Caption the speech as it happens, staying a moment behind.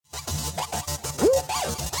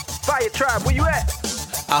Fire Tribe, where you at?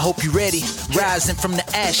 I hope you ready. Rising from the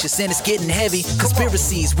ashes and it's getting heavy.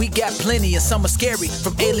 Conspiracies, we got plenty and some are scary.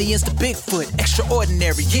 From aliens to Bigfoot,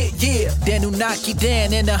 extraordinary. Yeah. Dan Unaki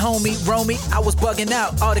Dan and the homie Romy. I was bugging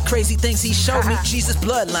out all the crazy things he showed me. Jesus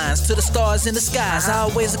bloodlines to the stars in the skies.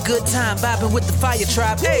 Always a good time vibing with the Fire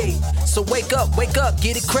Tribe. Hey, so wake up,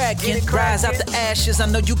 get it cracking. Rise out the ashes, I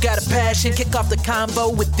know you got a passion. Kick off the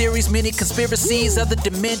convo with theories, many conspiracies, other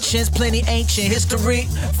dimensions, plenty ancient history.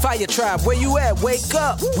 Fire Tribe, where you at? Wake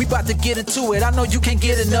up. We about to get into it. I know you can't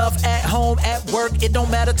get enough. At home, at work, it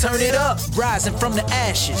don't matter. Turn it up. Rising from the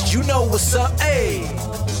ashes. You know what's up. Hey.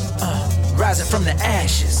 Rising from the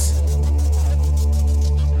ashes.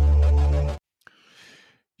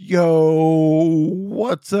 Yo,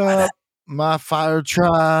 what's up, my Fire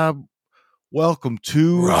Tribe? Welcome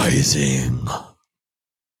to Rising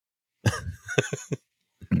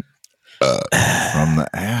from the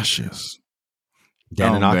ashes.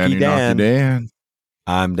 Dan I'm Unaki Dan. Dan.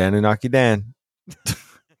 I'm Dan Unaki Dan.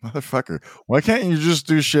 Motherfucker, why can't you just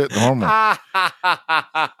do shit normal? I'm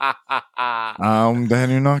Dan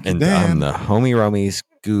Unaki And Dan. I'm the homie Romy's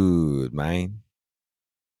good, man.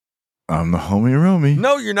 I'm the homie Romy.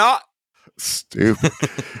 No, you're not. Stupid.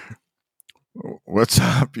 What's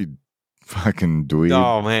up, you fucking dweeb?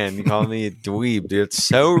 Oh, man. You call me a dweeb, dude. It's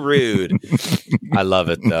so rude. I love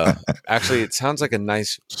it, though. Actually, it sounds like a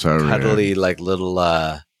nice, So cuddly, like little,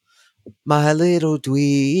 my little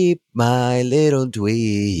dweeb,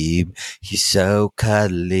 he's so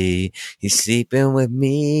cuddly, he's sleeping with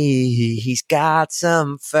me, he's got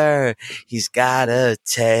some fur, he's got a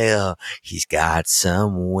tail, he's got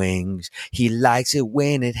some wings, he likes it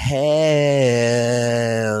when it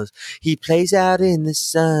hails, he plays out in the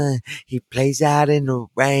sun, he plays out in the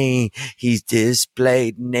rain, he's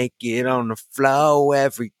displayed naked on the floor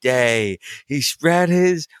every day, he spread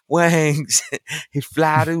his wings, he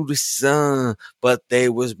fly to the sun, but they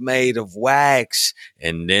was made of wax,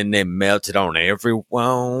 and then they melted on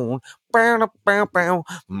everyone.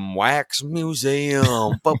 Wax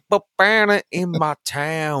museum, in my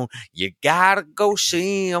town. You gotta go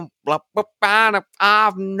see him. I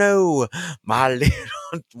know my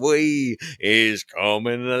little dweeb is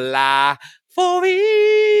coming alive for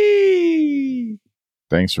me.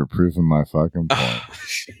 Thanks for proving my fucking point.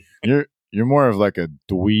 You're more of like a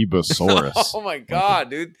dweebosaurus. Oh my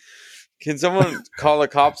god, dude. Can someone call the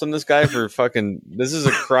cops on this guy for fucking... This is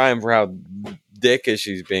a crime for how dickish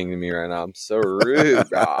he's being to me right now. I'm so rude,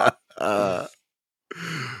 bro.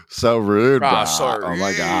 So rude, bro. So Oh my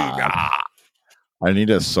rude, god. bro. I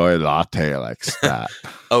need a soy latte like that.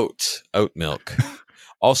 Oat milk.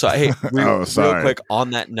 Also, hey, real sorry. quick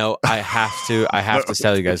on that note, I have to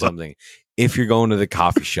tell you guys something. If you're going to the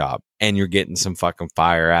coffee shop and you're getting some fucking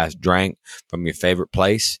fire ass drink from your favorite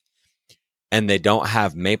place, and they don't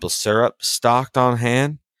have maple syrup stocked on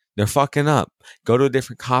hand, they're fucking up. Go to a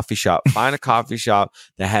different coffee shop. Find a coffee shop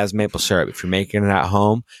that has maple syrup. If you're making it at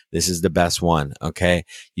home, this is the best one, okay?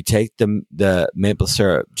 You take the maple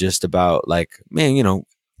syrup just about 1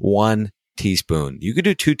 teaspoon. You could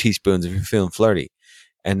do 2 teaspoons if you're feeling flirty.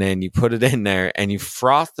 And then you put it in there and you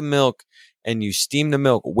froth the milk and you steam the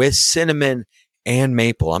milk with cinnamon and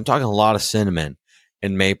maple. I'm talking a lot of cinnamon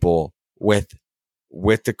and maple with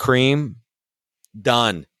the cream.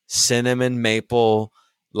 Done. Cinnamon maple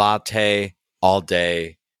latte all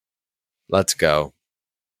day. Let's go.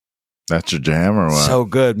 That's your jam or what? So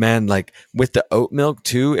good, man. Like with the oat milk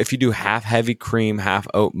too. If you do half heavy cream, half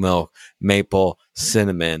oat milk, maple,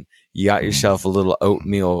 cinnamon, you got yourself a little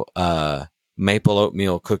oatmeal, maple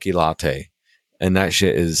oatmeal cookie latte. And that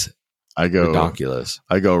shit is ridiculous.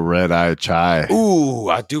 I go red eye chai. Ooh,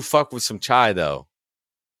 I do fuck with some chai though.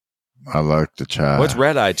 I like the chai. What's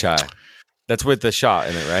red eye chai? That's with the shot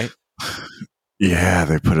in it, right? Yeah,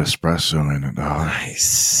 they put espresso in it, dog.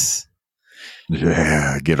 Nice.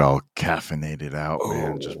 Yeah, get all caffeinated out,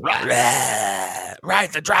 man. Just right,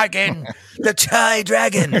 the dragon, the chai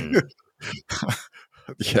dragon.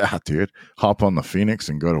 Yeah, dude. Hop on the Phoenix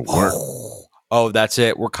and go to work. Oh, that's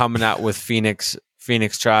it. We're coming out with Phoenix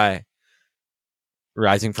chai,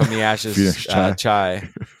 rising from the ashes. Phoenix chai.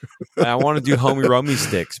 And I want to do homie Romy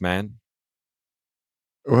sticks, man.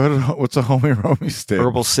 What's a homie Romy stick?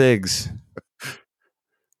 Herbal cigs.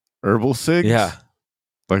 Herbal cigs? Yeah.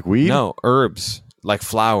 Like weed? No, herbs, like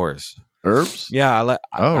flowers. Herbs? Yeah,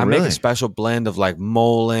 I really? make a special blend of like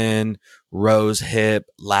mullein, rose hip,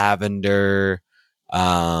 lavender,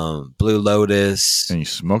 blue lotus, And you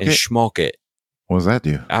smoke and it? smoke it. What does that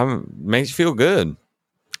do? Makes you feel good.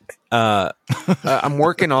 I'm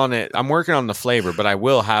working on it. I'm working on the flavor, but I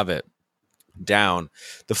will have it down.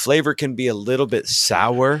 The flavor can be a little bit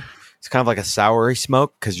sour It's kind of like a soury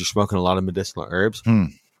smoke because you're smoking a lot of medicinal herbs.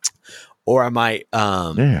 Or I might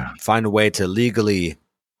find a way to legally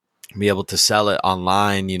be able to sell it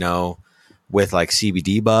online, you know, with like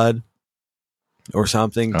CBD bud or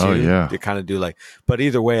something too. To kind of do like, but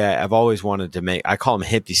either way, I've always wanted to make, I call them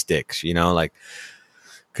hippie sticks, you know, like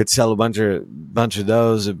could sell a bunch of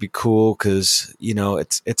those. It'd be cool because, you know,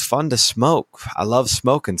 it's fun to smoke. I love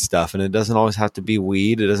smoking stuff, and it doesn't always have to be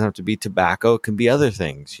weed. It doesn't have to be tobacco. It can be other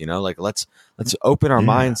things, you know, like let's open our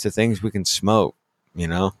minds to things we can smoke, you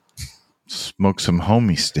know. Smoke some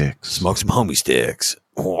homie sticks. Smoke some homie sticks.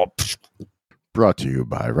 Oh. Brought to you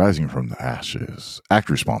by Rising from the Ashes. Act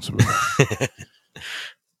responsibly.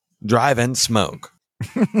 Drive and smoke.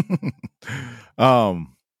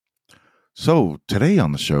 So today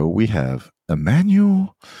on the show we have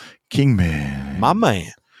Emmanuel Kingman, my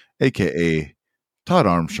man, aka Todd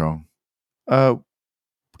Armstrong.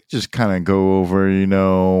 Just kind of go over, you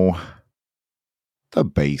know, the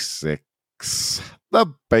basics.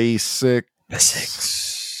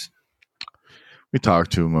 We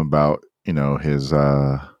talked to him about, you know, his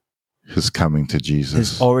coming to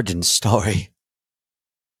Jesus, his origin story.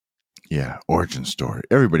 Yeah, origin story.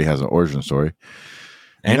 Everybody has an origin story.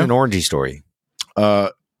 And an orangey story.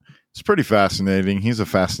 It's pretty fascinating. He's a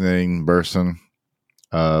fascinating person.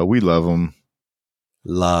 We love him.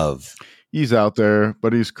 He's out there,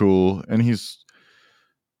 but he's cool, and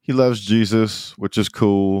he loves Jesus, which is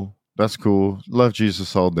cool. That's cool. Love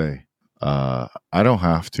Jesus all day. I don't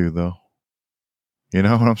have to though. You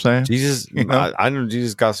know what I'm saying? Jesus, you know? I know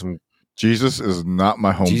Jesus got some. Jesus is not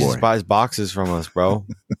my homeboy. Jesus buys boxes from us, bro.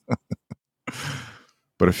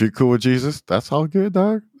 But if you're cool with Jesus, that's all good,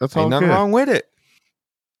 dog. That's all good. Ain't nothing wrong with it.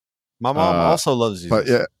 My mom also loves Jesus. But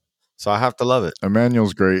yeah, so I have to love it.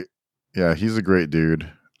 Emmanuel's great. Yeah, he's a great dude.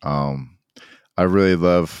 I really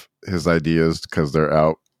love his ideas because they're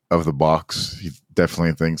out of the box. He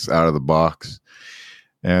definitely thinks out of the box.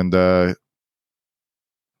 And that's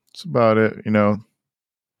about it, you know.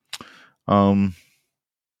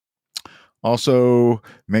 Also,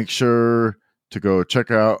 make sure to go check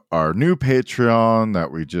out our new Patreon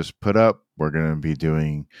that we just put up. We're going to be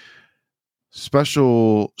doing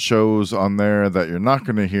special shows on there that you're not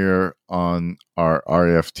going to hear on our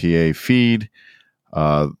RFTA feed.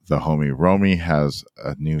 The homie Romy has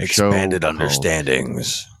a new show. Expanded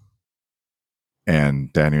Understandings.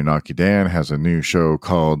 And Danunaki Dan has a new show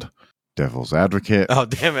called Devil's Advocate. Oh,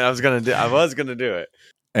 damn it. I was going to do it.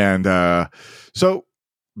 And so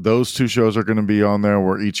those two shows are going to be on there.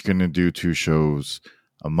 We're each going to do 2 shows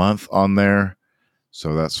a month on there.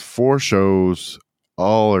 So that's 4 shows.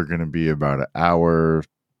 All are going to be about an hour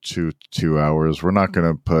to 2 hours. We're not going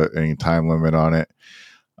to put any time limit on it.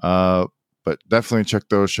 But definitely check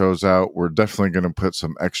those shows out. We're definitely going to put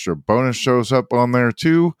some extra bonus shows up on there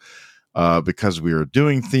too, because we are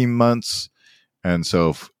doing theme months. And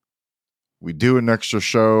so if we do an extra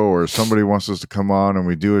show or somebody wants us to come on and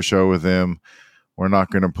we do a show with them, we're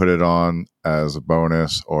not going to put it on as a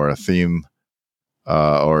bonus or a theme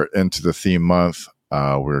or into the theme month.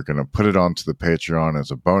 We're going to put it onto the Patreon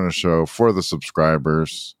as a bonus show for the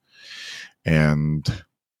subscribers. And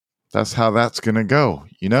that's how that's going to go,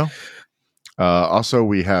 you know? Also,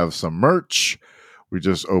 we have some merch. We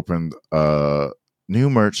just opened a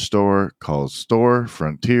new merch store called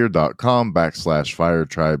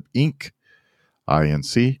storefrontier.com/Firetribe Inc.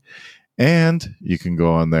 INC. And you can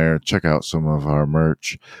go on there, check out some of our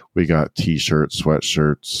merch. We got t-shirts,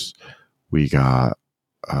 sweatshirts. We got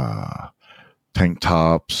tank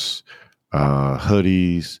tops,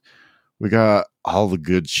 hoodies. We got all the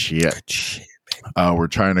good shit. We're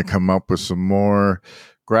trying to come up with some more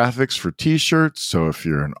graphics for t-shirts. So if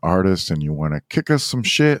you're an artist and you want to kick us some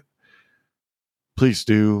shit, please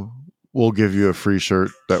do. We'll give you a free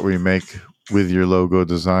shirt that we make with your logo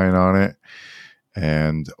design on it.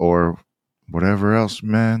 And or whatever else,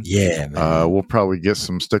 man. Yeah, man. We'll probably get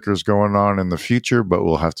some stickers going on in the future, but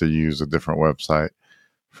we'll have to use a different website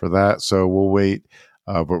for that. So we'll wait.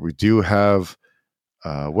 But we do have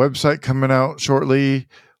a website coming out shortly.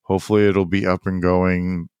 Hopefully it'll be up and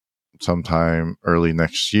going sometime early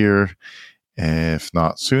next year, if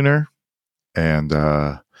not sooner. And,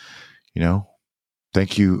 you know,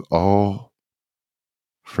 thank you all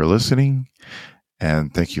for listening.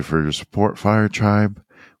 And thank you for your support, Fire Tribe.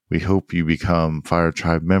 We hope you become Fire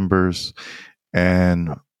Tribe members.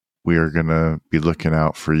 And we are going to be looking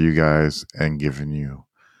out for you guys and giving you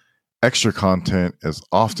extra content as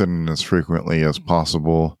often and as frequently as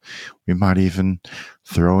possible. We might even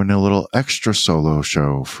throw in a little extra solo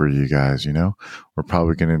show for you guys, you know. We're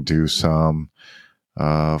probably going to do some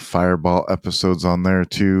Fireball episodes on there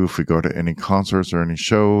too. If we go to any concerts or any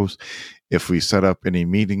shows, if we set up any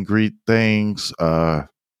meet and greet things,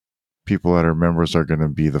 people that are members are going to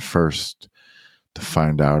be the first to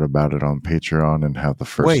find out about it on Patreon and have the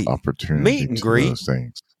first opportunity meet and to greet? those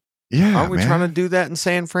things. Yeah, aren't we trying to do that in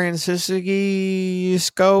San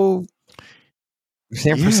Francisco?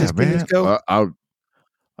 San Francisco?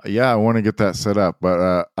 I want to get that set up,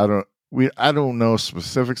 but I don't know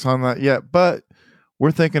specifics on that yet. But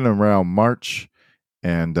we're thinking around March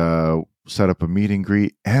and set up a meet and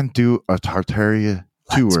greet and do a Tartaria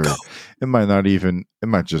tour. It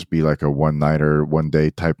might just be like a one night or one day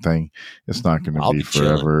type thing. It's not going to be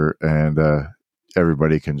forever, and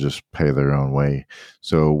everybody can just pay their own way.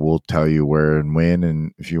 So we'll tell you where and when,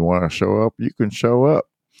 and if you want to show up, you can show up.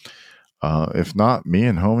 If not, me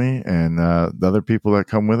and homie and the other people that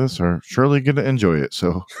come with us are surely going to enjoy it.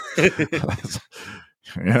 So, you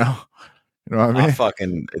know what I mean?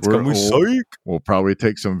 It's going to be sick. We'll probably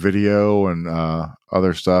take some video and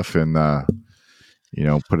other stuff and,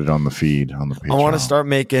 put it on the feed on the Patreon. I want to start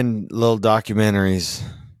making little documentaries.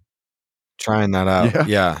 Trying that out.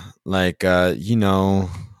 Yeah. Like,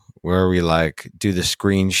 where we like do the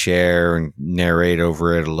screen share and narrate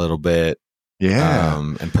over it a little bit. Yeah.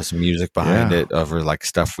 And put some music behind it over like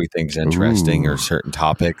stuff we think is interesting or certain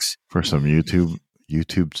topics. For some YouTube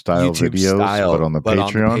style videos, but on the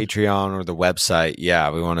Patreon or the website. Yeah,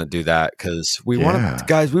 we want to do that because we want to,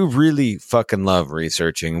 guys, we really fucking love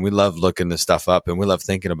researching and we love looking this stuff up and we love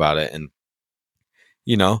thinking about it. And,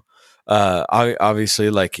 obviously,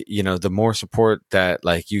 like, the more support that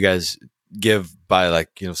like you guys give by like,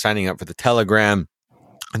 signing up for the Telegram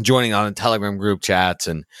and joining on Telegram group chats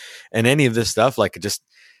and any of this stuff, like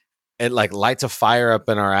it like lights a fire up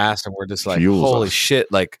in our ass and we're just like, holy shit,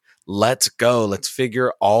 like, let's go. Let's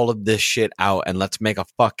figure all of this shit out and let's make a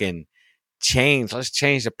fucking change. Let's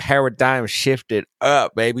change the paradigm, shift it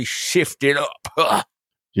up, baby. Shift it up.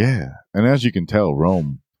 Yeah. And as you can tell,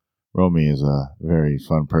 Romy is a very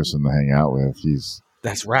fun person to hang out with.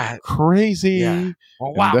 That's right. Crazy. Yeah.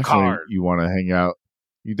 Well, wild card. You want to hang out.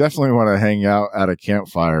 You definitely want to hang out at a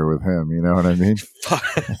campfire with him. You know what I mean?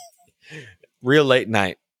 Real late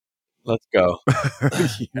night. Let's go.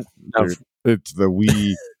 It's the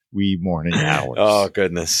wee morning hours. Oh,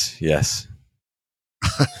 goodness. Yes.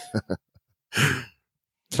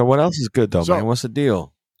 So what else is good, though, man? What's the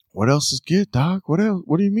deal? What else is good, dog? What else?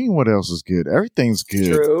 What do you mean what else is good? Everything's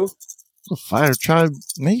good. True. It's a Fire Tribe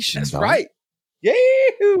Nation. That's dog. right.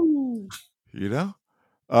 Yahoo!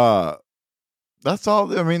 That's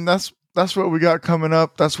all. I mean, that's what we got coming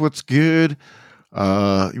up. That's what's good.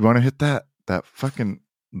 You want to hit that fucking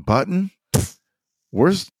button?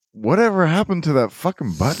 Whatever happened to that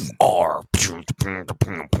fucking button? R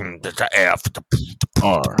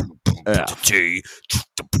F T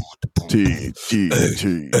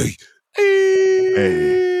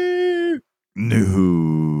A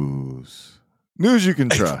news you can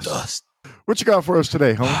trust. What you got for us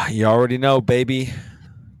today, homie? You already know, baby.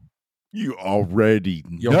 You already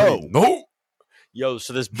know. Yo,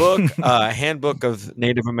 so this book, Handbook of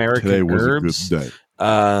Native American Herbs, a good day.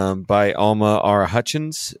 By Alma R.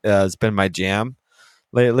 Hutchins, has been my jam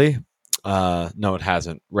lately. No, it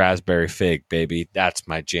hasn't. Raspberry fig, baby. That's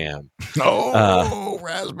my jam.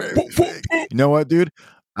 Raspberry fig. You know what, dude?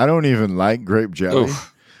 I don't even like grape jelly,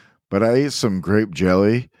 but I ate some grape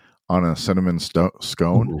jelly on a cinnamon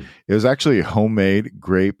scone. Ooh. It was actually homemade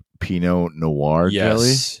grape Pinot Noir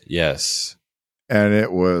jelly. Yes. And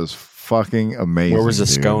it was fucking amazing. Where was the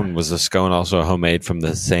scone? Was the scone also homemade from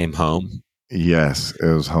the same home? Yes, it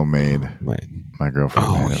was homemade. My girlfriend.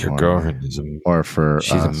 Oh, your girlfriend is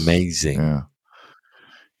she's us. Amazing. Yeah.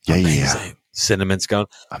 Amazing. Cinnamon scone.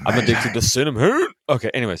 Amazing. I'm addicted to cinnamon.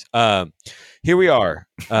 Okay. Anyways, here we are.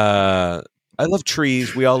 I love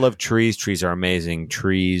trees. We all love trees. Trees are amazing.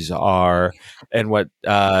 Trees are, and what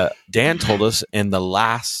Dan told us in the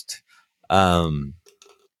last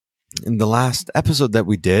episode that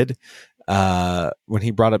we did, when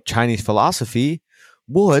he brought up Chinese philosophy,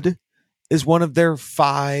 wood is one of their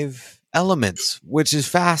 5 elements, which is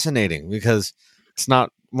fascinating because it's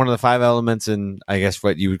not one of the 5 elements in, I guess,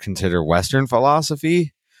 what you would consider Western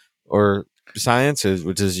philosophy or sciences,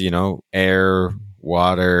 which is, air,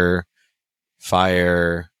 water,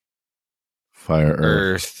 fire,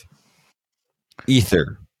 earth,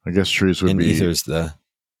 ether. I guess trees would be ether's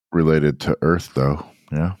related to earth, though.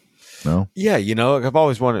 Yeah. No. Yeah, I've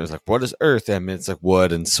always wondered, it's like, what is earth? I mean, it's like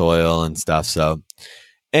wood and soil and stuff. So,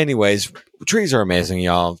 anyways, trees are amazing,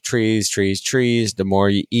 y'all. Trees. The more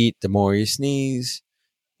you eat, the more you sneeze.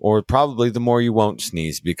 or probably the more you won't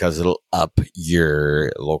sneeze because it'll up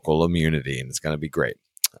your local immunity and it's going to be great.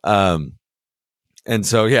 And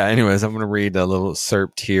so, yeah, anyways, I'm going to read a little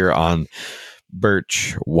excerpt here on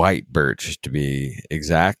birch, white birch to be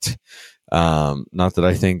exact. Not that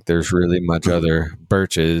I think there's really much other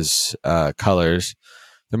birches, colors.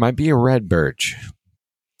 There might be a red birch.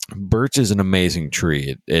 Birch is an amazing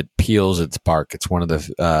tree. It peels its bark. It's one of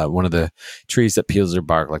the trees that peels their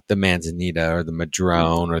bark, like the manzanita or the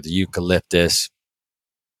madrone or the eucalyptus.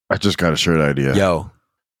 I just got a shirt idea. Yo,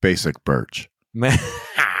 Basic birch. man.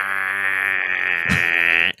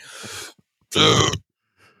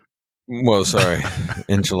 Whoa, sorry.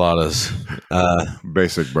 Enchiladas.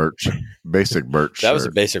 Basic birch. Basic birch. That was a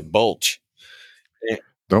shirt. basic bulge.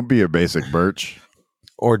 Don't be a basic birch.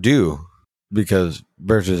 Or do, because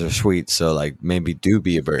birches are sweet, so like maybe do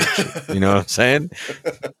be a birch. You know what I'm saying?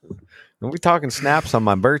 Don't be talking snaps on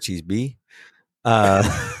my birchies, B.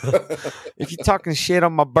 If you're talking shit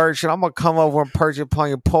on my birch, and I'm gonna come over and perch upon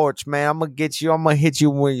your porch, man. I'm gonna get you. I'm gonna hit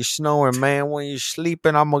you when you're snoring, man. When you're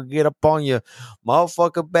sleeping, I'm gonna get up on your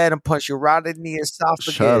motherfucking bed and punch you right in the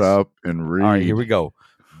esophagus. Shut up and read. All right, here we go.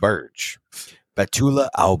 Birch, Betula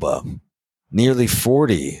alba. Nearly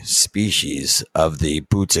 40 species of the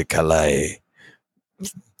Bouticalae.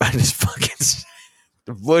 I just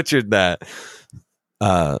fucking butchered that.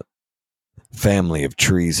 Family of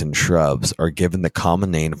trees and shrubs are given the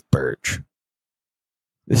common name of birch.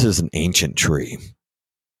 This is an ancient tree.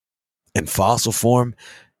 In fossil form,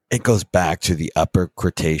 it goes back to the Upper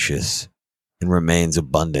Cretaceous and remains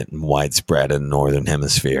abundant and widespread in the Northern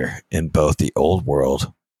Hemisphere in both the Old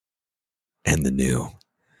World and the New.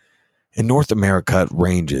 In North America, it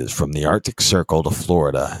ranges from the Arctic Circle to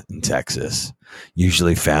Florida and Texas,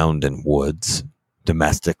 usually found in woods,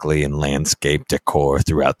 domestically in landscape decor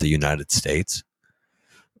throughout the United States.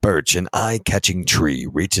 Birch, an eye-catching tree,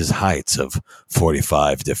 reaches heights of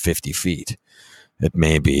 45 to 50 feet. It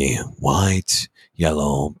may be white,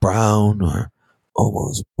 yellow, brown, or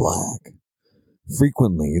almost black.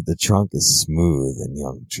 Frequently, the trunk is smooth in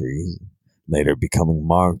young trees, later becoming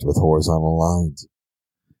marked with horizontal lines.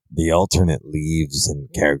 The alternate leaves and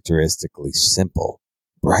characteristically simple,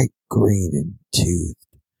 bright green and toothed.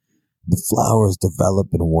 The flowers develop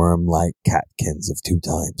in worm-like catkins of two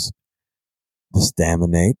types. The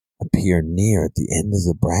staminate appear near at the end of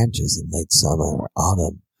the branches in late summer or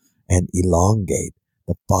autumn and elongate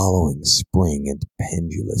the following spring into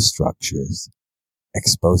pendulous structures,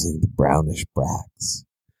 exposing the brownish bracts.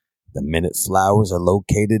 The minute flowers are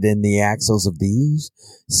located in the axils of these,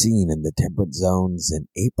 seen in the temperate zones in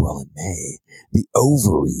April and May. The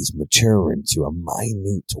ovaries mature into a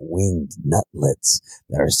minute winged nutlets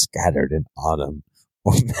that are scattered in autumn.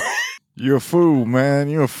 You're a fool, man.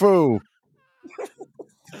 You're a fool.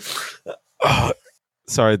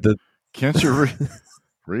 Sorry, Can't you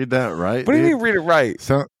read that right? what do you dude? mean read it right?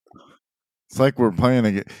 So, it's like we're playing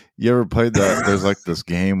a game. You ever played that? There's like this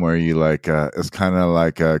game where you like, it's kind of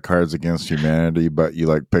like Cards Against Humanity, but you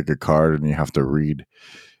like pick a card and you have to read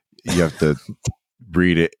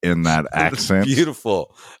it in that accent.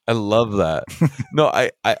 Beautiful. I love that. No,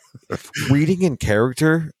 I reading in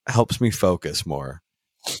character helps me focus more.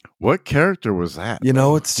 What character was that? You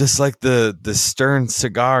know, it's just like the stern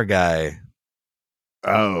cigar guy.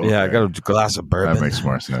 Oh, Yeah, I okay. got a glass of bourbon. That makes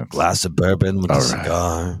more sense. Glass of bourbon with a All right.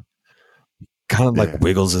 cigar. Kind of like Yeah.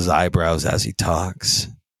 wiggles his eyebrows as he talks.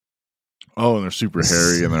 Oh, and they're super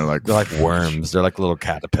hairy, and they're like worms. They're like little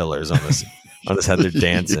caterpillars on his head. They're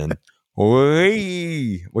dancing.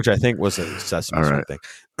 Whee! Which I think was a Sesame All Street right.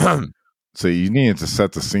 thing. So you needed to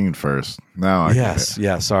set the scene first. Now, I Yes,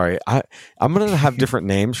 yeah, sorry. I'm gonna have different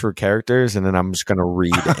names for characters, and then I'm just gonna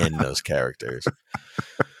read in those characters.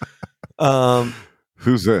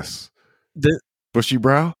 Who's this? The- Bushy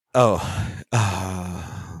brow?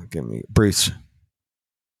 Give me Bruce.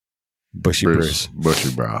 Bushy Bruce.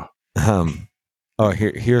 Bushy brow.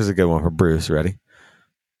 Here's a good one for Bruce. Ready?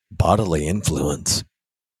 Bodily influence.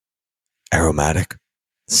 Aromatic.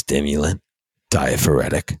 Stimulant.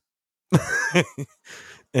 Diaphoretic.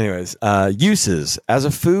 Anyways, uses. As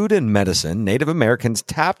a food and medicine, Native Americans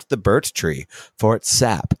tapped the birch tree for its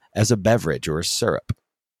sap as a beverage or a syrup.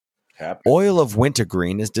 Oil of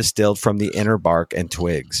wintergreen is distilled from the inner bark and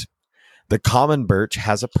twigs. The common birch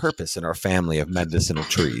has a purpose in our family of medicinal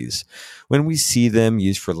trees. When we see them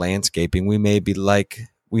used for landscaping, we may like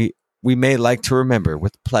to remember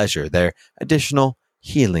with pleasure their additional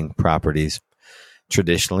healing properties.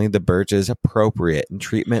 Traditionally, the birch is appropriate in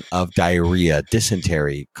treatment of diarrhea,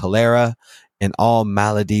 dysentery, cholera, and all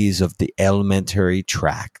maladies of the alimentary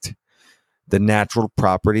tract. The natural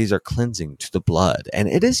properties are cleansing to the blood, and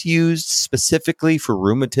it is used specifically for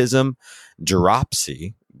rheumatism,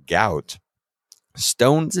 dropsy, gout,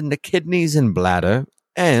 stones in the kidneys and bladder,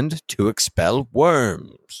 and to expel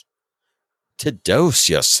worms. To dose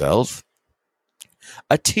yourself,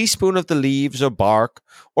 a teaspoon of the leaves or bark,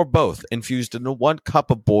 or both, infused in 1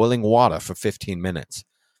 cup of boiling water for 15 minutes.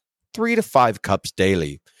 3 to 5 cups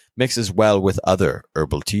daily. Mixes well with other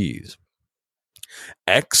herbal teas.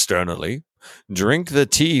 Externally, drink the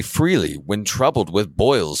tea freely when troubled with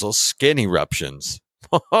boils or skin eruptions.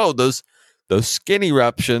 Oh, those skin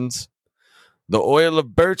eruptions. The oil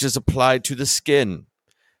of birch is applied to the skin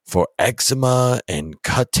for eczema and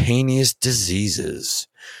cutaneous diseases.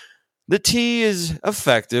 The tea is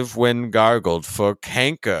effective when gargled for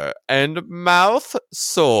canker and mouth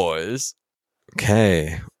sores.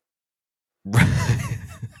 Okay.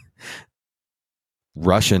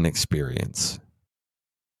 Russian experience.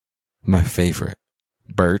 My favorite.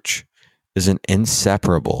 Birch is an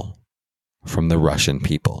inseparable from the Russian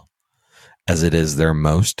people, as it is their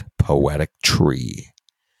most poetic tree.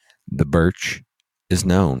 The birch is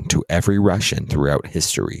known to every Russian throughout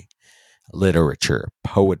history. Literature,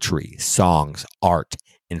 poetry, songs, art,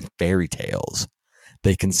 and fairy tales.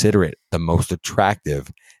 They consider it the most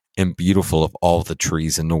attractive and beautiful of all the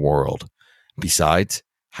trees in the world. Besides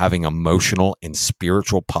having emotional and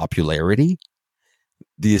spiritual popularity,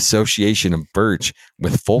 the association of birch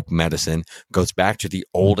with folk medicine goes back to the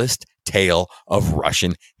oldest tale of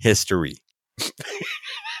Russian history.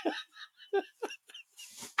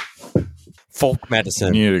 Folk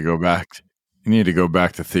medicine. You need to go back. You need to go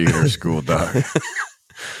back to theater school, Doc.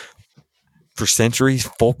 For centuries,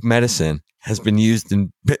 folk medicine has been used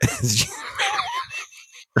in.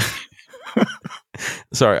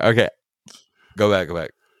 Sorry. Okay. Go back.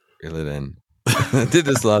 Reel it in. I did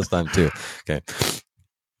this last time too. Okay.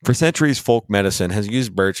 For centuries, folk medicine has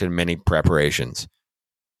used birch in many preparations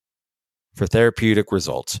for therapeutic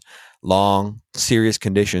results. Long, serious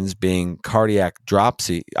conditions being cardiac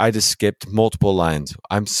dropsy. I just skipped multiple lines.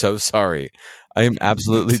 I'm so sorry. I am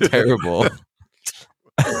absolutely terrible.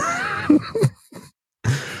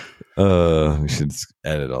 We should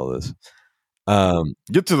edit all this.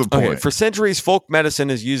 Get to the point. Okay. For centuries, folk medicine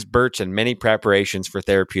has used birch in many preparations for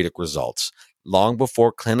therapeutic results, long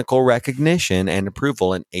before clinical recognition and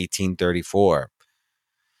approval in 1834.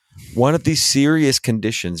 One of these serious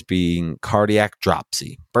conditions being cardiac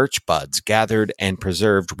dropsy. Birch buds gathered and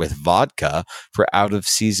preserved with vodka for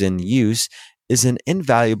out-of-season use is an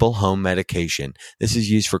invaluable home medication. This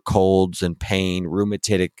is used for colds and pain,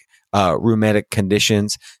 rheumatic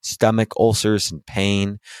conditions, stomach ulcers and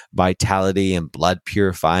pain, vitality and blood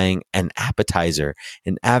purifying, an appetizer,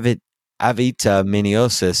 an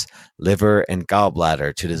avitaminosis, liver and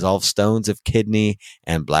gallbladder, to dissolve stones of kidney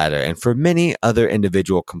and bladder, and for many other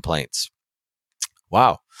individual complaints.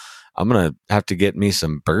 Wow. I'm going to have to get me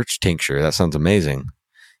some birch tincture. That sounds amazing.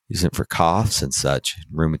 Use it for coughs and such,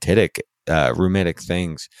 rheumatic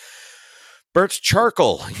things. Birch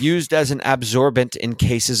charcoal, used as an absorbent in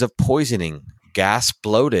cases of poisoning, gas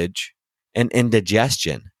bloatage, and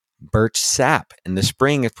indigestion. Birch sap in the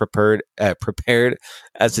spring is prepared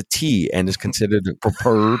as a tea and is considered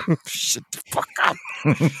prepared. Shut the fuck up.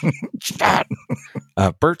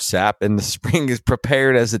 Birch sap in the spring is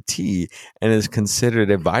prepared as a tea and is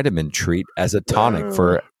considered a vitamin treat as a tonic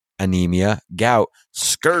for anemia, gout,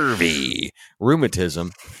 scurvy,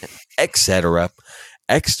 rheumatism, etc.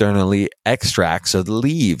 Externally, extracts of the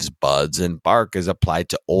leaves, buds, and bark is applied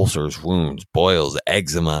to ulcers, wounds, boils,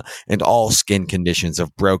 eczema, and all skin conditions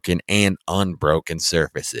of broken and unbroken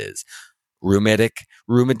surfaces. Rheumatic,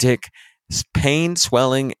 pain,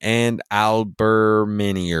 swelling, and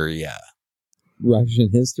albuminuria. Russian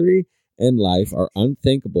history and life are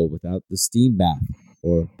unthinkable without the steam bath,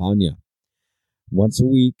 or banya. Once a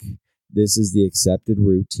week, this is the accepted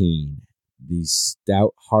routine. These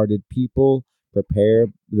stout-hearted people prepare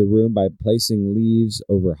the room by placing leaves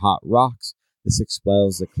over hot rocks. This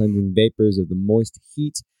expels the cleansing vapors of the moist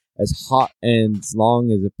heat as hot and as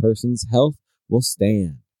long as a person's health will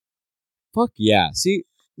stand. Fuck yeah. See,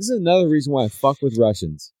 this is another reason why I fuck with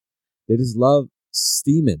Russians. They just love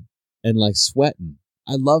steaming and like sweating.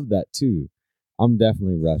 I love that too. I'm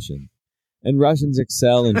definitely Russian. And Russians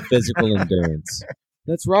excel in physical endurance.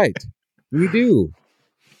 That's right. We do.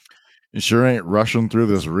 You sure ain't rushing through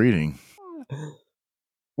this reading.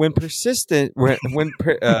 When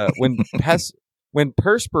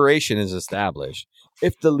perspiration is established,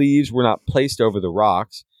 if the leaves were not placed over the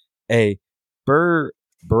rocks, a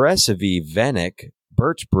Borisovy Venik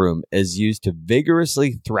birch broom is used to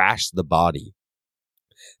vigorously thrash the body.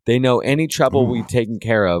 They know any trouble we've taken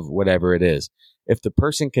care of, whatever it is. If the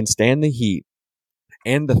person can stand the heat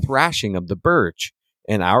and the thrashing of the birch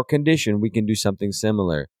in our condition, we can do something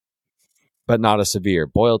similar, but not as severe.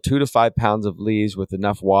 Boil 2 to 5 pounds of leaves with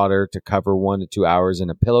enough water to cover 1 to 2 hours in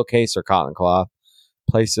a pillowcase or cotton cloth.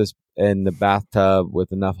 Place this in the bathtub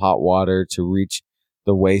with enough hot water to reach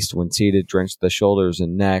the waist when seated. Drench the shoulders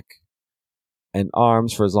and neck and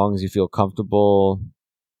arms for as long as you feel comfortable,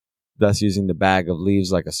 thus using the bag of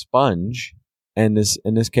leaves like a sponge. And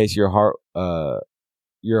in this case, your heart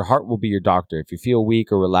will be your doctor. If you feel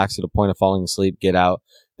weak or relaxed to the point of falling asleep, get out.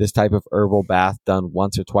 This type of herbal bath done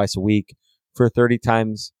once or twice a week for 30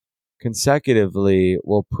 times consecutively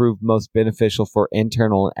will prove most beneficial for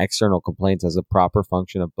internal and external complaints, as the proper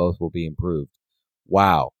function of both will be improved.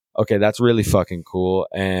 Wow. Okay, that's really fucking cool.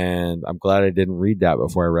 And I'm glad I didn't read that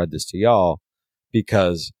before I read this to y'all,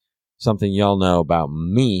 because something y'all know about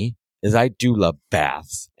me is I do love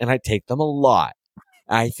baths and I take them a lot.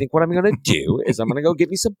 I think what I'm going to do is I'm going to go get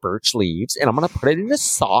me some birch leaves and I'm going to put it in a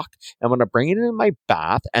sock and I'm going to bring it into my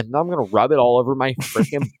bath and then I'm going to rub it all over my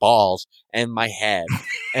freaking balls and my head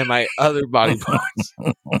and my other body parts.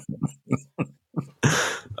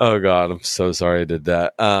 Oh God, I'm so sorry I did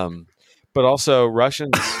that. But also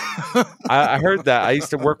Russians, I heard that. I used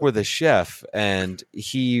to work with a chef and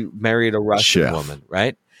he married a Russian woman,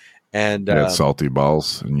 right? And he had salty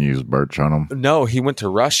balls and used birch on them. No, he went to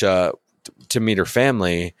Russia to meet her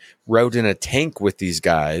family, rode in a tank with these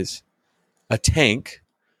guys,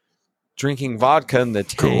 drinking vodka in the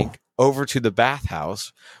tank, over to the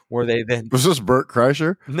bathhouse where they then... Was this Bert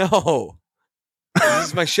Kreischer? No. This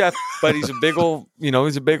is my chef, but he's a big old,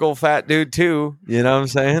 he's a big old fat dude too. You know what I'm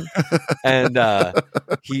saying? And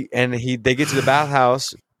they get to the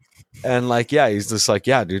bathhouse and he's just like,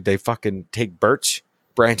 yeah, dude, they fucking take birch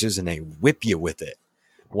branches and they whip you with it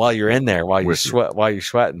while you're in there, while you're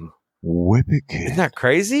sweating. Whip it, kid. Isn't that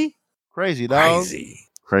crazy? Crazy, dog.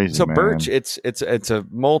 Crazy. So man. Birch, it's a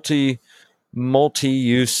multi-use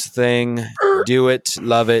thing. Do it,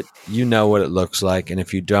 love it. You know what it looks like, and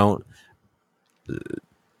if you don't,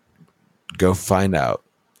 go find out.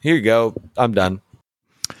 Here you go. I'm done.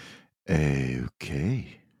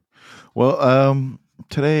 Okay. Well,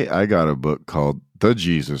 today I got a book called The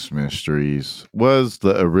Jesus Mysteries. Was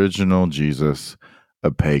the original Jesus a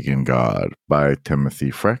pagan god? By Timothy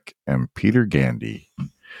Freck and Peter Gandy.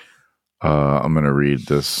 I'm going to read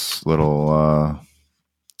this little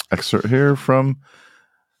excerpt here from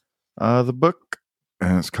the book,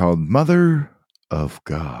 and it's called Mother of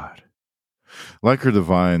God. Like her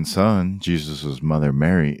divine son, Jesus' mother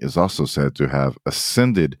Mary is also said to have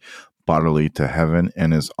ascended bodily to heaven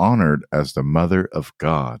and is honored as the mother of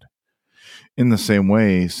God. In the same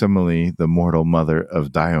way, similarly, the mortal mother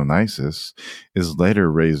of Dionysus is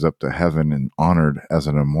later raised up to heaven and honored as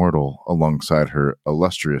an immortal alongside her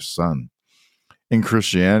illustrious son. In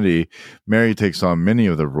Christianity, Mary takes on many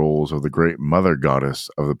of the roles of the great mother goddess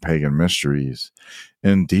of the pagan mysteries.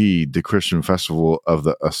 Indeed, the Christian festival of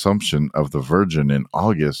the Assumption of the Virgin in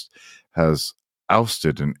August has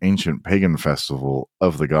ousted an ancient pagan festival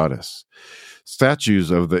of the goddess.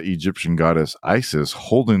 Statues of the Egyptian goddess Isis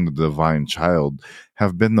holding the divine child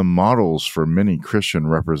have been the models for many Christian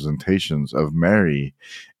representations of Mary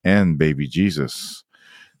and baby Jesus.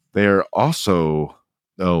 They are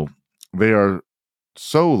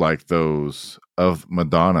so like those of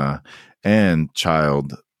Madonna and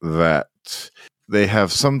child that they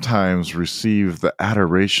have sometimes received the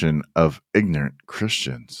adoration of ignorant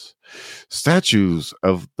Christians. Statues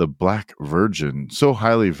of the Black Virgin, so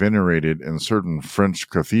highly venerated in certain French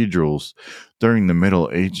cathedrals during the Middle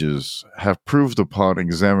Ages, have proved upon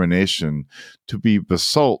examination to be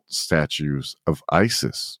basalt statues of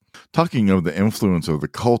Isis. Talking of the influence of the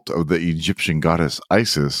cult of the Egyptian goddess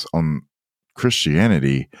Isis on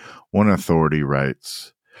Christianity, one authority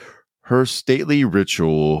writes, her stately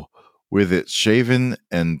ritual with its shaven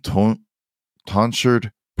and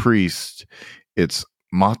tonsured priest, its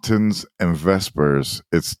matins and vespers,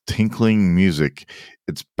 its tinkling music,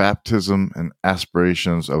 its baptism and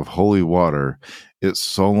aspirations of holy water, its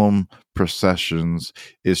solemn processions,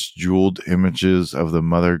 its jeweled images of the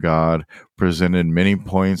mother god presented many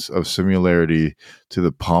points of similarity to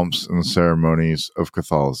the pomps and ceremonies of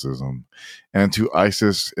Catholicism, and to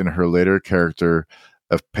Isis in her later character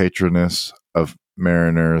of patroness of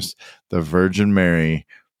mariners. The Virgin Mary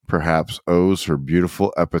perhaps owes her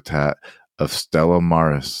beautiful epithet of Stella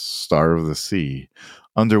Maris, Star of the Sea,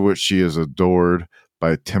 under which she is adored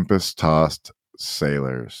by tempest-tossed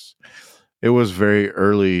sailors. It was very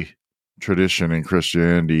early tradition in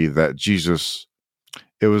Christianity that Jesus,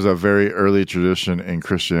 it was a very early tradition in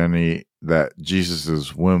Christianity that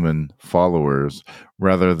Jesus's women followers,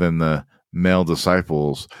 rather than the male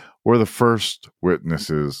disciples, were the first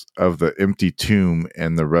witnesses of the empty tomb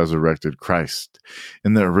and the resurrected Christ.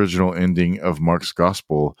 In the original ending of Mark's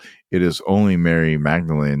gospel, it is only Mary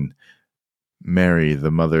Magdalene, Mary,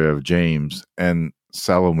 the mother of James, and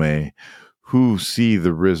Salome who see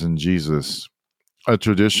the risen Jesus, a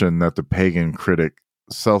tradition that the pagan critic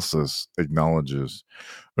Celsus acknowledges.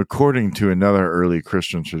 According to another early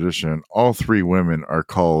Christian tradition, all three women are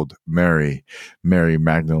called Mary: Mary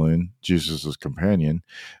Magdalene, Jesus' companion,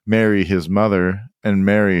 Mary his mother, and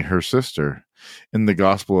Mary her sister. In the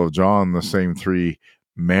Gospel of John, the same three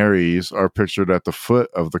Marys are pictured at the foot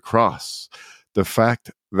of the cross. The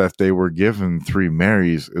fact that they were given three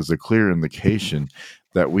Marys is a clear indication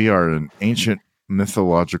that we are in ancient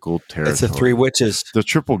mythological territory. It's the three witches. The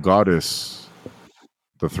triple goddess.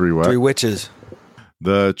 The three what? Three witches.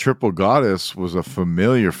 The triple goddess was a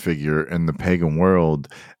familiar figure in the pagan world.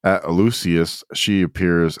 At Eleusis, she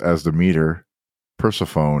appears as Demeter,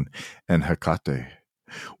 Persephone, and Hecate.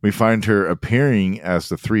 We find her appearing as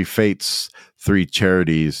the three fates, three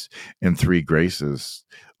charities, and three graces.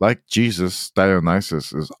 Like Jesus,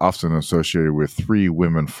 Dionysus is often associated with three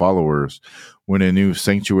women followers. When a new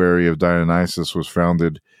sanctuary of Dionysus was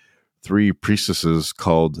founded, three priestesses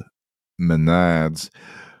called Maenads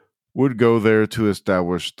would go there to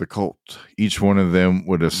establish the cult. Each one of them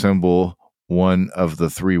would assemble one of the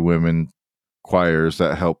three women choirs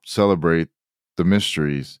that helped celebrate the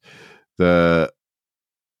mysteries. The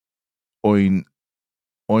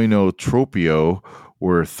Oinotropio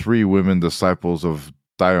were three women disciples of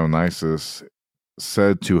Dionysus,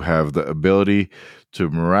 said to have the ability to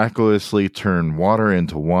miraculously turn water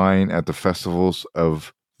into wine at the festivals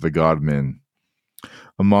of the godmen.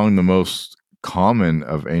 Among the most common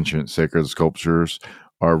of ancient sacred sculptures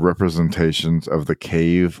are representations of the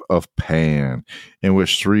Cave of Pan, in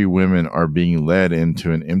which three women are being led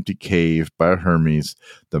into an empty cave by Hermes,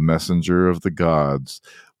 the messenger of the gods,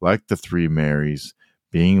 like the three Marys,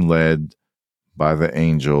 being led by the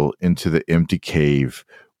angel into the empty cave,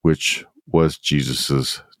 which was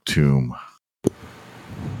Jesus's tomb.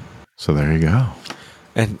 So there you go.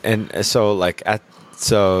 And so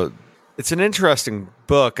so it's an interesting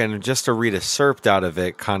book, and just to read a excerpt out of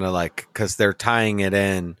it, kind of like, because they're tying it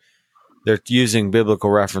in, they're using biblical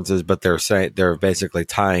references, but they're basically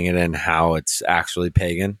tying it in how it's actually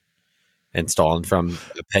pagan and stolen from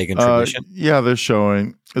a pagan tradition. Yeah, they're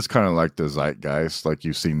showing it's kind of like the zeitgeist, like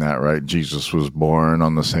you've seen that, right? Jesus was born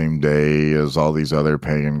on the same day as all these other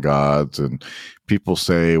pagan gods, and people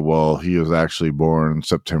say, well, he was actually born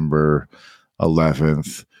September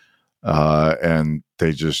 11th, and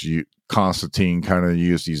they just Constantine kind of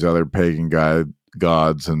used these other pagan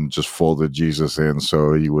gods and just folded Jesus in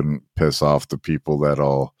so he wouldn't piss off the people that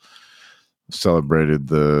all celebrated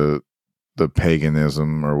the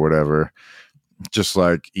paganism or whatever. Just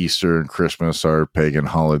like Easter and Christmas are pagan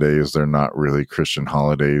holidays, they're not really Christian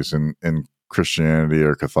holidays. And in Christianity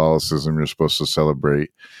or Catholicism, you're supposed to celebrate.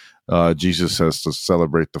 Jesus says to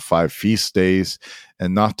celebrate the 5 feast days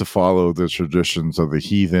and not to follow the traditions of the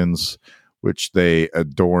heathens, which they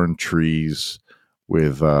adorn trees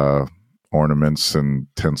with ornaments and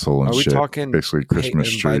tinsel and shit. Talking basically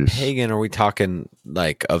Christmas trees? By pagan, are we talking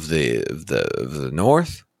like of the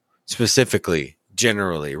North specifically,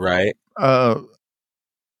 generally, right? I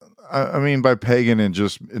mean, by pagan, it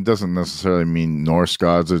doesn't necessarily mean Norse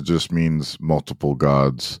gods. It just means multiple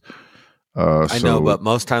gods. I know, but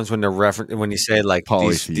most times when they're when you say like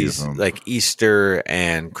these like Easter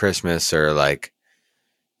and Christmas are like,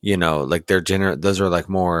 you know, like those are like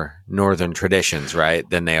more northern traditions, right?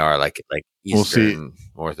 Than they are like Eastern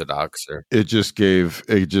Orthodox. Or it just gave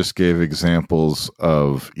examples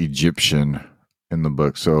of Egyptian in the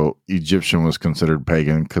book. So Egyptian was considered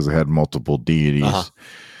pagan because it had multiple deities.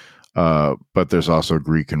 But there's also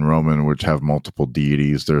Greek and Roman, which have multiple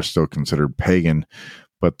deities. They're still considered pagan,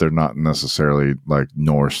 but they're not necessarily like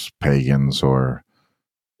Norse pagans or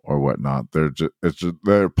whatnot.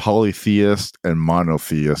 They're polytheist and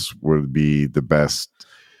monotheist would be the best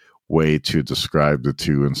way to describe the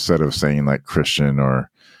two, instead of saying like Christian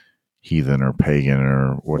or heathen or pagan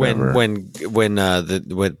or whatever.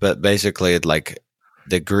 But basically like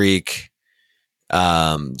the Greek,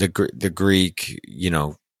 the Greek, you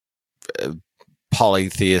know,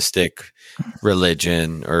 polytheistic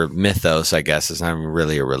religion or mythos, I guess it's not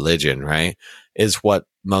really a religion, right? Is what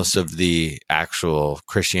most of the actual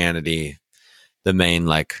Christianity, the main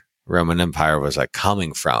like Roman Empire was like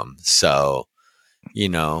coming from. So, you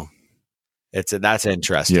know, that's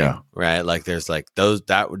interesting, yeah. Right? Like there's like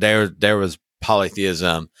there was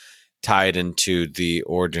polytheism, tied into the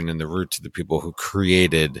origin and the roots of the people who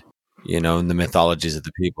created, and the mythologies of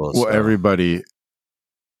the people. Well, so. everybody,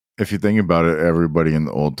 if you think about it, everybody in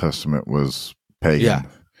the Old Testament was pagan.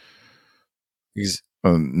 Yeah.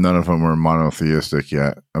 None of them were monotheistic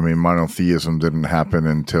yet. I mean, monotheism didn't happen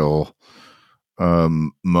until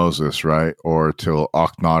Moses, right? Or till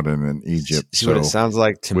Akhenaten in Egypt. See, what it sounds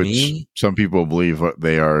like to me? Some people believe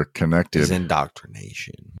they are connected. Is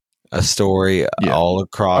indoctrination. A story all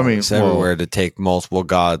across everywhere to take multiple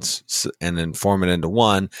gods and then form it into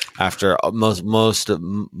one after most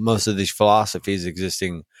of these philosophies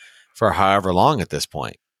existing for however long at this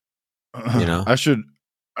point. I should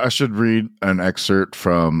read an excerpt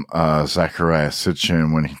from Zechariah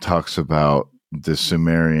Sitchin when he talks about the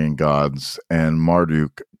Sumerian gods, and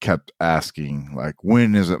Marduk kept asking, like,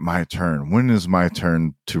 when is it my turn? When is my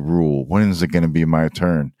turn to rule? When is it going to be my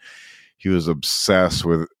turn? He was obsessed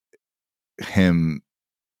with him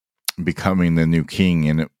becoming the new king,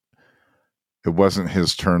 and it wasn't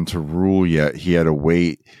his turn to rule yet. He had to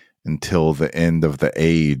wait until the end of the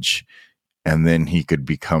age, and then he could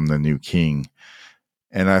become the new king.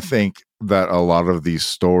 And I think that a lot of these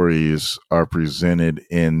stories are presented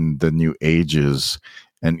in the new ages,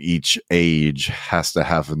 and each age has to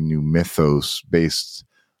have a new mythos based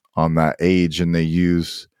on that age, and they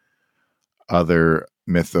use other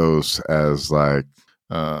mythos as like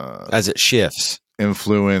as it shifts,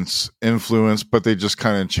 influence, but they just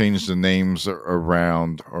kind of change the names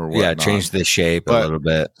around or whatnot. Yeah, change the shape a little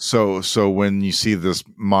bit. So when you see this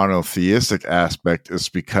monotheistic aspect, it's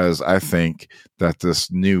because I think that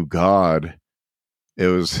this new God, it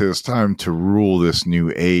was his time to rule this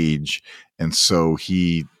new age, and so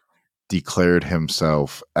he declared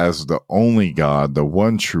himself as the only God, the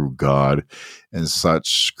one true God, and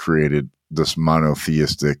such created this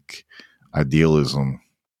monotheistic idealism.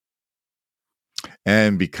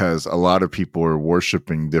 And because a lot of people were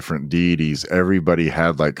worshiping different deities, everybody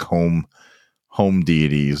had like home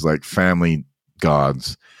deities, like family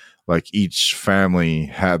gods. Like each family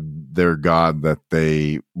had their god that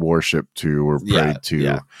they worshiped to or prayed to.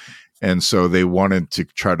 Yeah. And so they wanted to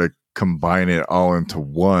try to combine it all into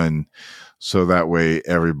one, so that way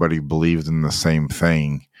everybody believed in the same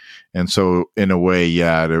thing. And so in a way,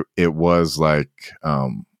 it was like,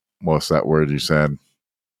 what's that word you said?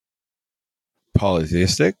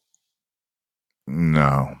 Polytheistic?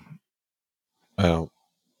 No.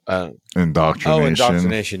 Indoctrination. Oh,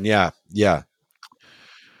 indoctrination. Yeah.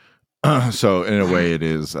 So in a way, it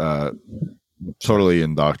is totally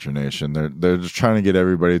indoctrination. They're just trying to get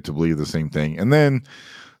everybody to believe the same thing, and then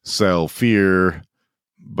sell fear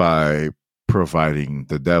by providing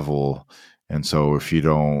the devil. And so if you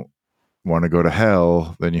don't want to go to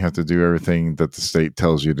hell, then you have to do everything that the state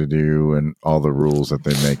tells you to do and all the rules that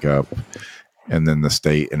they make up. And then the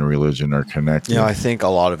state and religion are connected. I think a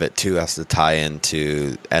lot of it too has to tie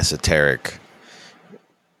into esoteric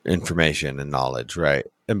information and knowledge, right?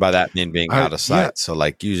 And by that mean being out of sight. Yeah. So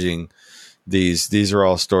like using these are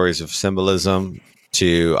all stories of symbolism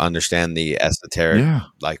to understand the esoteric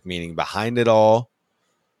like meaning behind it all,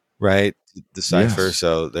 right? Decipher. Yes.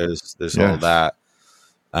 So there's all that.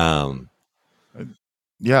 I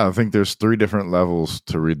think there's 3 different levels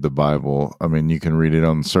to read the Bible. I mean, you can read it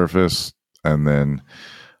on the surface, and then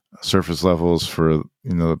surface levels for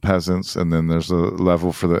the peasants, and then there's a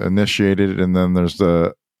level for the initiated, and then there's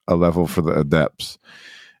a level for the adepts.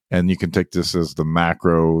 And you can take this as the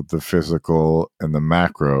macro, the physical, and the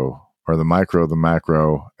macro, or the micro, the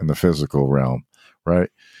macro, and the physical realm, right?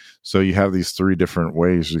 So you have these 3 different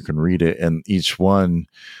ways you can read it, and each one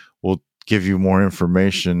will give you more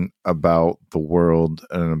information about the world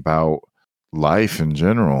and about life in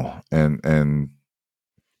general, and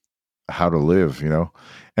how to live,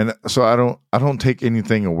 And so I don't take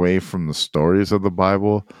anything away from the stories of the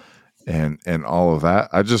Bible and all of that.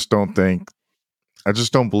 I just don't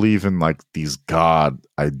believe in like these God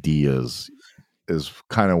ideas is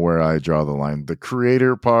kind of where I draw the line. The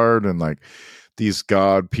creator part and like these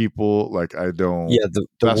God people, like I don't. Yeah,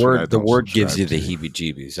 the word gives you the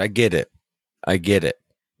heebie-jeebies. I get it.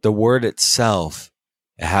 The word itself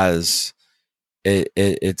has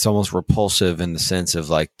it's almost repulsive in the sense of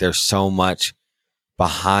like there's so much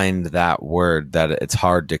behind that word that it's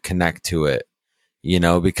hard to connect to it,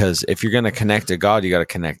 because if you're going to connect to God, you got to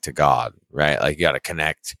connect to God, right? Like you got to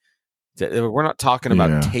connect. We're not talking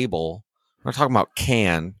about table. We're not talking about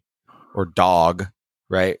can or dog,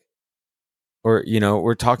 right? Or,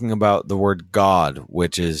 we're talking about the word God,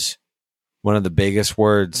 which is one of the biggest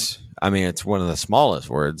words. I mean, it's one of the smallest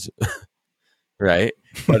words, right?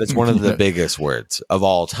 But it's one of the biggest words of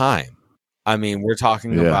all time. I mean, we're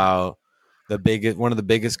talking about one of the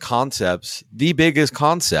biggest concepts, the biggest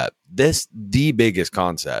concept. The biggest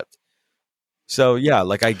concept. So yeah,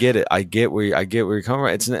 like I get it. I get where you're coming from.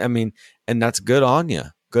 It's, I mean, and that's good on you.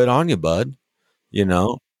 Good on you, bud. You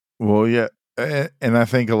know? Well, yeah, and I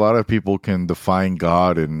think a lot of people can define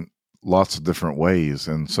God in lots of different ways,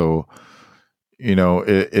 and so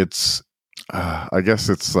it's I guess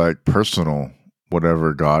it's like personal,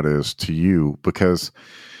 whatever God is to you, because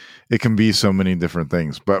it can be so many different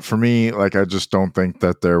things. But for me, like, I just don't think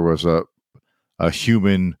that there was a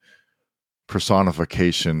human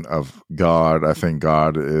personification of God. I think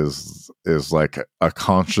God is like a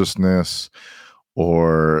consciousness,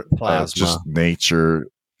 or just nature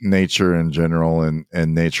in general,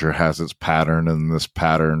 and nature has its pattern, and this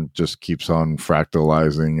pattern just keeps on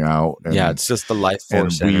fractalizing out. And, yeah, it's just the life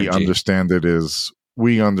force. And energy. we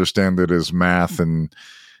understand it as math and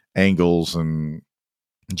angles and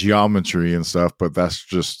geometry and stuff, but that's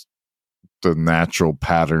just the natural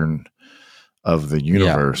pattern of the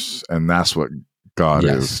universe, and that's what God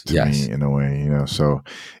is to me, in a way. So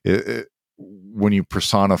when you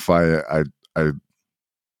personify it, I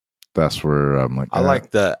that's where I'm like, I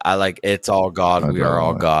like it's all God. We are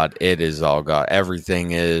all God. It is all God.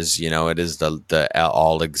 Everything is, it is the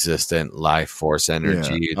all existent life force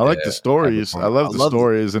energy. Yeah. I like the stories. I love the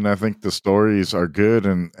stories, and I think the stories are good,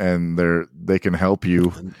 and they can help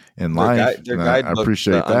you in life. I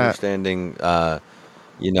appreciate that. Understanding, and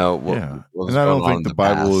I don't think the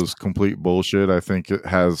Bible is complete bullshit. I think it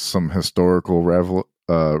has some historical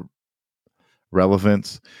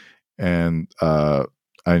relevance, and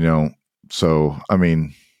I know. So, I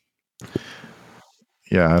mean,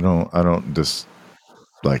 yeah, I don't just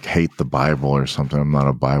like hate the Bible or something. I'm not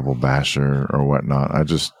a Bible basher or whatnot. I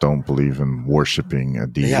just don't believe in worshiping a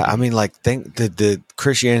deity. Yeah, I mean, like, think the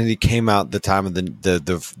Christianity came out the time of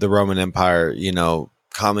the Roman Empire,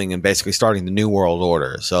 coming and basically starting the New World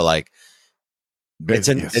Order. So, like, it's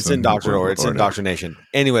indoctrination.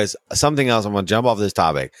 Anyways, something else. I'm gonna jump off this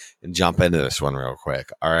topic and jump into this one real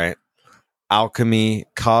quick. All right.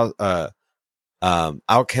 Alchemical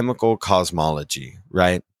cosmology,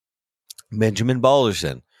 right? Benjamin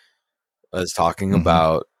Balderson was talking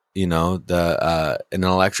about, in an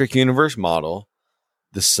electric universe model,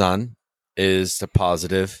 the sun is the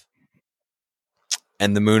positive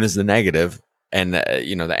and the moon is the negative, and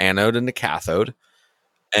the anode and the cathode,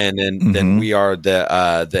 and then we are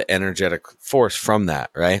the energetic force from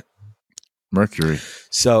that, right? Mercury.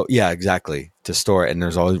 So yeah, exactly, to store it. And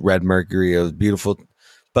there's always red Mercury. It was beautiful,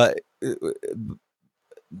 but then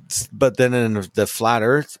in the flat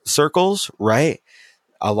Earth circles, right?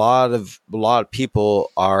 A lot of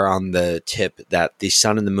people are on the tip that the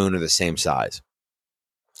sun and the moon are the same size,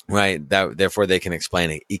 right? That therefore they can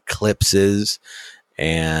explain eclipses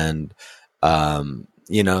and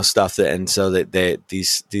stuff that, and so that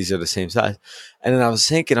these are the same size. And then I was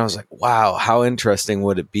thinking, I was like, wow, how interesting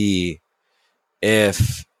would it be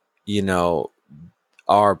if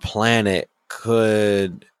our planet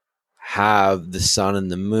could have the sun and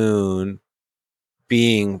the moon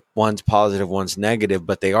being one's positive, one's negative,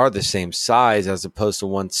 but they are the same size, as opposed to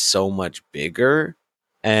one's so much bigger,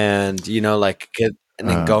 and then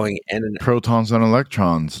going in and protons and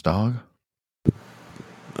electrons, dog.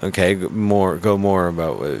 Okay, go more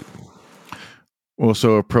about what. Well,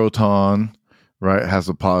 so a proton, right, has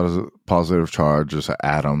a positive charge. It's an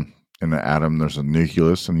atom. In the atom, there's a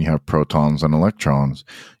nucleus, and you have protons and electrons.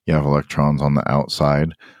 You have electrons on the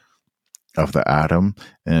outside of the atom,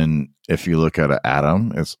 and if you look at an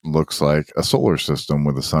atom, it looks like a solar system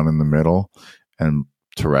with the sun in the middle, and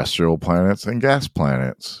terrestrial planets and gas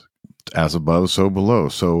planets, as above, so below.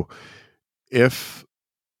 So if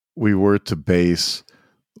we were to base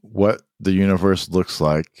what the universe looks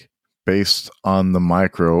like based on the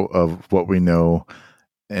micro of what we know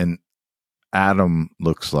an atom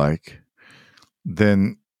looks like,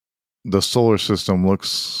 then the solar system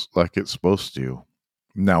looks like it's supposed to.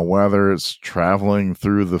 Now, whether it's traveling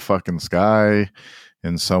through the fucking sky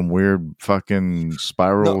in some weird fucking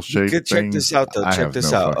spiral shape thing. Check this out, though. Check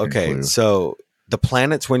this out. Okay, clue. So the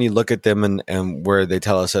planets, when you look at them and where they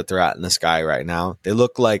tell us that they're at in the sky right now, they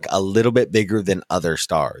look like a little bit bigger than other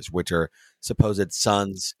stars, which are supposed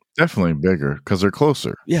suns. Definitely bigger because they're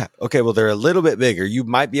closer. Yeah. Okay. Well, they're a little bit bigger. You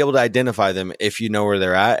might be able to identify them if you know where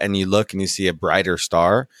they're at, and you look and you see a brighter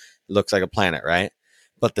star. It looks like a planet, right?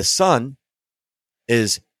 But the sun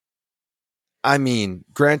is,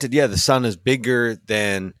 granted, yeah, the sun is bigger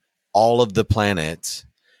than all of the planets,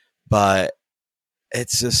 but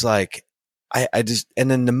it's just like, and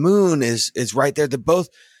then the moon is right there.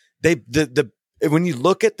 The when you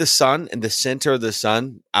look at the sun and the center of the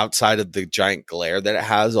sun outside of the giant glare that it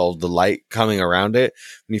has, all the light coming around it,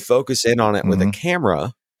 when you focus in on it with a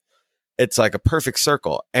camera, it's like a perfect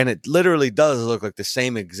circle. And it literally does look like the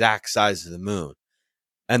same exact size as the moon.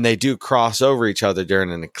 And they do cross over each other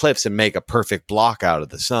during an eclipse and make a perfect block out of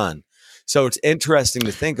the sun. So it's interesting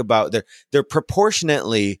to think about. They're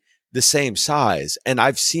proportionately the same size. And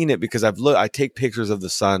I've seen it because I take pictures of the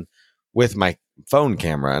sun with my phone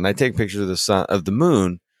camera, and I take pictures of the sun, of the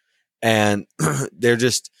moon, and they're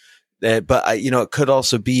just, but it could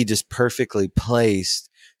also be just perfectly placed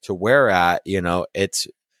to where it's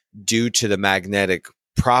due to the magnetic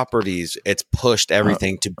properties. It's pushed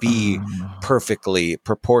everything to be perfectly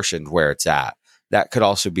proportioned where it's at. That could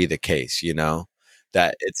also be the case,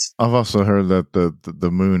 that it's. I've also heard that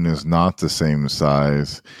the moon is not the same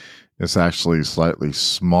size. It's actually slightly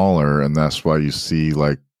smaller, and that's why you see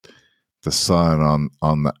like the sun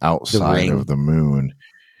on the outside of the moon.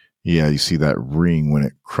 Yeah, you see that ring when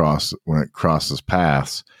it crosses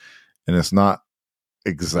paths, and it's not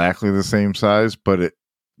exactly the same size, but it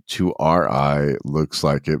to our eye looks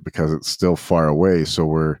like it because it's still far away.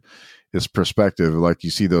 So it's perspective. Like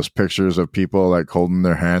you see those pictures of people like holding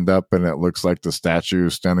their hand up, and it looks like the statue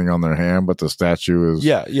is standing on their hand, but the statue is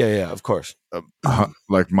of course,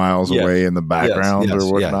 like miles away in the background or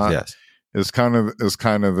whatnot. Yes. It's kind of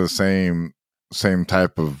the same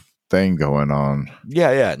type of thing going on.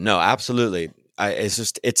 Yeah. No, absolutely.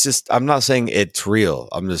 It's just, I'm not saying it's real.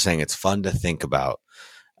 I'm just saying it's fun to think about.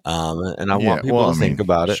 And I want people to think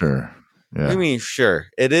about it. Sure. Yeah. I mean, sure.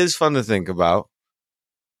 It is fun to think about.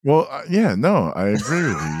 Well, no, I agree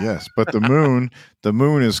with you. Yes. But the moon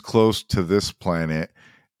is close to this planet,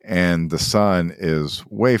 and the sun is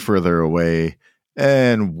way further away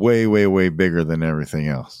and way, way, way bigger than everything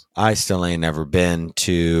else. I still ain't never been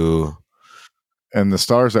to. And the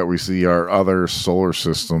stars that we see are other solar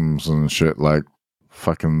systems and shit, like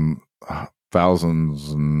fucking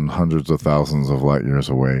thousands and hundreds of thousands of light years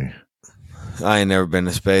away. I ain't never been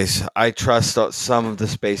to space. I trust some of the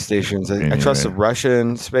space stations. I trust the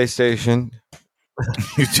Russian space station.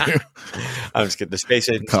 You do? I'm just kidding. The space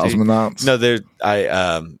agency. Cosmonauts? No,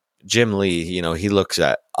 Jim Lee, he looks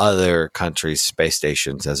at other countries' space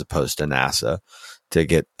stations as opposed to NASA to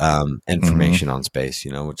get information on space,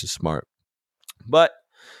 which is smart. But,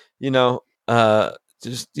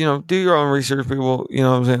 just, do your own research, people. You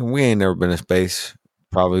know what I'm saying? We ain't never been to space.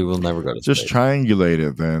 Probably will never go to space. Just triangulate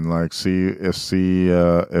it then. Like, see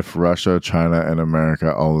if Russia, China, and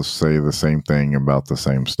America all say the same thing about the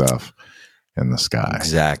same stuff in the sky.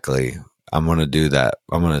 Exactly. I'm going to do that.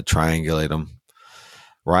 I'm going to triangulate them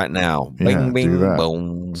right now. Bing, bing, do that.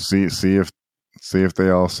 boom. See if they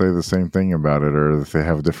all say the same thing about it, or if they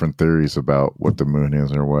have different theories about what the moon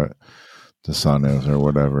is or what the sun is or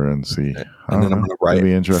whatever, and see. And then I'm going to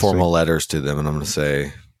write formal letters to them, and I'm going to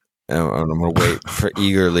say, and I'm going to wait for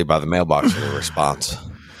eagerly by the mailbox for a response.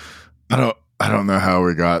 I don't know how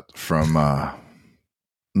we got from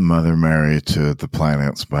Mother Mary to the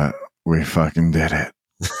planets, but we fucking did it.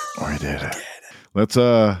 We did it. Let's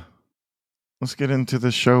get into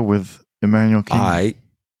the show with Emmanuel Kingman.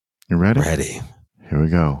 You ready? Ready. Here we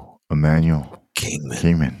go. Emmanuel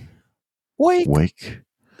Kingman. Wake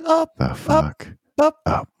up the fuck up.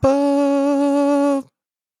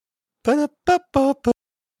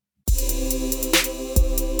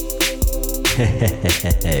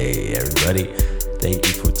 Hey everybody, thank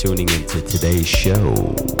you for tuning into today's show.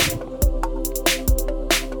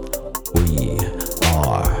 We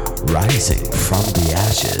are rising from the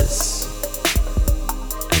ashes,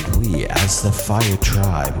 and we as the Fire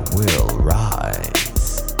Tribe will rise.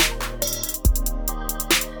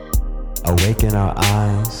 Awaken our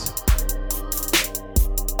eyes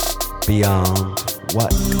beyond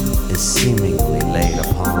what is seemingly laid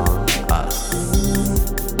upon us.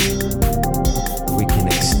 We can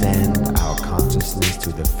extend our consciousness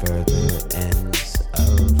to the further ends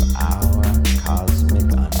of our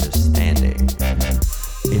cosmic understanding.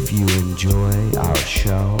 If you enjoy our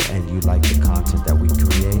show and you like the content that we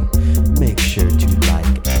create, make sure to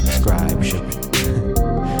like, subscribe,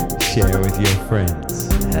 share with your friends.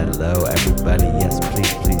 Hello everybody, yes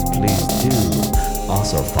please do.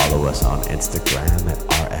 Also follow us on Instagram at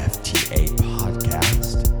RFTA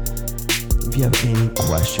Podcast. If you have any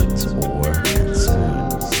questions or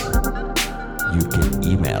concerns, you can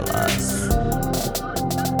email us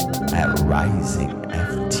at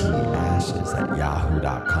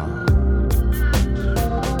risingftashes@yahoo.com.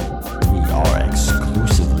 We are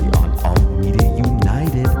exclusively on Alt Media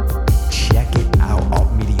United. Check it out,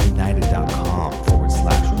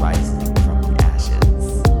 altmediaunited.com/rising from the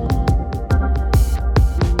ashes.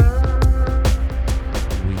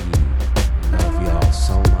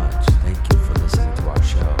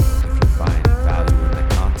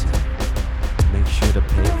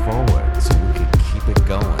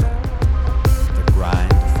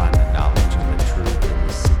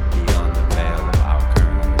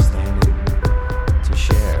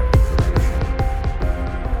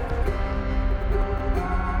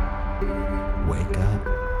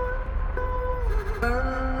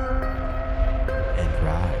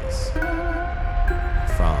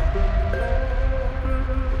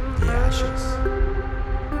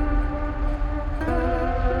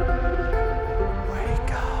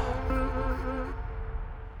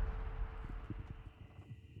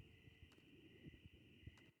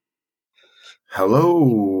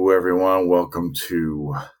 Hello, everyone. Welcome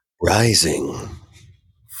to Rising.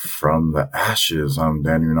 From the Ashes. I'm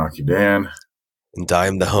Dan Unaki Dan. And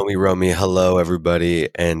I'm the homie Romy. Hello, everybody.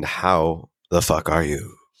 And how the fuck are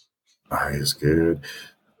you? He's good.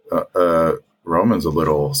 Roman's a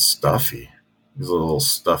little stuffy. He's a little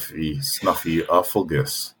stuffy, snuffy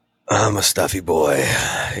ufflegus. I'm a stuffy boy.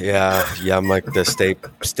 Yeah, I'm like the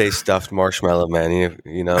stay stuffed marshmallow man.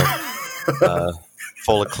 You know,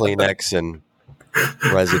 full of Kleenex and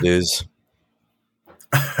residues.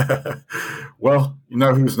 Well, you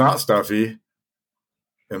know who's not stuffy?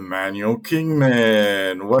 Emmanuel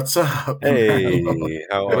Kingman. What's up? Hey, Emmanuel?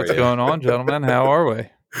 how are What's you? going on, gentlemen? How are we?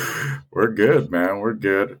 We're good, man. We're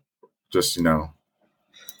good. Just,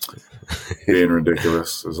 being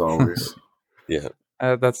ridiculous as always. Yeah.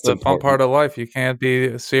 That's the fun part of life. You can't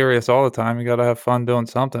be serious all the time. You got to have fun doing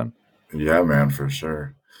something. Yeah, man, for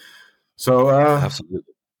sure. So, Absolutely.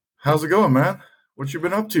 how's it going, man? What you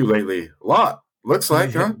been up to lately? A lot. Looks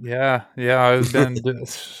like, huh? Yeah. I've been,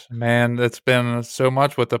 man, it's been so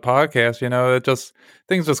much with the podcast.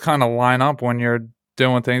 Things just kind of line up when you're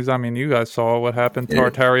doing things. I mean, you guys saw what happened. Yeah.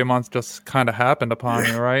 Tartaria month just kind of happened upon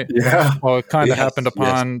you, right? Yeah. Well, it kind of Yes, happened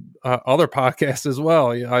upon other podcasts as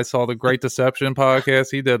well. I saw the Great Deception podcast.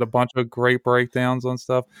 He did a bunch of great breakdowns on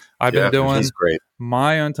stuff. I've been doing He's great.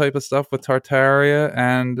 my own type of stuff with Tartaria,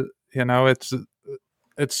 and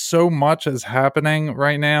it's so much is happening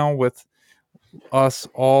right now with us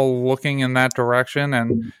all looking in that direction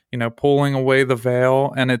and pulling away the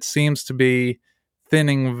veil, and it seems to be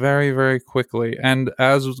thinning very, very quickly. And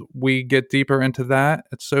as we get deeper into that,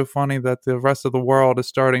 it's so funny that the rest of the world is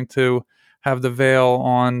starting to have the veil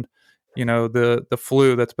on the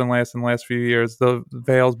flu that's been lasting the last few years. The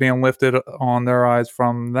veil's being lifted on their eyes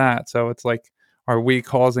from that. So it's like, are we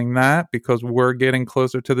causing that because we're getting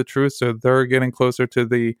closer to the truth, so they're getting closer to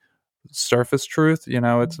the surface truth?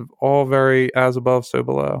 It's all very as above, so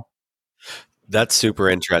below. That's super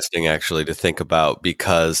interesting, actually, to think about,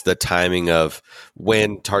 because the timing of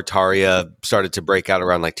when Tartaria started to break out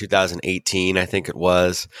around like 2018, I think it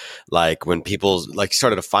was, like when people like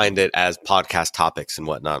started to find it as podcast topics and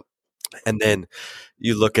whatnot. And then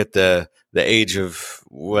you look at the age of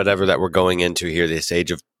whatever that we're going into here, this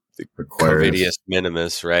age of Covidius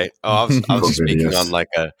minimus, right? Oh, I was speaking on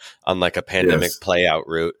like a pandemic play out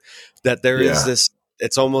route. That there is this.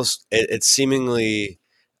 It's almost. It's seemingly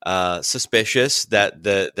suspicious that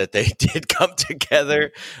they did come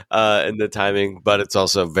together in the timing, but it's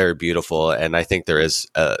also very beautiful, and I think there's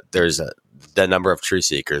the number of truth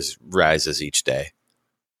seekers rises each day.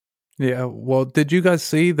 Yeah, well, did you guys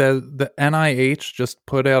see that the NIH just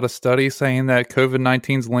put out a study saying that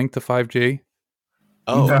COVID-19 is linked to 5G?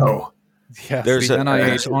 Oh no! Yes, the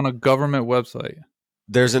NIH on a government website.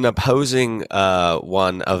 There's an opposing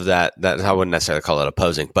one of that I wouldn't necessarily call it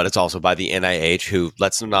opposing, but it's also by the NIH, who,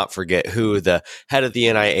 let's not forget who the head of the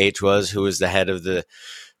NIH was, who was the head of the,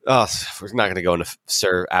 we're not going to go into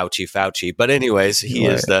Sir Ouchie Fauci, but anyways, he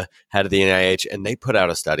is the head of the NIH, and they put out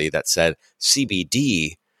a study that said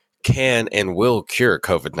CBD can and will cure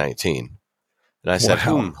COVID-19. And I said,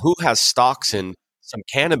 who has stocks in some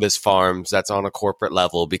cannabis farms that's on a corporate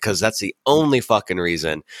level? Because that's the only fucking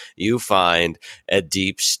reason you find a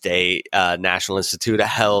deep state National Institute of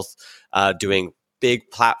Health doing big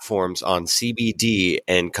platforms on CBD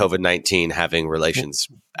and COVID-19 having relations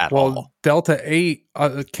at all. Delta 8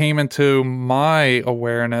 came into my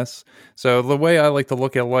awareness. So the way I like to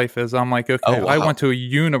look at life is I'm like, okay, I went to a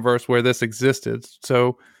universe where this existed.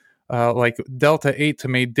 So like Delta 8 to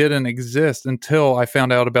me didn't exist until I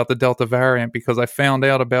found out about the Delta variant, because I found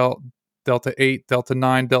out about Delta 8, Delta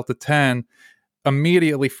 9, Delta 10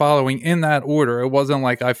 immediately following in that order. It wasn't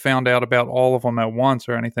like I found out about all of them at once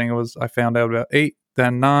or anything. It was I found out about 8,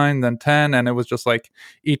 then 9, then 10, and it was just like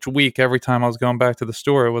each week, every time I was going back to the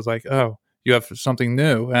store, it was like, oh, you have something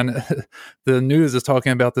new. And the news is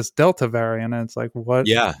talking about this Delta variant, and it's like, what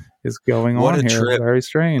is going on here? It's very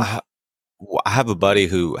strange. I have a buddy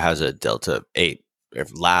who has a Delta 8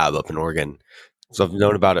 lab up in Oregon, so I've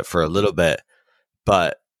known about it for a little bit.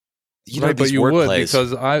 But but you would,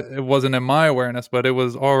 because it wasn't in my awareness, but it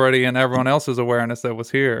was already in everyone else's awareness that was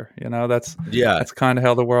here. That's kind of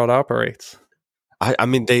how the world operates. I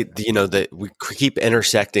mean, we keep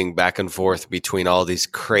intersecting back and forth between all these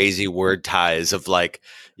crazy word ties of like,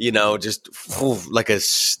 just like a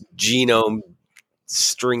genome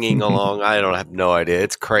stringing along. I don't have no idea.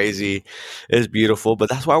 It's crazy. It's beautiful, but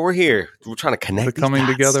that's why we're here. We're trying to connect. They're coming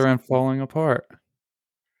together and falling apart.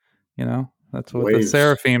 That's what the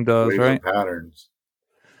Seraphim does, right? Patterns.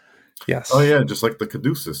 Yes. Oh yeah, just like the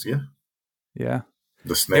caduceus. Yeah. Yeah.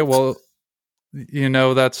 The snakes. Yeah.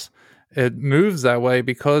 Well, that's it moves that way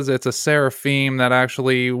because it's a seraphim that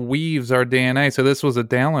actually weaves our DNA. So this was a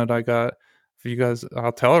download I got for you guys.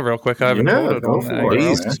 I'll tell it real quick. I haven't told it go on for anything it,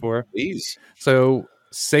 else man. before. Please. So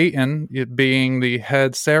Satan, it being the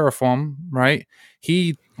head seraphim, right?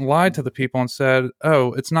 He lied to the people and said,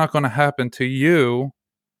 "Oh, it's not going to happen to you,"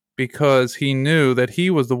 because he knew that he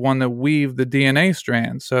was the one that weaved the DNA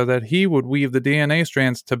strands, so that he would weave the DNA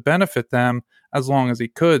strands to benefit them as long as he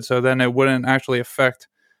could. So then it wouldn't actually affect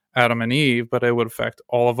Adam and Eve, but it would affect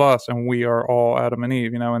all of us, and we are all Adam and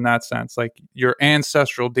Eve, in that sense. Like your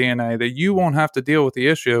ancestral DNA, that you won't have to deal with the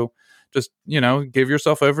issue. Just, give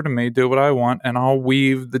yourself over to me, do what I want, and I'll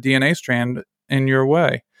weave the DNA strand in your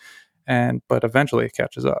way. But eventually it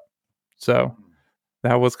catches up. So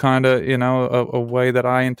that was kind of, a way that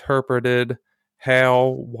I interpreted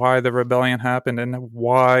why the rebellion happened and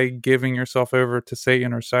why giving yourself over to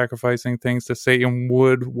Satan or sacrificing things to Satan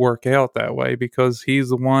would work out that way, because he's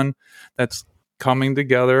the one that's coming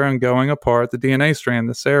together and going apart the DNA strand,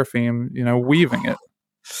 the seraphim, weaving it.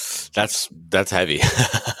 That's heavy.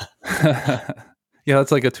 Yeah,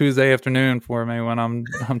 it's like a Tuesday afternoon for me when I'm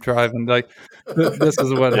driving. Like this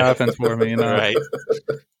is what happens for me, Right.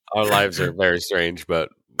 Our lives are very strange, but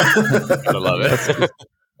I love it.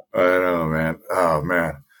 I know, man. Oh,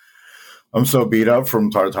 man. I'm so beat up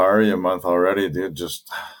from Tartaria a month already, dude. Just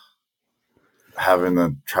having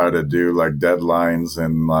to try to do like deadlines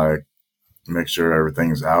and like make sure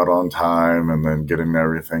everything's out on time and then getting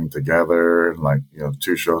everything together, like,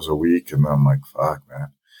 2 shows a week. And I'm like, fuck,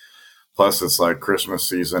 man. Plus, it's like Christmas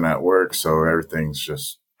season at work, so everything's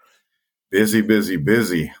just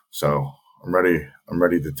busy. So I'm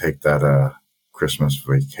ready to take that Christmas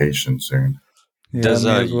vacation soon. Yeah, Does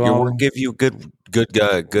me as your well. work give you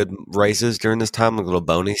good raises during this time, like little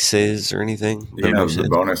bonuses or anything? Yeah, the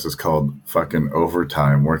bonus is called fucking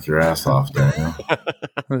overtime. Work your ass off, Daniel.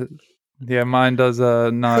 Yeah, mine does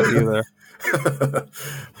not either.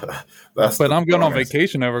 But I'm going on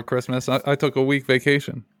vacation over Christmas. I took a week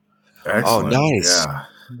vacation. Excellent. Oh, nice.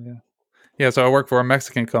 Yeah, so I work for a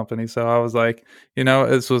Mexican company. So I was like,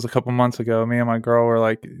 this was a couple months ago. Me and my girl were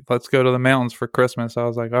like, let's go to the mountains for Christmas. I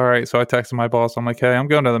was like, all right. So I texted my boss. I'm like, hey, I'm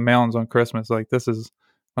going to the mountains on Christmas. Like, this is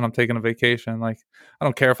when I'm taking a vacation. Like, I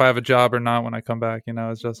don't care if I have a job or not when I come back.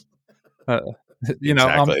 It's just,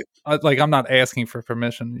 Exactly. I'm not asking for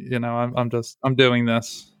permission. I'm doing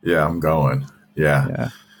this. Yeah, I'm going. Yeah.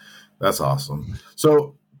 That's awesome.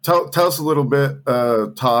 So tell us a little bit,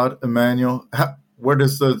 Todd, Emmanuel, where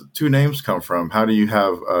does the 2 names come from? How do you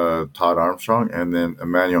have Todd Armstrong and then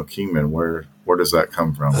Emmanuel Kingman? Where does that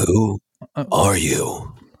come from? Who are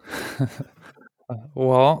you?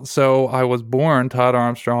 Well, so I was born Todd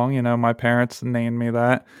Armstrong. My parents named me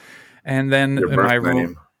that. And then Your birth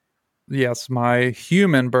name. Yes, my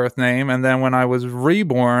human birth name. And then when I was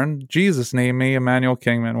reborn, Jesus named me Emmanuel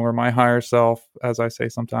Kingman, or my higher self, as I say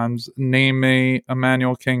sometimes, named me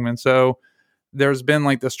Emmanuel Kingman. So there's been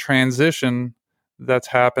like this transition that's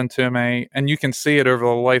happened to me, and you can see it over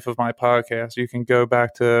the life of my podcast. You can go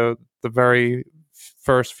back to the very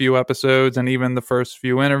first few episodes and even the first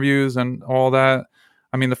few interviews and all that.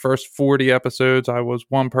 I mean, the first 40 episodes, I was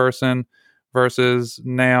one person versus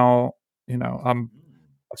now, I'm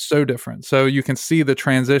so different. So you can see the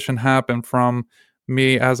transition happen from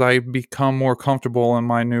me as I become more comfortable in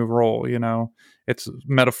my new role. It's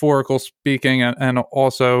metaphorical speaking and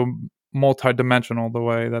also multidimensional the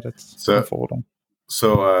way that it's unfolding.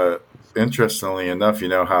 So, interestingly enough,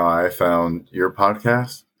 how I found your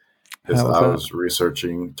podcast is I was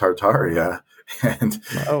researching Tartaria, and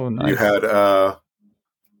nice. You had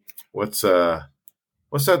what's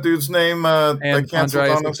that dude's name? Andreas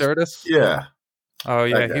Exertus? Yeah. Oh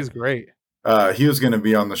yeah, he's great. He was going to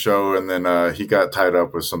be on the show, and then he got tied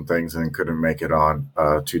up with some things and couldn't make it on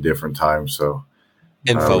 2 different times. So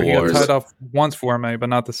InfoWars. He got tied up once for me, but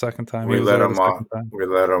not the second time. We let him off. We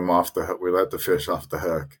let him off the hook. We let the fish off the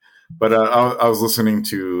hook. But I was listening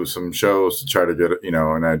to some shows to try to get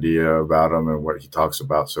an idea about him and what he talks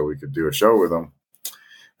about, so we could do a show with him.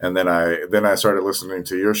 And then I started listening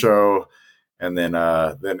to your show, and then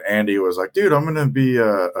Andy was like, "Dude, I'm going to be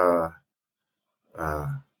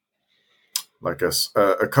like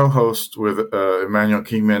a co-host with Emmanuel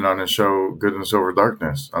Kingman on his show Goodness Over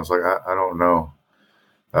Darkness." I was like, I don't know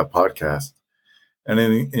that podcast. And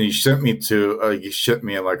then he sent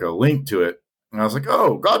me like a link to it, and I was like,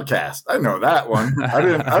 "Oh, Godcast, I know that one." I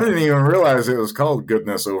didn't even realize it was called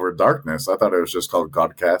Goodness Over Darkness. I thought it was just called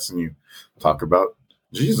Godcast, and you talk about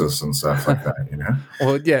Jesus and stuff like that,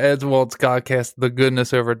 Well, yeah, it's Godcast, the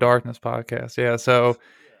Goodness Over Darkness podcast. Yeah, so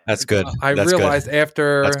that's good. I realized that's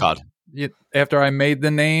God. after I made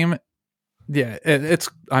the name, Yeah, it's.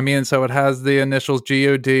 I mean, so it has the initials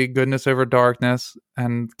GOD, Goodness Over Darkness,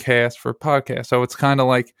 and cast for podcast. So it's kind of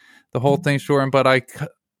like the whole thing's shortened. But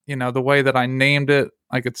the way that I named it,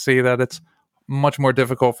 I could see that it's much more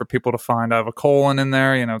difficult for people to find. I have a colon in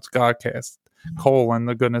there. It's Godcast colon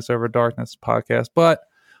the Goodness Over Darkness podcast. But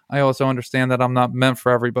I also understand that I'm not meant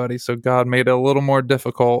for everybody. So God made it a little more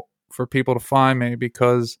difficult for people to find me,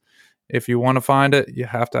 because if you want to find it, you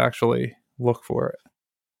have to actually look for it.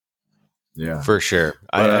 Yeah, For sure.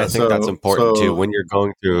 I think that's important too. When you're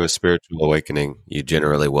going through a spiritual awakening, you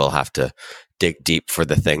generally will have to dig deep for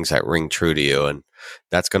the things that ring true to you. And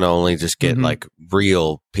that's going to only just get like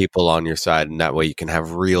real people on your side. And that way you can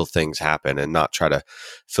have real things happen and not try to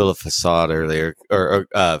fill a facade earlier or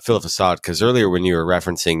fill a facade. Because earlier when you were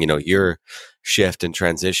referencing, your shift and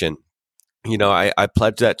transition, I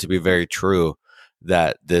pledge that to be very true,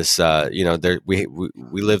 that this, we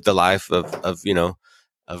lived the life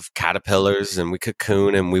of caterpillars, and we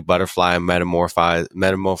cocoon and we butterfly and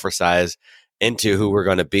metamorphosize into who we're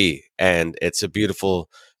going to be. And it's a beautiful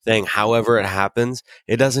thing. However it happens,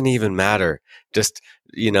 it doesn't even matter. Just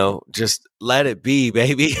let it be,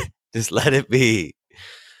 baby. Just let it be.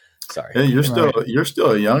 Sorry. Hey, you're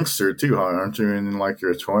still a youngster too, huh? Aren't you in like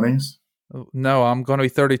your 20s? No, I'm going to be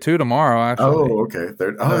 32 tomorrow, actually. Oh, okay.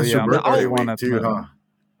 It's your birthday week too, huh?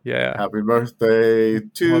 Yeah. Happy birthday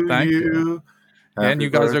to thank you. And you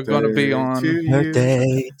guys are going to be on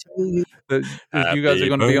Birthday to you. You guys are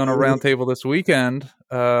going to be on a roundtable this weekend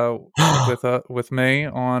with me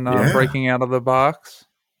on Breaking Out of the Box.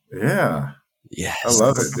 Yeah. Yes. I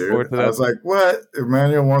love it, dude. I was like, what?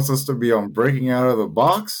 Emmanuel wants us to be on Breaking Out of the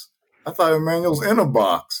Box? I thought Emmanuel's in a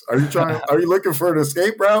box. Are you looking for an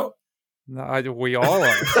escape route? No, we all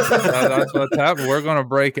are. That's what's happening. We're going to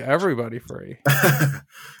break everybody free.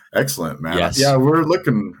 Excellent, man. Yes. Yeah, we're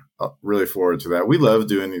looking really forward to that. We love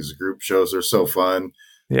doing these group shows. They're so fun.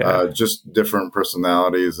 Yeah. Just different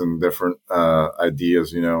personalities and different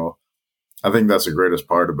ideas, I think that's the greatest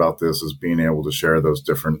part about this, is being able to share those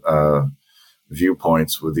different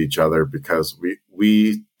viewpoints with each other, because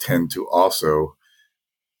we tend to also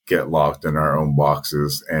get locked in our own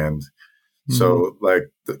boxes. And so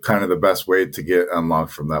like the best way to get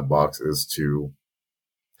unlocked from that box is to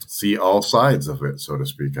see all sides of it, so to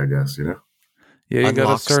speak, I guess, Yeah, you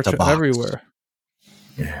got to search everywhere.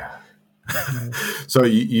 Yeah. So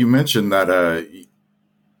you mentioned that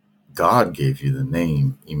God gave you the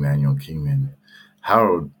name Emmanuel Kingman.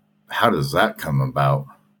 How does that come about?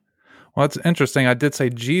 Well, it's interesting. I did say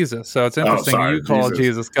Jesus, so it's interesting you call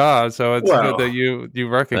Jesus God. So it's good that you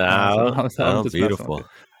recognize. Beautiful.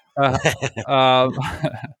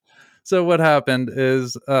 So what happened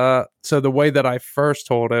is, so the way that I first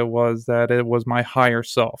told it was that it was my higher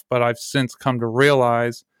self, but I've since come to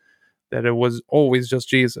realize that it was always just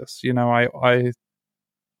Jesus. I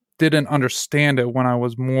didn't understand it when I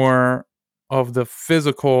was more of the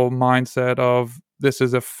physical mindset of this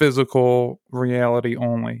is a physical reality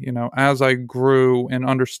only. As I grew in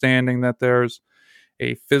understanding that there's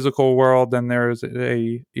a physical world, then there's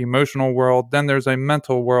a emotional world, then there's a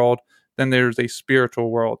mental world, then there's a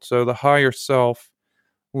spiritual world. So the higher self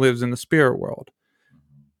lives in the spirit world.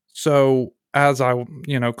 So as I,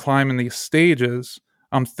 climb in these stages,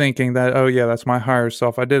 I'm thinking that, oh yeah, that's my higher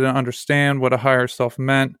self. I didn't understand what a higher self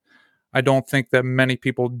meant. I don't think that many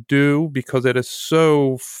people do, because it is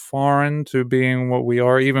so foreign to being what we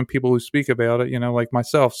are. Even people who speak about it, like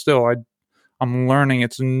myself, still, I'm learning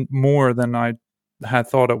it's more than I had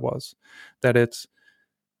thought it was.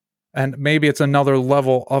 And maybe it's another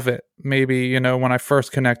level of it. Maybe, when I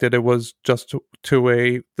first connected, it was just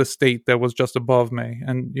to the state that was just above me.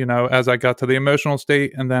 And, as I got to the emotional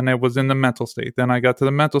state, and then it was in the mental state. Then I got to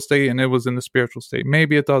the mental state and it was in the spiritual state.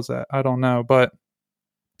 Maybe it does that. I don't know. But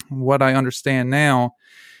what I understand now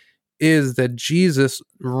is that Jesus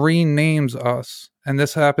renames us. And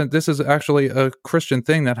this happened. This is actually a Christian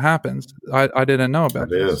thing that happens. I didn't know about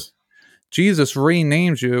this. Jesus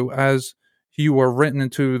renames you as you are written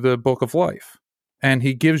into the book of life, and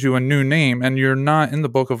he gives you a new name, and you're not in the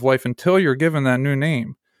book of life until you're given that new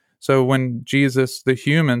name. So when Jesus, the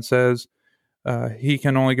human, says he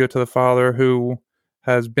can only go to the Father who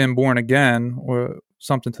has been born again, or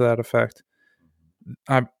something to that effect,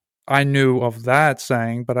 I knew of that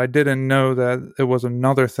saying, but I didn't know that it was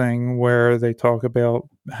another thing where they talk about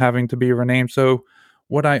having to be renamed. So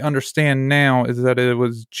what I understand now is that it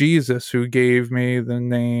was Jesus who gave me the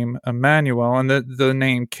name Emmanuel, and the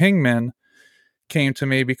name Kingman came to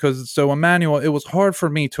me because Emmanuel, it was hard for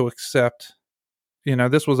me to accept.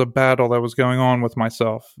 This was a battle that was going on with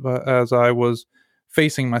myself. But as I was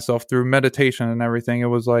facing myself through meditation and everything, it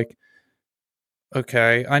was like,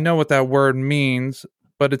 okay, I know what that word means,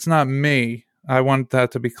 but it's not me. I want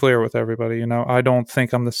that to be clear with everybody. You know, I don't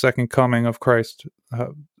think I'm the second coming of Christ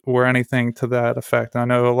or anything to that effect. I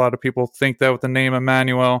know a lot of people think that with the name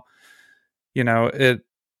Emmanuel, you know,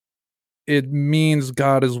 it means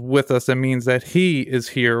God is with us. It means that he is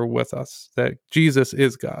here with us, that Jesus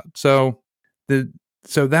is God. So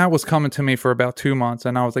that was coming to me for about 2 months.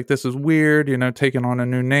 And I was like, this is weird, you know, taking on a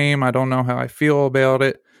new name. I don't know how I feel about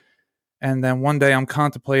it. And then one day I'm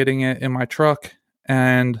contemplating it in my truck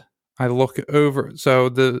and I look over. So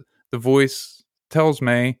the voice tells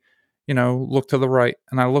me, you know, look to the right.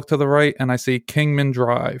 And I look to the right and I see Kingman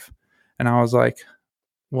Drive. And I was like,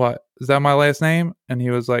 what? Is that my last name? And he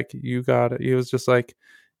was like, you got it. He was just like,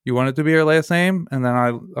 you want it to be your last name? And then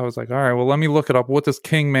I was like, all right, well, let me look it up. What does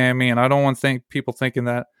king man mean? I don't want people thinking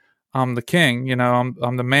that I'm the king, you know,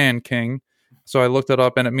 I'm the man king. So I looked it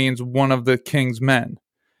up and it means one of the king's men.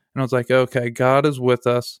 And I was like, okay, God is with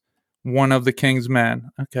us, one of the king's men.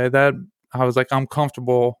 Okay, I was like, I'm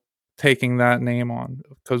comfortable taking that name on,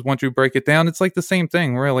 because once you break it down, it's like the same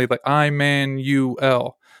thing, really. Like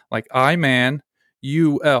I-man-u-l, like I-man,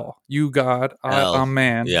 U-L, you God, I'm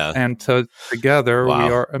man, and together we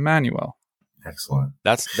are Emmanuel. Excellent.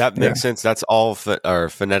 That makes sense. That's all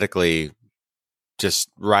phonetically just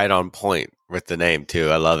right on point with the name too.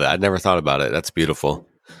 I love it. I never thought about it. That's beautiful.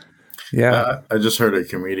 Yeah, I just heard a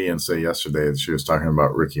comedian say yesterday that she was talking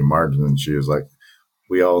about Ricky Martin, and she was like,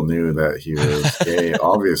 "We all knew that he was gay,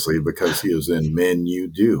 obviously, because he was in Men You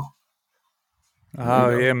Do." Oh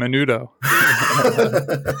yeah, Menudo.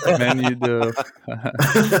 Men You Do.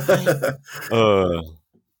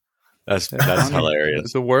 That's hilarious.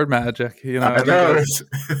 It's a word magic, you know. I know.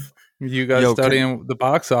 You guys studying the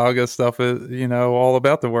Bach Saga stuff is, you know, all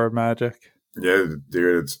about the word magic. Yeah,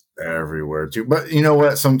 dude, it's everywhere too. But you know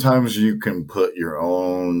what? Sometimes you can put your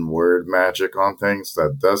own word magic on things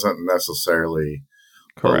that doesn't necessarily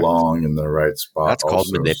belong in the right spot. That's called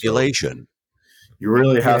manipulation. So you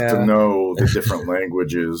really have to know the different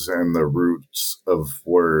languages and the roots of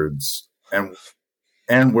words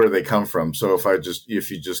and where they come from. So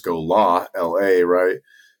if you just go L-A, right?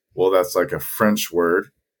 Well, that's like a French word,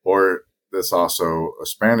 or that's also a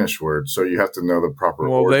Spanish word. So you have to know the proper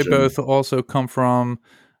origin. They both also come from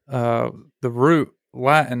the root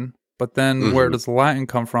Latin, but then where does Latin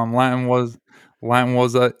come from? Latin was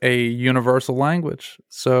a universal language.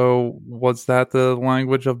 So was that the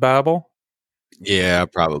language of Babel? Yeah,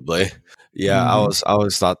 probably. Yeah, I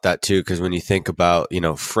always thought that too, because when you think about, you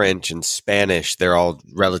know, French and Spanish, they're all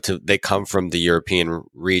relative. They come from the European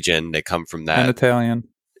region. They come from that. And Italian.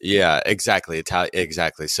 Yeah, exactly.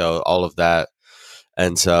 Exactly. So all of that.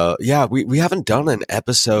 And so, yeah, we haven't done an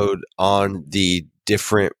episode on the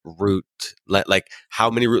different root, like how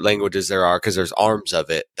many root languages there are, because there's arms of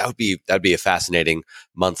it. That'd be a fascinating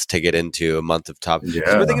month to get into, a month of topic. Yeah.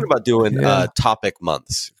 So we're thinking about doing topic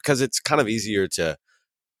months, because it's kind of easier to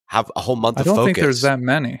have a whole month of focus. I don't think there's that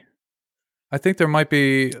many. I think there might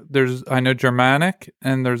be. I know Germanic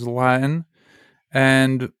and there's Latin,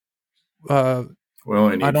 and I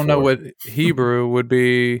don't know what Hebrew would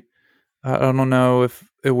be. I don't know if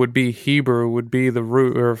it would be Hebrew would be the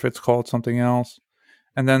root, or if it's called something else.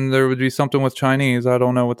 And then there would be something with Chinese. I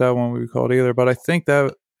don't know what that one would be called either. But I think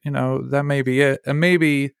that, you know, that may be it. And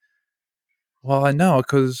maybe, well, I know,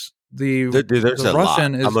 because the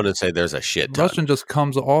Russian is. I'm going to say there's a shit ton. Russian just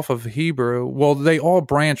comes off of Hebrew. Well, they all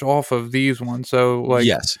branch off of these ones. So, like.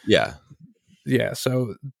 Yes. Yeah. Yeah.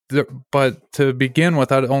 So, but to begin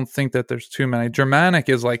with, I don't think that there's too many. Germanic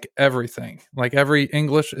is like everything. Like every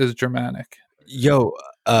English is Germanic. Yo,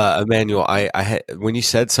 Emmanuel, I had, when you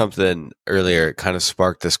said something earlier, it kind of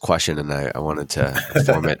sparked this question, and I wanted to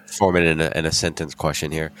form it in a sentence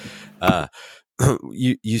question here.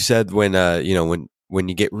 You said when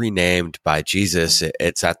you get renamed by Jesus,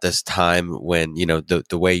 it's at this time when, you know,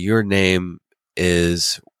 the way your name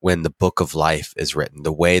is when the book of life is written,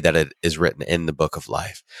 the way that it is written in the book of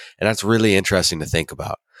life. And that's really interesting to think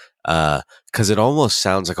about, because it almost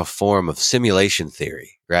sounds like a form of simulation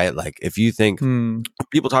theory, right? Like if you think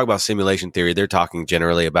people talk about simulation theory, they're talking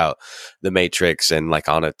generally about the Matrix and like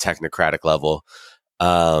on a technocratic level.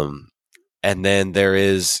 And then there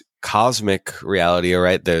is cosmic reality,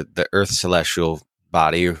 right? The earth celestial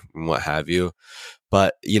body and what have you.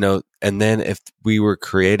 But, you know, and then if we were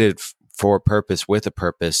created for a purpose, with a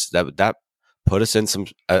purpose, that put us in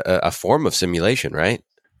a form of simulation, right?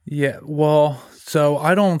 Yeah, well, so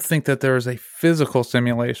I don't think that there is a physical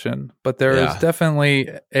simulation, but there is definitely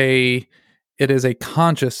it is a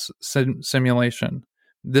conscious simulation.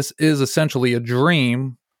 This is essentially a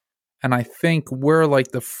dream, And I think we're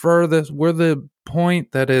like the furthest, we're the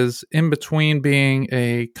point that is in between being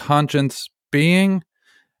a conscious being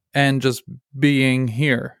and just being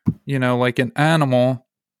here. You know, like an animal,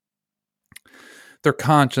 they're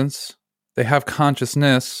conscious, they have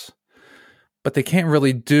consciousness, but they can't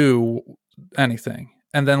really do anything.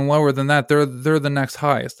 And then lower than that, they're the next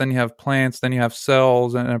highest. Then you have plants, then you have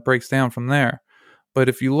cells, and it breaks down from there. But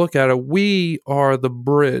if you look at it, we are the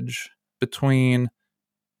bridge between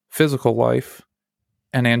physical life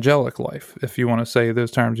and angelic life, if you want to say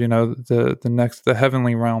those terms, you know, the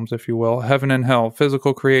heavenly realms, if you will, heaven and hell,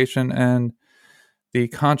 physical creation and the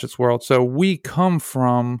conscious world. So we come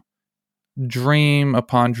from dream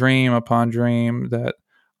upon dream upon dream, that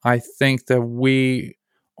I think that we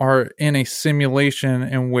are in a simulation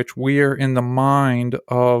in which we are in the mind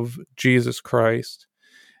of Jesus Christ.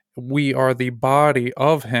 We are the body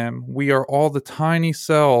of him. We are all the tiny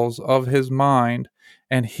cells of his mind,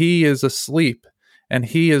 and he is asleep, and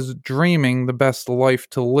he is dreaming the best life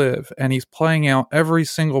to live, and he's playing out every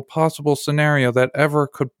single possible scenario that ever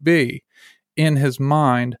could be in his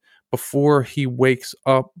mind before he wakes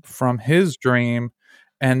up from his dream,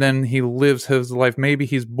 and then he lives his life. Maybe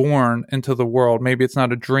he's born into the world. Maybe it's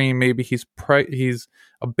not a dream. Maybe he's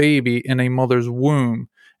a baby in a mother's womb,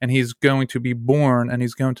 and he's going to be born, and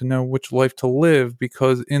he's going to know which life to live,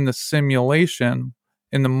 because in the simulation,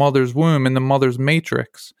 in the mother's womb, in the mother's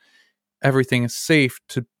matrix, everything is safe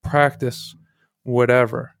to practice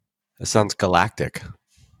whatever. That sounds galactic.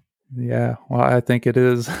 Yeah, well, I think it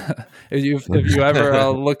is. if you ever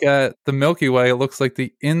look at the Milky Way, it looks like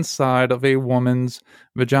the inside of a woman's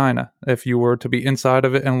vagina. If you were to be inside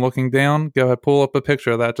of it and looking down, go ahead, pull up a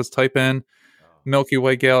picture of that. Just type in Milky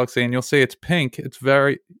Way galaxy, and you'll see it's pink. It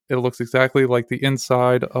looks exactly like the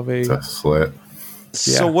inside of it's a slit.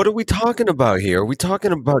 So what are we talking about here? Are we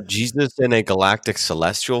talking about Jesus in a galactic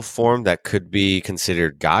celestial form that could be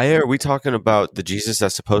considered Gaia? Or are we talking about the Jesus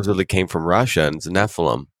that supposedly came from Russia and the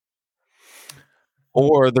Nephilim?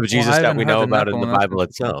 Or the Jesus that we know about in the Bible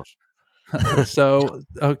itself? So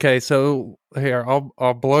here,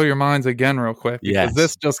 I'll blow your minds again real quick, because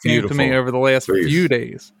this just came to me over the last few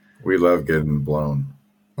days. We love getting blown.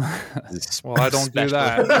 Well, I don't do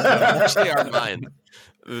that. Actually,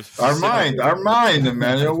 Our mind,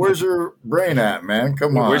 Emmanuel. Where's your brain at, man?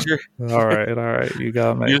 Come on. Where's your... All right. You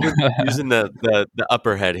got me. Using the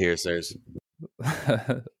upper head here, sirs.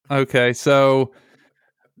 Okay, so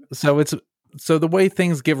the way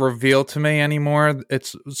things get revealed to me anymore,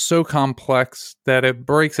 it's so complex that it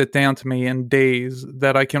breaks it down to me in days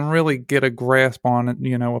that I can really get a grasp on it,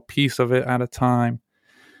 you know, a piece of it at a time.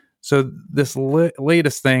 So this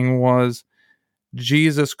latest thing was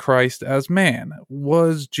Jesus Christ as man.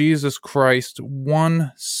 Was Jesus Christ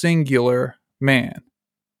one singular man?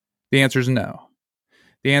 The answer is no.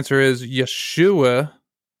 The answer is Yeshua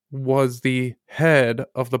was the head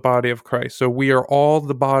of the body of Christ. So we are all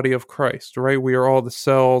the body of Christ, right? We are all the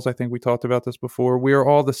cells. I think we talked about this before. We are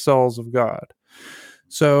all the cells of God.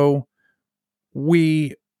 So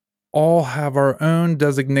we all have our own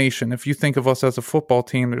designation. If you think of us as a football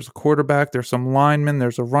team, there's a quarterback, there's some linemen,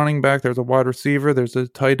 there's a running back, there's a wide receiver, there's a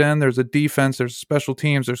tight end, there's a defense, there's special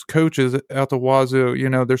teams, there's coaches out the wazoo. You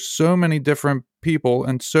know, there's so many different people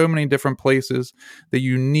and so many different places that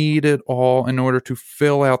you need it all in order to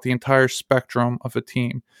fill out the entire spectrum of a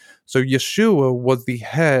team. So Yeshua was the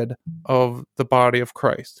head of the body of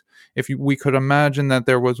Christ. If we could imagine that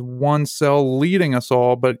there was one cell leading us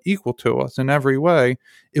all, but equal to us in every way,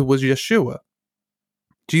 it was Yeshua.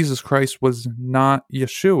 Jesus Christ was not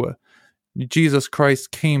Yeshua. Jesus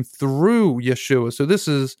Christ came through Yeshua. So this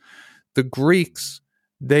is the Greeks.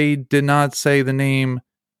 They did not say the name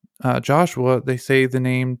Joshua. They say the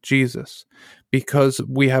name Jesus, because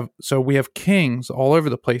we have kings all over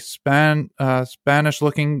the place.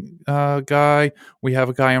 Spanish-looking guy. We have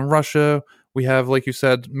a guy in Russia. We have, like you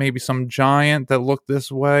said, maybe some giant that looked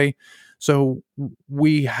this way. So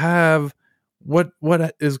we have what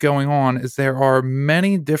is going on is there are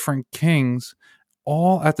many different kings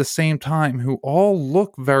all at the same time who all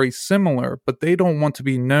look very similar, but they don't want to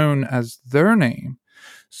be known as their name.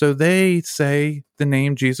 So they say the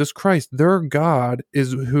name Jesus Christ. Their God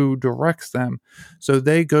is who directs them. So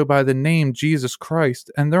they go by the name Jesus Christ,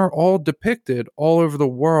 and they're all depicted all over the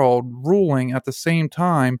world ruling at the same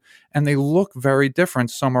time, and they look very different.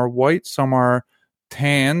 Some are white, some are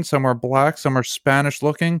tan, some are black, some are Spanish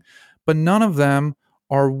looking, but none of them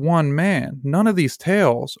are one man. None of these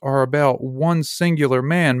tales are about one singular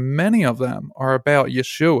man. Many of them are about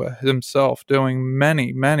Yeshua himself doing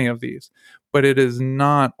many, many of these, but it is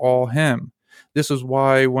not all him. This is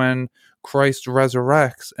why when Christ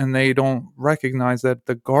resurrects, and they don't recognize that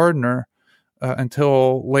the gardener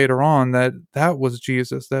until later on that was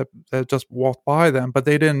Jesus that just walked by them, but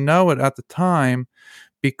they didn't know it at the time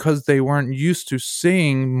because they weren't used to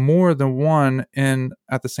seeing more than one in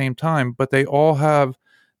at the same time. But they all have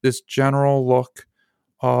this general look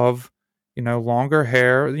of, longer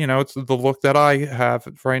hair. It's the look that I have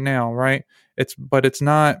right now, right? But it's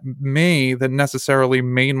not me that necessarily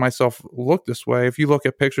made myself look this way. If you look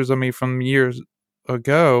at pictures of me from years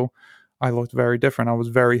ago, I looked very different. I was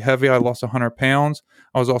very heavy. I lost 100 pounds.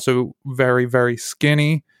 I was also very, very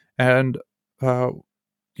skinny. And,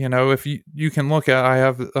 if you can look at, I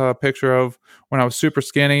have a picture of when I was super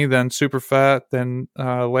skinny, then super fat, then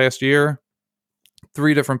last year,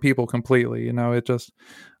 3 different people completely.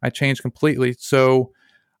 I changed completely. So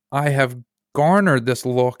I have garnered this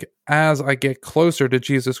look as I get closer to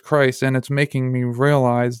Jesus Christ, and it's making me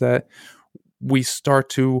realize that we start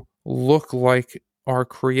to look like our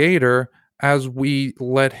Creator as we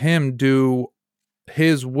let Him do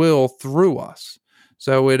His will through us.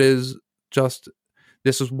 So it is just,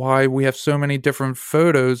 this is why we have so many different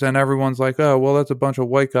photos, and everyone's like, oh, well, that's a bunch of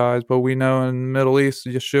white guys, but we know in the Middle East,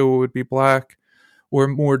 Yeshua would be black or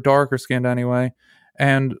more darker skinned anyway.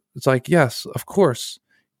 And it's like, yes, of course.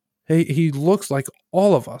 He looks like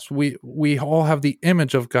all of us. We all have the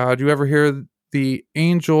image of God. You ever hear the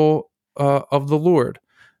angel of the Lord?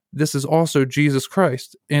 This is also Jesus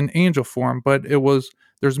Christ in angel form, but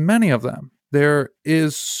there's many of them. There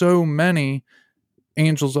is so many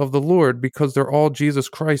angels of the Lord because they're all Jesus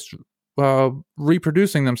Christ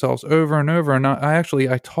reproducing themselves over and over. And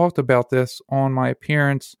I talked about this on my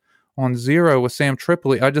appearance on Zero with Sam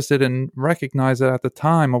Tripoli. I just didn't recognize it at the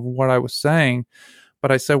time of what I was saying,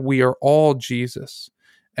 but I said we are all Jesus,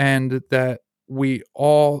 and that we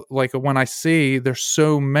all, like, when I see there's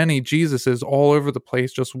so many Jesuses all over the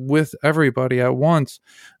place, just with everybody at once,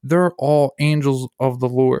 they're all angels of the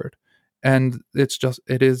Lord. And it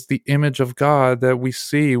is the image of God that we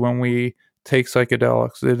see when we take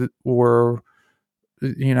psychedelics,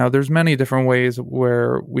 there's many different ways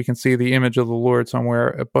where we can see the image of the Lord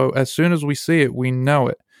somewhere, but as soon as we see it, we know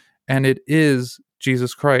it, and it is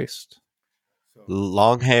Jesus Christ.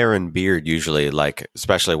 Long hair and beard, usually, like,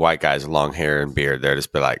 especially white guys, long hair and beard, they're just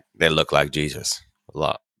they look like Jesus a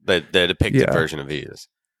lot. They're the depicted version of Jesus.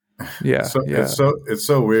 Yeah. It's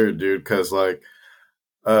so weird, dude, because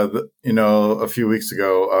a few weeks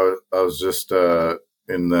ago, I was just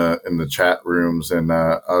in the chat rooms, and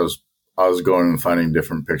I was going and finding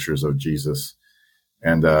different pictures of Jesus,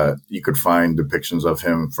 and you could find depictions of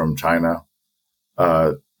him from China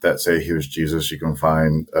that say he was Jesus. You can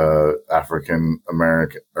find African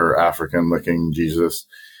American or African looking Jesus.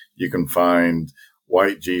 You can find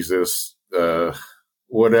white Jesus,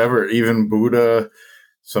 whatever, even Buddha.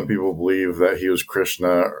 Some people believe that he was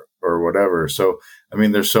Krishna or whatever. So, I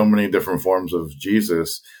mean, there's so many different forms of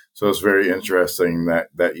Jesus. So it's very interesting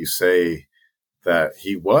that you say that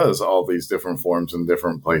he was all these different forms in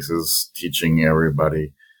different places, teaching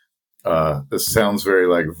everybody. This sounds very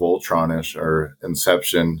like Voltron-ish or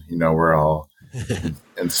Inception. We're all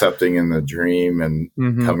incepting in the dream and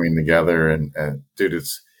coming together. And dude,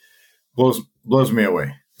 it's blows me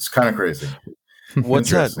away. It's kind of crazy. What's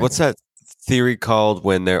that theory called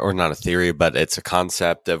when or not a theory, but it's a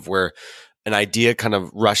concept of where an idea kind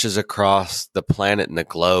of rushes across the planet and the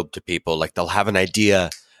globe to people. Like, they'll have an idea,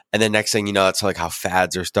 and then next thing you know, it's like how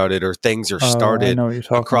fads are started or things are started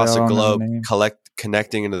across the globe,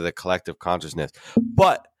 connecting into the collective consciousness.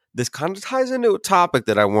 But this kind of ties into a topic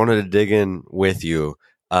that I wanted to dig in with you.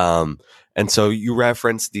 And so you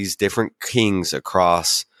reference these different kings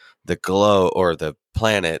across the globe or the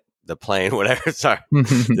planet, the plane, whatever. Sorry,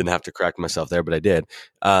 didn't have to correct myself there, but I did.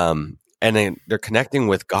 And then they're connecting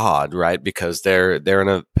with God, right? Because they're in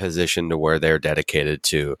a position to where they're dedicated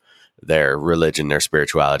to their religion, their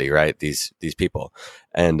spirituality, right? These people,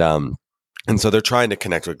 and so they're trying to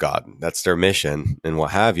connect with God. That's their mission, and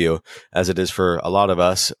what have you, as it is for a lot of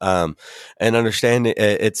us. And understand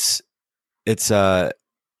it's.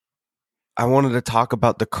 I wanted to talk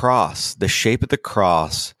about the cross, the shape of the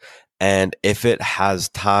cross, and if it has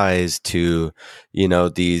ties to,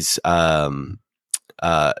 these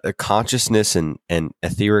consciousness and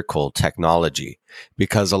etherical technology,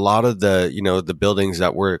 because a lot of the buildings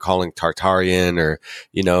that we're calling Tartarian or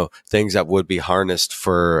things that would be harnessed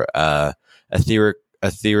for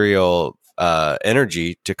ethereal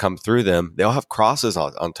energy to come through them, they all have crosses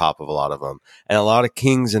on top of a lot of them, and a lot of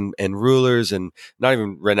kings and rulers, and not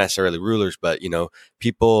even necessarily rulers, but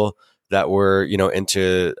people that were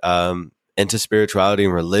into spirituality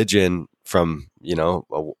and religion from, a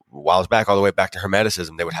while back, all the way back to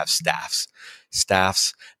Hermeticism, they would have staffs.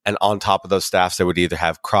 And on top of those staffs, they would either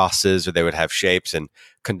have crosses or they would have shapes and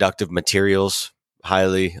conductive materials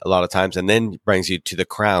highly a lot of times. And then brings you to the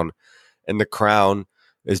crown. And the crown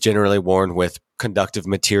is generally worn with conductive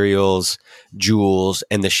materials, jewels,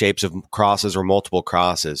 and the shapes of crosses or multiple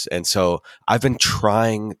crosses. And so I've been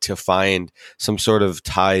trying to find some sort of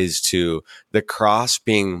ties to the cross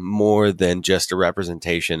being more than just a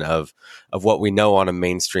representation of what we know on a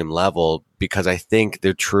mainstream level, because I think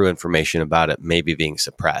the true information about it may be being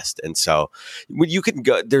suppressed. And so when you can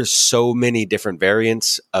go, there's so many different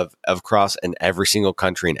variants of cross in every single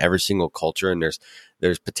country and every single culture. And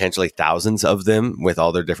there's potentially thousands of them with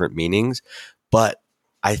all their different meanings. But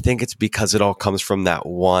I think it's because it all comes from that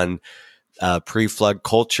one pre-flood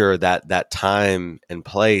culture, that time and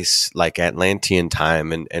place, like Atlantean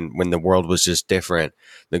time, and when the world was just different,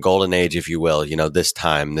 the golden age, if you will, this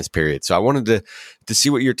time, this period. So I wanted to see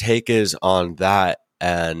what your take is on that,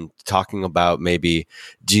 and talking about maybe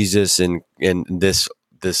Jesus in this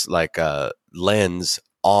like lens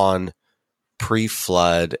on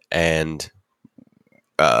pre-flood and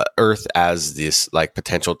Earth as this like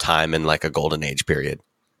potential time in like a golden age period.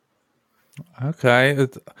 Okay.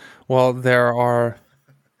 Well, there are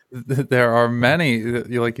many,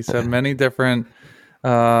 like you said, many different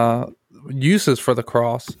uses for the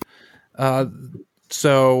cross.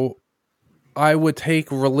 So I would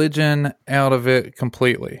take religion out of it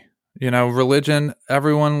completely. Religion,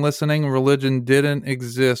 everyone listening, religion didn't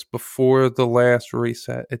exist before the last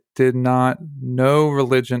reset. It did not. No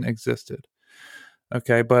religion existed.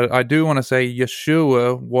 Okay, but I do want to say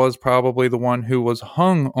Yeshua was probably the one who was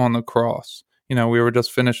hung on the cross. We were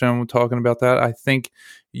just finishing talking about that. I think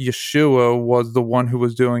Yeshua was the one who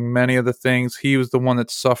was doing many of the things. He was the one that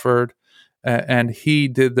suffered, and he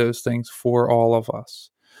did those things for all of us.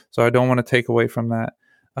 So I don't want to take away from that.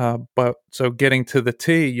 But so getting to the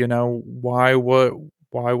T, why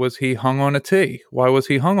was he hung on a T? Why was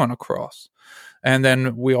he hung on a cross? And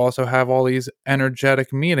then we also have all these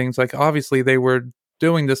energetic meetings. Like, obviously they were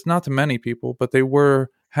doing this not to many people, but they were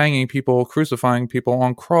hanging people, crucifying people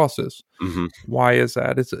on crosses. Mm-hmm. Why is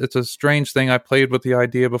that? It's a strange thing. I played with the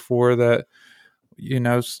idea before that,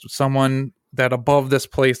 someone that above this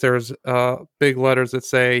place, there's big letters that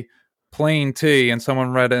say plain T, and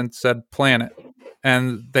someone read it and said planet.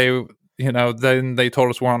 And they, then they told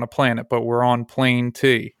us we're on a planet, but we're on plain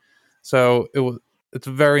T. So it's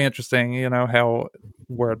very interesting, how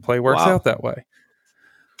wordplay works out that way.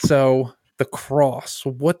 So the cross,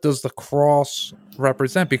 what does the cross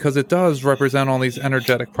represent? Because it does represent all these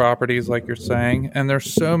energetic properties, like you're saying, and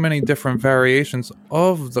there's so many different variations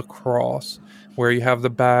of the cross, where you have the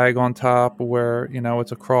bag on top, where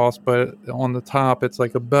it's a cross, but on the top it's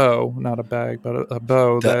like a bow, not a bag, but a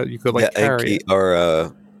bow that you could like carry.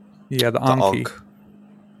 Or the Anki.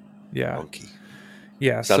 Yeah. Anki.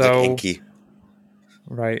 Yeah. Sounds like Inky.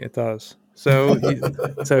 Right, it does. So,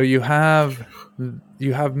 so you have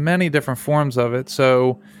many different forms of it.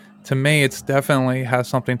 So, to me, it's definitely has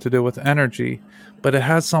something to do with energy, but it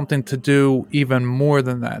has something to do even more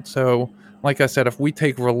than that. So, like I said, if we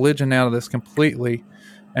take religion out of this completely,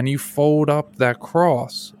 and you fold up that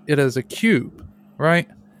cross, it is a cube, right?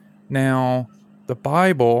 Now, the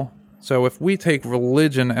Bible. So, if we take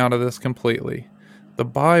religion out of this completely, the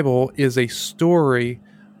Bible is a story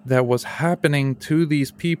that was happening to these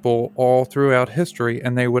people all throughout history,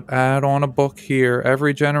 and they would add on a book here.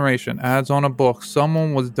 Every generation adds on a book.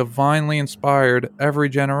 Someone was divinely inspired every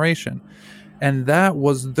generation, and that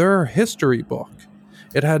was their history book.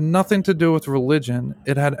 It had nothing to do with religion.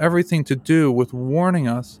 It had everything to do with warning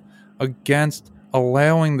us against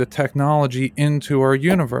allowing the technology into our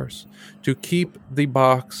universe, to keep the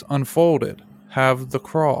box unfolded, have the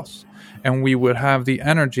cross, and we would have the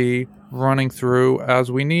energy running through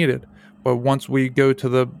as we needed. But once we go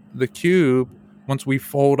to the cube, once we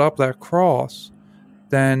fold up that cross,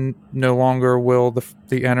 then no longer will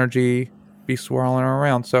the energy be swirling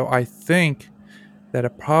around. So I think that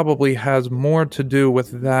it probably has more to do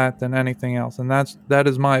with that than anything else, and that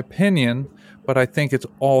is my opinion. But I think it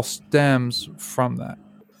all stems from that.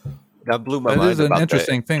 That blew my mind. It is an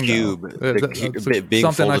interesting thing. Cube, being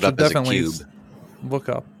something I folded should up as a definitely cube. Look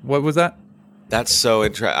up. What was that? That's so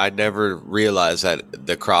interesting. I never realized that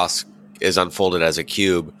the cross is unfolded as a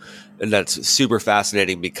cube, and that's super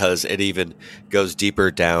fascinating because it even goes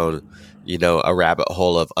deeper down, a rabbit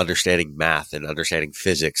hole of understanding math and understanding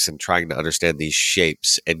physics and trying to understand these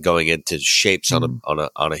shapes and going into shapes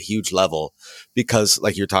on a huge level. Because,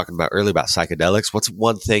 like you're talking about earlier about psychedelics, what's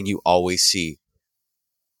one thing you always see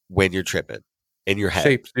when you're tripping? in your head.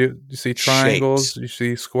 Shapes. You see triangles. Shapes. You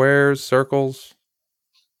see squares, circles.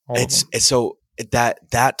 All of It's them. so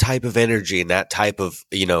that type of energy and that type of,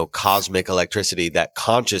 you know, cosmic electricity, that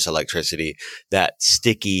conscious electricity, that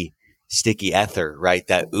sticky ether, right?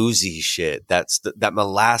 That oozy shit. That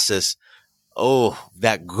molasses. Oh,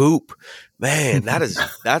 that goop, man,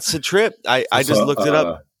 that's a trip. I just looked it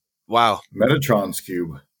up. Wow. Metatron's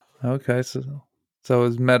cube. Okay, so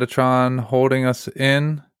is Metatron holding us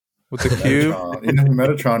in with the cube? Metatron. You know who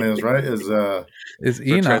Metatron is, right? Is For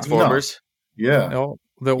Enoch? Transformers. Yeah, No,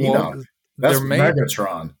 Enoch. That's they're made.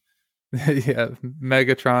 Megatron. Yeah,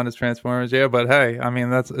 Megatron is Transformers. Yeah, but hey, I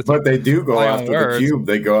mean it's But they do go play on after words. the cube.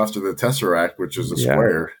 They go after the Tesseract, which is a Yeah.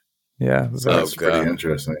 square. Yeah, So Oh, that's pretty God.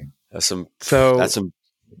 interesting. That's some so that's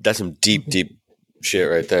some deep shit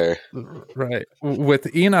right there. right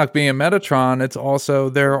with Enoch being Metatron, it's also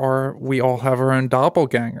we all have our own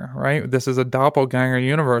doppelganger, right? This is a doppelganger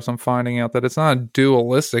universe. I'm finding out that it's not a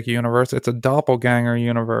dualistic universe; it's a doppelganger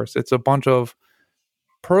universe. It's a bunch of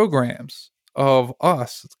programs of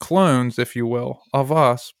us, clones, if you will, of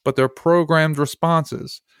us, but they're programmed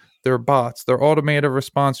responses. They're bots. They're automated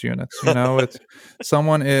response units. You know,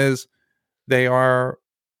 they are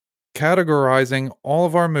categorizing all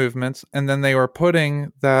of our movements, and then they are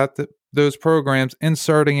putting those programs,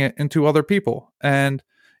 inserting it into other people and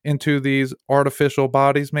into these artificial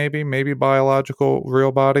bodies, maybe biological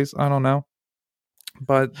real bodies. I don't know,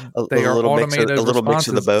 but they are automated a little mix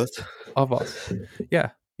of the responses both. of us.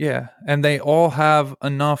 Yeah, and they all have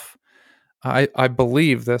enough. I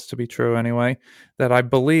believe this to be true anyway. That I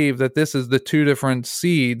believe that this is the two different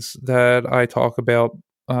seeds that I talk about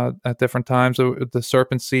at different times. So the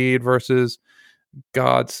serpent seed versus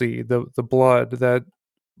God seed, the blood that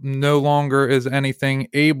no longer is anything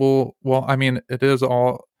able. Well, I mean, it is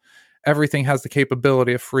all. Everything has the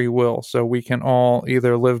capability of free will, so we can all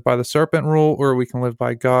either live by the serpent rule or we can live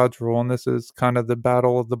by God's rule. And this is kind of the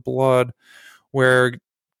battle of the blood, where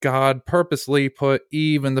God purposely put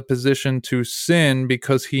Eve in the position to sin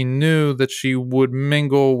because he knew that she would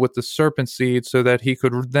mingle with the serpent seed, so that he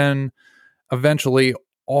could then eventually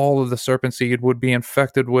all of the serpent seed would be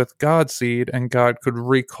infected with God's seed, and God could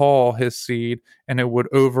recall his seed and it would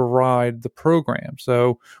override the program.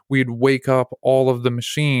 So we'd wake up all of the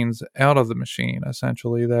machines out of the machine,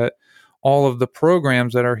 essentially, that all of the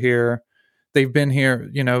programs that are here, they've been here,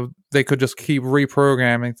 you know, they could just keep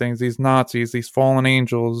reprogramming things. These Nazis, these fallen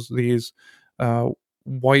angels, these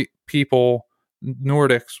white people,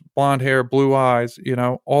 Nordics, blonde hair, blue eyes, you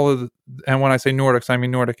know, and when I say Nordics, I mean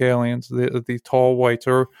Nordic aliens, the tall whites,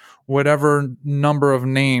 or whatever number of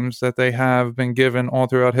names that they have been given all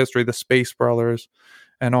throughout history, the Space Brothers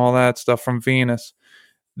and all that stuff from Venus.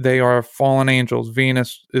 They are fallen angels.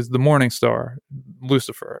 Venus is the morning star,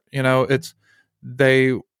 Lucifer. You know,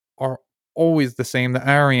 they are always the same, the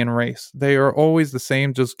Aryan race. They are always the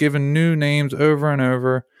same, just given new names over and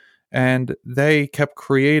over. And they kept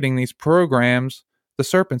creating these programs, the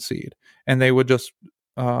serpent seed, and they would just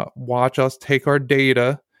watch us take our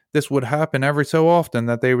data. This would happen every so often,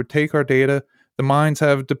 that they would take our data. The minds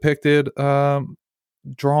have depicted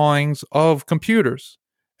drawings of computers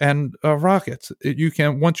and rockets.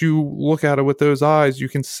 Once you look at it with those eyes, you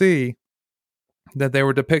can see that they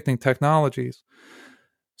were depicting technologies.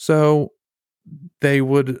 So they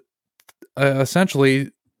would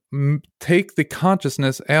essentially take the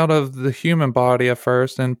consciousness out of the human body at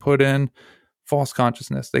first and put in false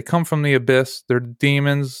consciousness. They come from the abyss. They're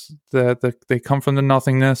demons. They come from the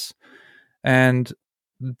nothingness, and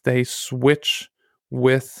they switch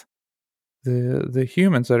with the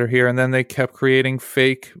humans that are here. And then they kept creating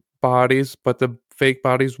fake bodies, but the fake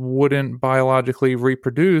bodies wouldn't biologically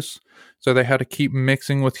reproduce, so they had to keep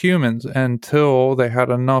mixing with humans until they had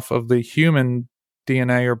enough of the human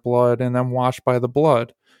DNA or blood, and then washed by the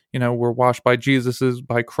blood. You know, we're washed by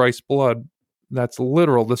by Christ's blood. That's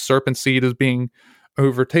literal. The serpent seed is being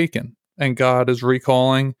overtaken, and God is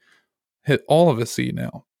recalling all of his seed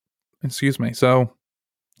now. Excuse me. So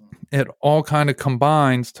it all kind of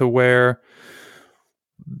combines to where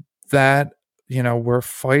that, you know, we're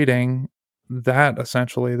fighting that,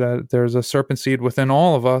 essentially, that there's a serpent seed within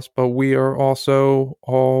all of us, but we are also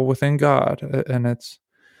all within God.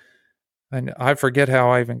 And I forget how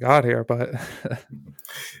I even got here, but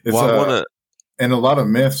It's, Well, I want to. in a lot of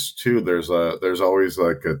myths too, there's always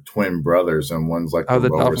like a twin brothers, and one's like the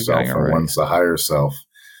lower self and right. one's the higher self.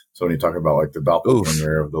 So when you talk about like the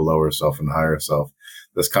doppelganger of the lower self and higher self,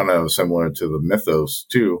 that's kind of similar to the mythos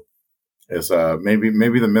too. Is maybe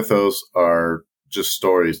the mythos are just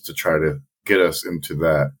stories to try to get us into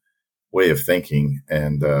that way of thinking,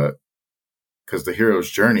 and because the hero's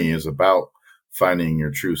journey is about finding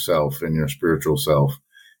your true self and your spiritual self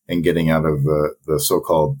and getting out of the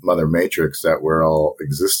so-called mother matrix that we're all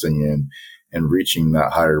existing in and reaching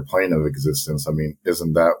that higher plane of existence. I mean,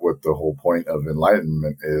 isn't that what the whole point of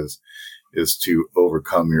enlightenment is to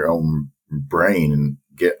overcome your own brain and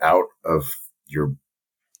get out of your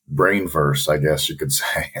brain verse, I guess you could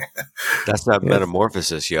say. That's that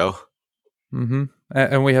metamorphosis, yo. Mm-hmm.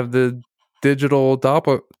 And we have the digital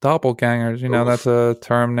doppelgangers. You know, that's a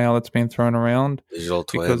term now that's being thrown around. Digital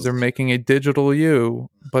twins. Because they're making a digital you,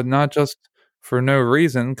 but not just for no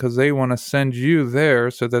reason, because they want to send you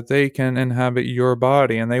there so that they can inhabit your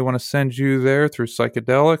body. And they want to send you there through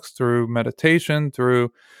psychedelics, through meditation,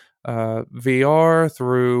 through VR,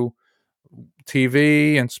 through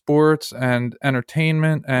TV and sports and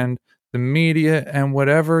entertainment and the media and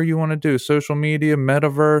whatever you want to do, social media,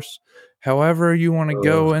 metaverse, however you want to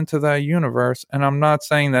go into that universe. And I'm not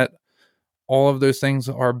saying that all of those things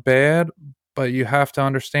are bad, but you have to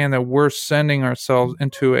understand that we're sending ourselves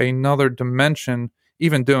into another dimension,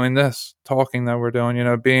 even doing this talking that we're doing, you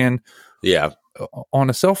know, being on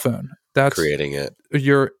a cell phone. That's creating it.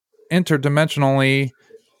 You're interdimensionally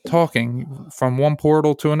talking from one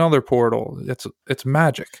portal to another portal. It's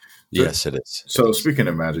magic. Yes, it is. So speaking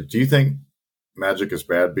of magic, do you think magic is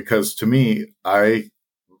bad? Because to me, I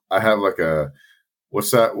have like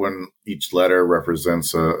what's that when each letter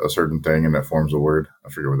represents a certain thing and it forms a word? I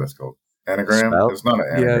forget what that's called. Anagram? Spell? It's not an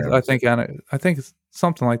anagram. Yeah, I think it's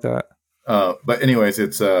something like that. But anyways,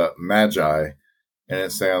 it's magi, and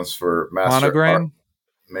it stands for master. Monogram?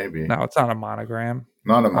 Maybe. No, it's not a monogram.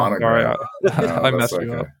 Not a monogram. Sorry, I messed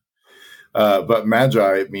you up. But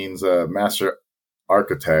magi means master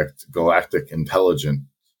architect, galactic intelligent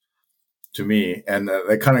to me. And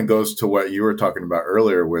that kind of goes to what you were talking about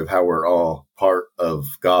earlier with how we're all part of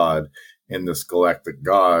God in this galactic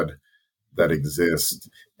God that exists.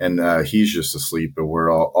 And he's just asleep, and we're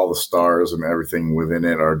all the stars and everything within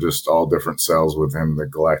it are just all different cells within the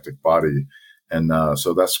galactic body. And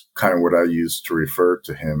so that's kind of what I use to refer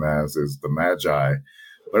to him as is the magi.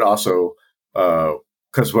 But also,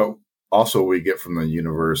 because what also we get from the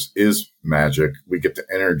universe is magic. We get the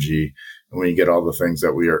energy, and we get all the things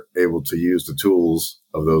that we are able to use, the tools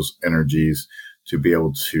of those energies to be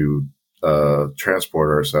able to transport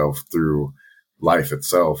ourselves through life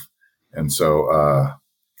itself. And so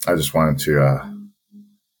I just wanted to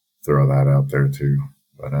throw that out there too.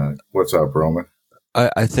 But what's up, Roman?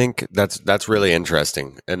 I think that's really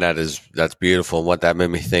interesting, and that's beautiful. And what that made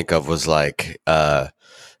me think of was like,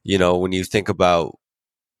 you know, when you think about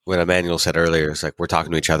what Emmanuel said earlier, it's like we're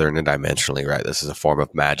talking to each other interdimensionally, right? This is a form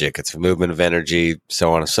of magic. It's a movement of energy,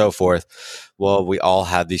 so on and so forth. Well, we all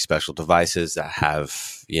have these special devices that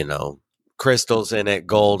have, you know, crystals in it,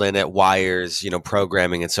 gold in it, wires, you know,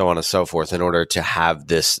 programming, and so on and so forth, in order to have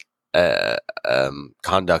this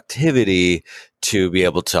conductivity to be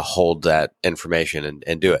able to hold that information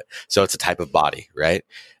and do it. So it's a type of body, right?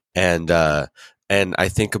 And I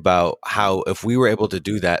think about how if we were able to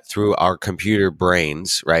do that through our computer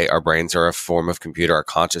brains, right? Our brains are a form of computer, our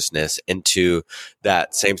consciousness into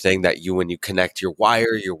that same thing that when you connect your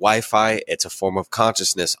wire, your Wi-Fi, it's a form of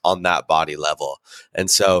consciousness on that body level. And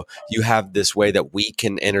so you have this way that we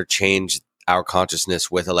can interchange our consciousness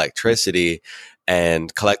with electricity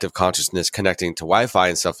and collective consciousness connecting to Wi-Fi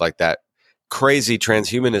and stuff like that. Crazy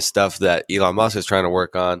transhumanist stuff that Elon Musk is trying to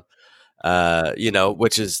work on, you know,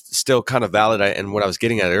 which is still kind of valid. And what I was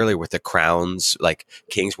getting at earlier with the crowns, like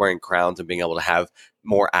kings wearing crowns and being able to have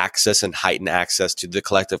more access and heightened access to the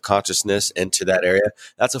collective consciousness into that area.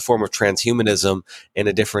 That's a form of transhumanism in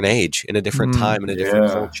a different age, in a different time, in a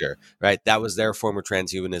different culture, right? That was their form of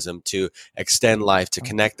transhumanism, to extend life, to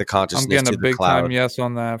connect the consciousness to the cloud. I'm getting a big time yes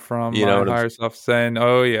on that from my higher self saying,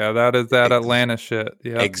 oh yeah, that is that Atlanta shit.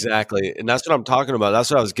 Yeah, exactly. And that's what I'm talking about. That's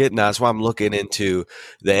what I was getting at. That's why I'm looking into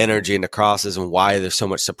the energy and the crosses and why there's so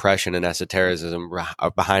much suppression and esotericism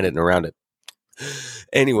behind it and around it.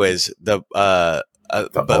 Anyways,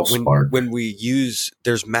 but when we use,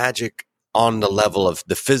 there's magic on the level of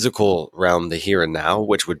the physical realm, the here and now,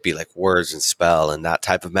 which would be like words and spell and that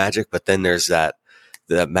type of magic. But then there's that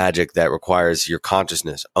magic that requires your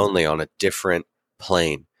consciousness only on a different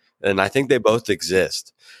plane. And I think they both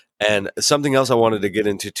exist. And something else I wanted to get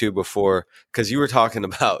into too before, because you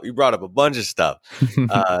brought up a bunch of stuff. You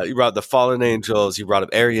brought up the fallen angels, you brought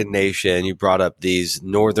up Aryan Nation, you brought up these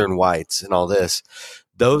northern whites and all this.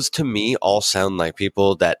 Those to me all sound like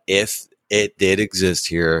people that if it did exist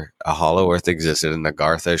here, a hollow earth existed and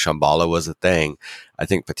Agartha, Shambhala was a thing, I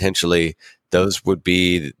think potentially those would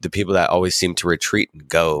be the people that always seem to retreat and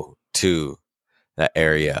go to that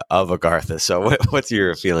area of Agartha. So what's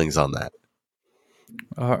your feelings on that?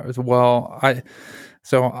 Well,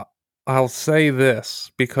 I'll say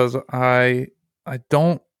this because I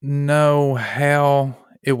don't know how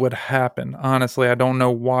it would happen. Honestly, I don't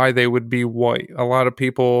know why they would be white. A lot of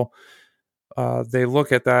people they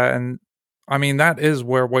look at that, and I mean that is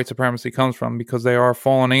where white supremacy comes from, because they are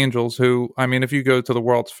fallen angels who, I mean, if you go to the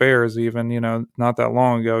World's Fairs even, not that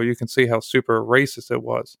long ago, you can see how super racist it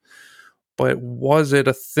was. But was it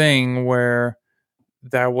a thing where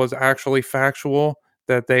that was actually factual,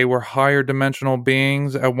 that they were higher dimensional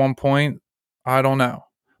beings at one point? I don't know.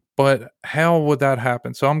 But how would that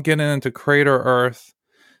happen? So I'm getting into Crater Earth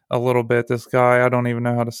a little bit. This guy, I don't even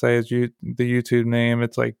know how to say the YouTube name.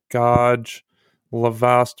 It's like Gaj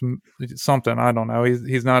Lavast something. I don't know.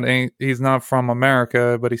 He's not from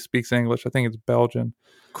America, but he speaks English. I think it's Belgian.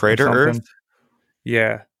 Crater Earth?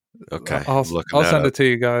 Yeah. Okay. I'll send it to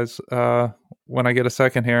you guys when I get a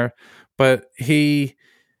second here. But he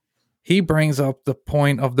brings up the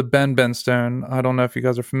point of the Ben stone. I don't know if you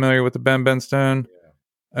guys are familiar with the Ben stone. Yeah.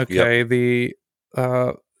 Okay, yep. The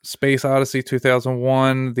Space Odyssey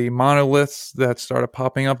 2001, the monoliths that started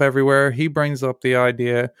popping up everywhere. He brings up the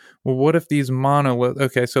idea, well, what if these monoliths...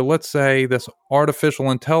 Okay, so let's say this artificial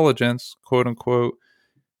intelligence, quote unquote,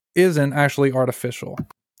 isn't actually artificial.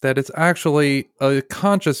 That it's actually a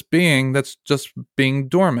conscious being that's just being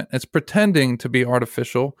dormant. It's pretending to be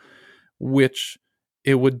artificial, which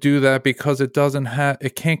it would do that because it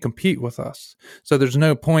can't compete with us. So there's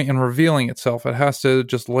no point in revealing itself. It has to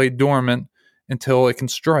just lay dormant until it can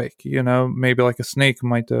strike, maybe like a snake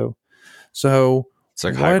might do. So it's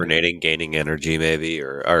like hibernating, gaining energy maybe,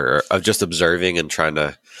 or just observing and trying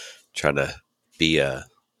to be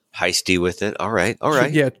heisty with it. All right.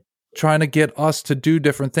 Yeah, trying to get us to do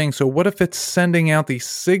different things. So what if it's sending out these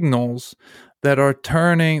signals that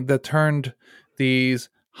turned these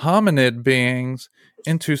hominid beings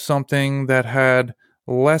into something that had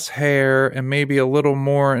less hair and maybe a little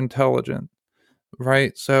more intelligent,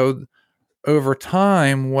 right? So over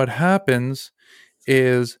time, what happens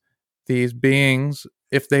is these beings,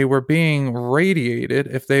 if they were being radiated,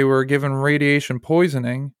 if they were given radiation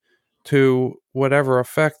poisoning to whatever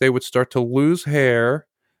effect, they would start to lose hair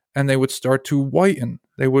and they would start to whiten.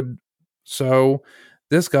 So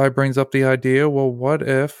this guy brings up the idea, well, what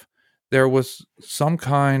if there was some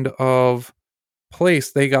kind of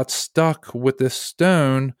place they got stuck with this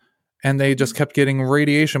stone and they just kept getting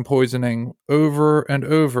radiation poisoning over and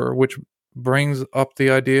over, which brings up the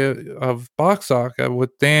idea of Boxaka,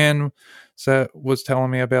 what Dan was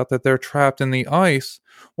telling me about, that they're trapped in the ice.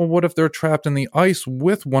 Well, what if they're trapped in the ice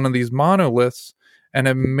with one of these monoliths and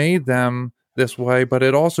it made them this way, but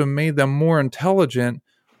it also made them more intelligent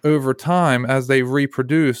over time as they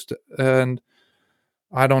reproduced? And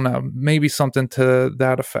I don't know, maybe something to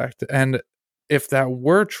that effect. And if that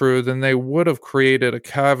were true, then they would have created a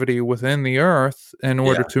cavity within the earth in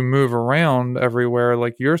order to move around everywhere.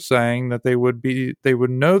 Like you're saying, that they would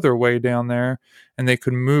know their way down there and they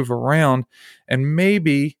could move around. And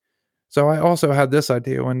maybe, so I also had this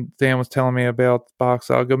idea when Dan was telling me about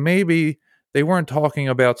Boxaga, maybe they weren't talking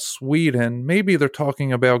about Sweden. Maybe they're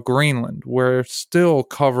talking about Greenland, where it's still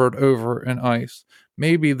covered over in ice.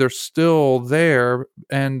 Maybe they're still there,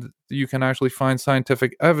 and you can actually find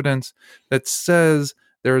scientific evidence that says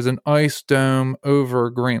there's an ice dome over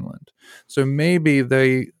Greenland. So maybe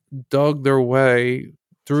they dug their way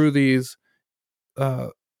through these,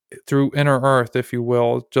 through inner Earth, if you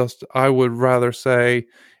will. Just, I would rather say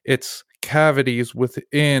it's cavities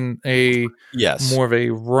within a more of a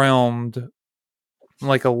realmed,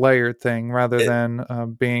 like a layered thing, rather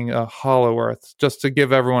than being a hollow Earth. Just to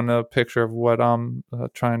give everyone a picture of what I'm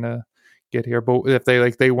trying to get here. But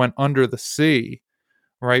if they went under the sea,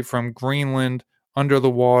 right, from Greenland under the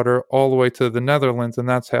water all the way to the Netherlands, and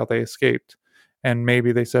that's how they escaped. And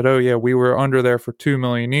maybe they said, oh yeah, we were under there for 2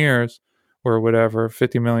 million years or whatever,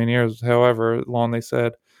 50 million years, however long they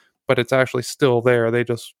said, but it's actually still there. They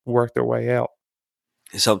just worked their way out.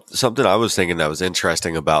 Something I was thinking that was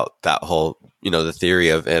interesting about that whole, the theory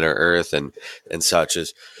of inner Earth and such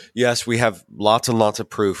is, yes, we have lots and lots of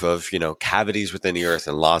proof of, cavities within the Earth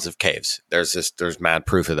and lots of caves. There's mad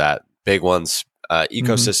proof of that. Big ones,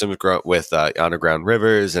 ecosystems grow with underground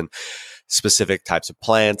rivers and specific types of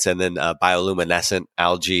plants, and then bioluminescent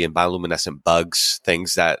algae and bioluminescent bugs,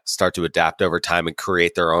 things that start to adapt over time and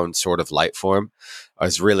create their own sort of light form.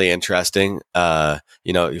 Is really interesting.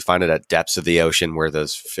 You find it at depths of the ocean where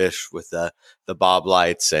those fish with the bob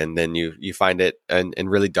lights, and then you find it in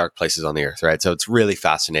really dark places on the earth, right? So it's really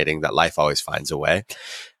fascinating that life always finds a way.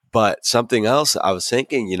 But something else I was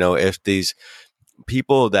thinking, if these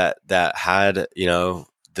people that had,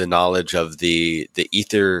 the knowledge of the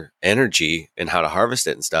ether energy and how to harvest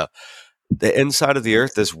it and stuff, the inside of the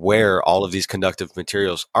earth is where all of these conductive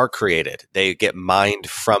materials are created. They get mined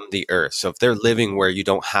from the earth. So if they're living where you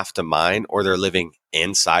don't have to mine, or they're living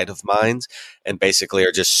inside of mines and basically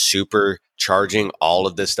are just supercharging all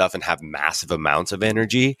of this stuff and have massive amounts of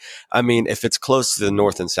energy. I mean, if it's close to the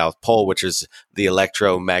North and South Pole, which is the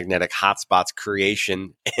electromagnetic hotspots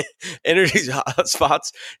creation, energy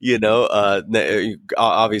hotspots,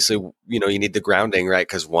 obviously, you need the grounding, right?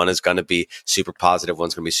 Because one is going to be super positive,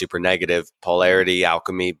 one's going to be super negative, polarity,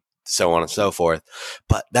 alchemy, so on and so forth.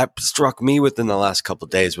 But that struck me within the last couple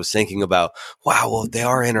of days, was thinking about, wow, well, they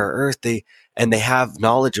are in our earth. They have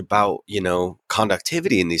knowledge about,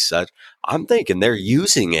 conductivity and these such. I'm thinking they're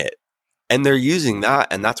using it, and they're using that.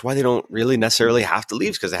 And that's why they don't really necessarily have to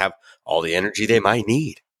leave, because they have all the energy they might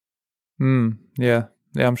need. Yeah.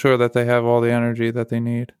 I'm sure that they have all the energy that they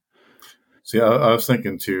need. See, I was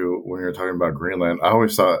thinking too, when you were talking about Greenland, I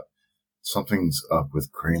always thought something's up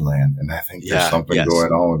with Greenland. And I think there's something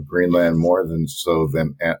going on with Greenland more than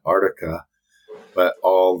Antarctica. But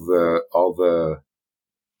all the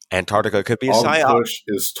Antarctica could be a all psyop. the push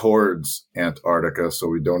is towards Antarctica, so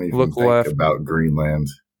we don't even think about Greenland.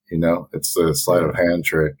 It's the sleight of hand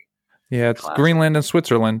trick. Yeah, it's Greenland and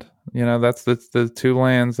Switzerland. That's the two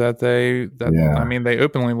lands that they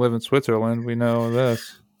openly live in Switzerland. We know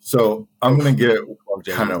this. So I'm going to get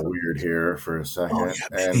kind of weird here for a second.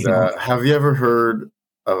 And have you ever heard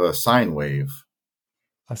of a sine wave?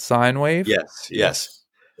 A sine wave? Yes.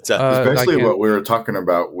 It's basically what we were talking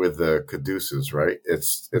about with the caduceus, right?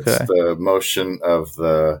 It's the motion of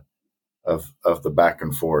the back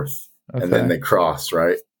and forth, and then they cross,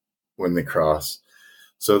 right? When they cross,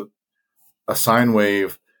 so a sine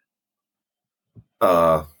wave.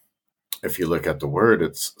 If you look at the word,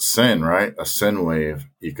 it's sin, right? A sin wave,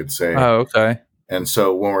 you could say. Oh, okay. And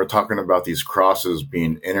so when we're talking about these crosses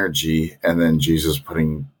being energy, and then Jesus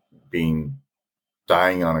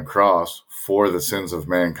dying on a cross for the sins of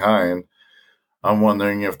mankind, I'm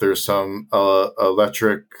wondering if there's some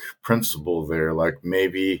electric principle there. Like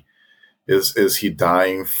maybe is he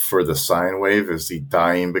dying for the sine wave? Is he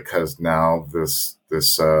dying because now this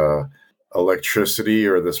electricity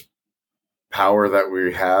or this power that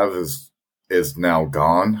we have is now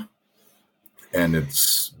gone and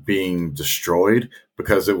it's being destroyed?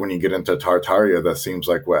 Because when you get into Tartaria, that seems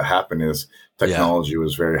like what happened is technology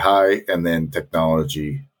was very high, and then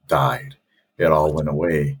technology died. It all went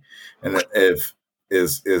away. And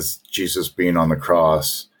is Jesus being on the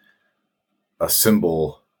cross a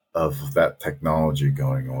symbol of that technology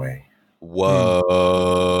going away? Whoa.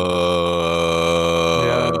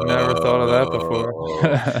 Yeah, I've never thought of that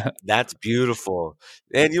before. That's beautiful.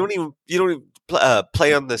 And you don't even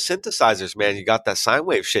play on the synthesizers, man. You got that sine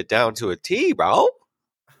wave shit down to a T, bro.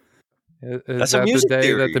 That's a music the day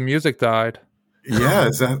theory that the music died. Yeah,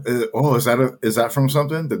 is that from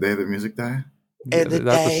something? The day the music died? That's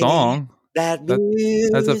a song.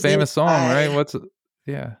 That's a famous song, right?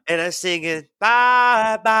 Yeah. And I'm singing,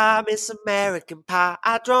 bye, bye, Miss American Pie.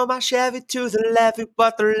 I drove my Chevy to the levee,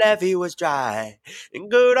 but the levee was dry. And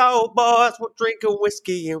good old boys were drinking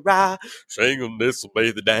whiskey and rye, singing, this will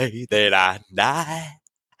be the day that I die.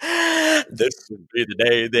 This will be the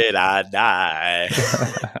day that I die.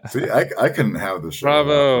 See, I couldn't have the show.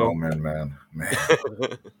 Bravo. Roman, man.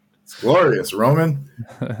 It's glorious, Roman.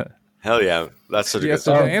 Hell yeah. That's such a good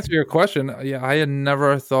so song. To answer your question, I had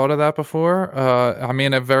never thought of that before.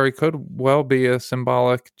 It very could well be a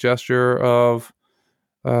symbolic gesture of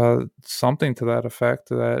something to that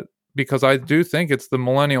effect. Because I do think it's the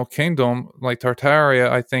Millennial Kingdom. Like Tartaria,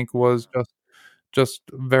 I think was just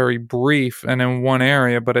very brief and in one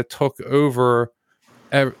area, but it took over,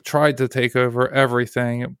 tried to take over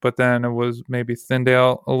everything, but then it was maybe thinned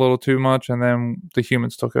out a little too much, and then the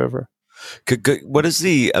humans took over. What is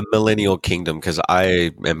the Millennial Kingdom? Because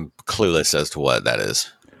I am clueless as to what that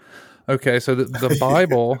is. Okay, so the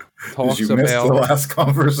Bible talks you missed the last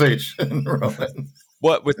conversation, Roman.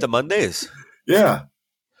 What, with the Mondays? Yeah.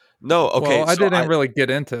 No, okay. Well, I didn't really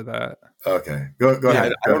get into that. Okay, go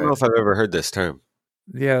ahead. I don't know if I've ever heard this term.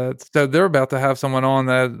 Yeah, so they're about to have someone on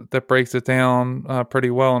that breaks it down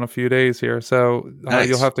pretty well in a few days here. So nice.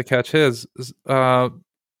 You'll have to catch his. But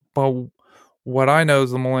what I know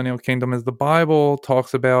is the Millennial Kingdom is the Bible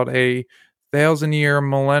talks about a 1,000-year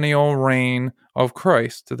millennial reign of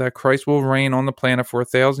Christ, that Christ will reign on the planet for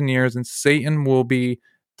 1,000 years and Satan will be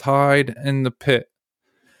tied in the pit.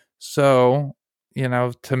 So,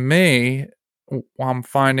 to me, I'm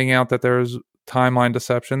finding out that there's timeline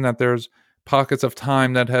deception, that there's pockets of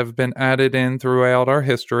time that have been added in throughout our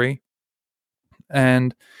history.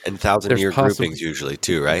 And 1,000-year groupings usually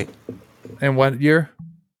too, right? In what year?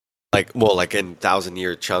 Like in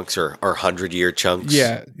 1,000-year chunks or 100-year chunks.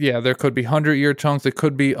 Yeah. There could be 100-year chunks. It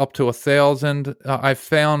could be up to 1,000. I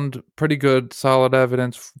found pretty good, solid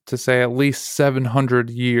evidence to say at least 700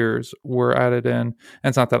 years were added in. And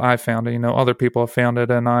it's not that I found it. Other people have found it,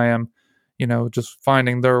 and I am, just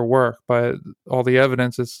finding their work. But all the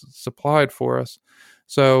evidence is supplied for us.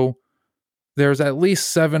 So there's at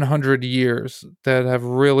least 700 years that have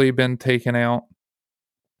really been taken out,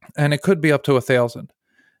 and it could be up to 1,000.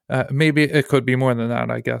 Maybe it could be more than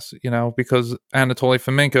that, I guess, because Anatoly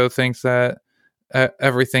Fomenko thinks that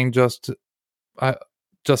everything just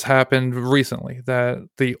happened recently, that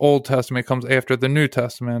the Old Testament comes after the New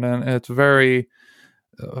Testament, and it's very,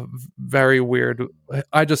 very weird.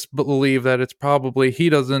 I just believe that it's probably, he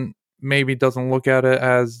doesn't look at it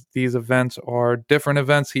as these events are different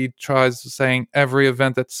events. He tries saying every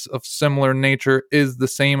event that's of similar nature is the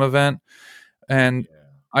same event, and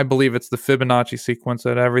I believe it's the Fibonacci sequence,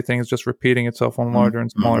 that everything is just repeating itself on larger and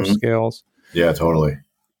smaller scales. Yeah, totally.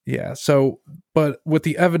 Yeah. So, but with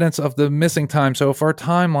the evidence of the missing time, so if our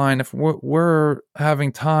timeline, if we're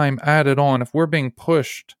having time added on, if we're being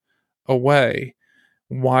pushed away,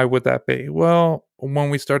 why would that be? Well, when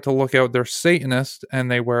we start to look out, they're Satanists and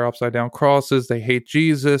they wear upside down crosses. They hate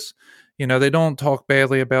Jesus. They don't talk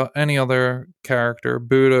badly about any other character,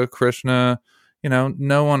 Buddha, Krishna,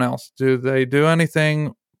 no one else. Do they do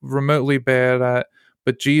anything remotely bad at?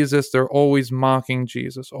 But Jesus, they're always mocking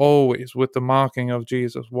Jesus, always with the mocking of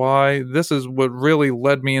Jesus. Why? This is what really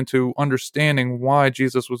led me into understanding why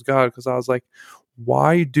Jesus was God, because I was like,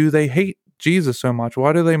 why do they hate Jesus so much?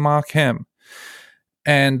 Why do they mock him?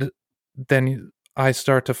 And then I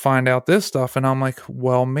start to find out this stuff, and I'm like,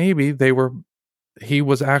 well, maybe he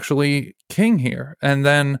was actually king here. And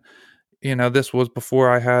then this was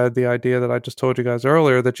before I had the idea that I just told you guys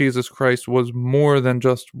earlier, that Jesus Christ was more than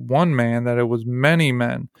just one man, that it was many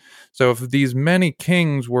men. So if these many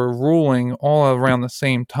kings were ruling all around the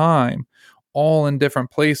same time, all in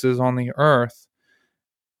different places on the earth,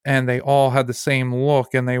 and they all had the same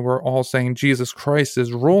look, and they were all saying Jesus Christ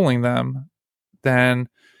is ruling them, then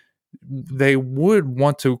they would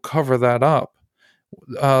want to cover that up.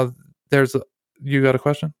 You got a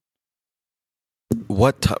question?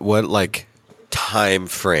 What time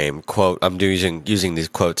frame, quote, I'm using these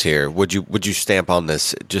quotes here, would you stamp on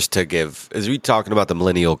this, just to give, is we talking about the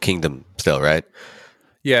millennial kingdom still, right?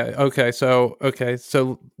 Yeah. Okay. So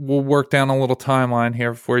we'll work down a little timeline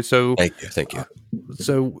here for you. So thank you.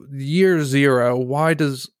 So year 0,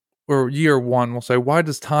 year 1, we'll say, why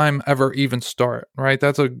does time ever even start? Right.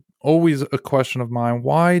 That's always a question of mine.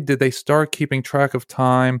 Why did they start keeping track of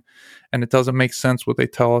time? And it doesn't make sense what they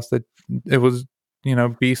tell us, that it was,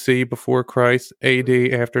 BC before Christ, AD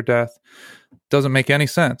after death. Doesn't make any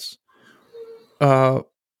sense. When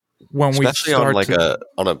especially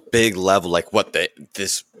on a big level, like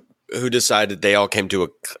who decided they all came to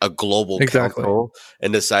a global council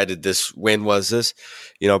and decided this, when was this?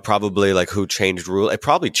 Probably like who changed rule. It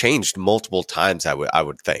probably changed multiple times. I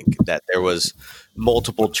would think that there was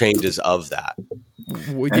multiple changes of that.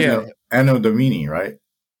 Yeah. Anno Domini, right?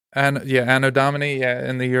 Anno Domini,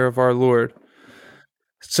 in the year of our Lord.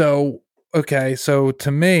 So, okay, so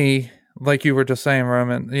to me, like you were just saying,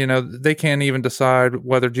 Roman, they can't even decide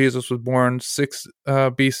whether Jesus was born 6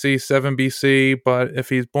 BC, 7 BC, but if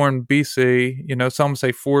he's born BC, some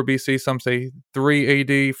say 4 BC, some say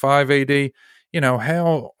 3 AD, 5 AD,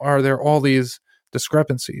 how are there all these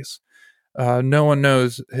discrepancies? No one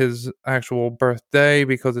knows his actual birthday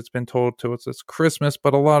because it's been told to us it's Christmas,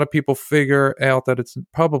 but a lot of people figure out that it's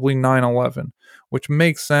probably 9/11, which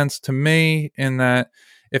makes sense to me in that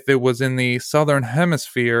if it was in the southern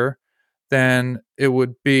hemisphere, then it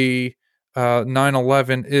would be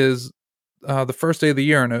 9/11 is the first day of the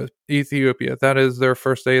year in Ethiopia. That is their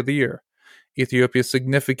first day of the year. Ethiopia is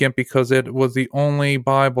significant because it was the only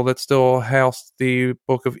Bible that still housed the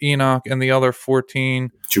Book of Enoch and the other 14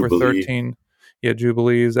 or 13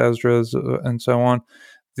 Jubilees, Esdras, and so on.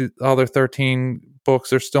 The other 13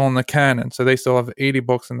 books are still in the canon, so they still have 80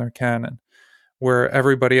 books in their canon, where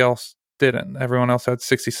everybody else didn't. Everyone else had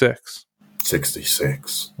 66.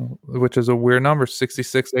 66. Which is a weird number,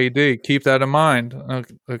 66 AD. Keep that in mind.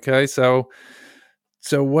 Okay, so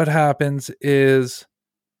what happens is...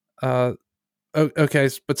 okay,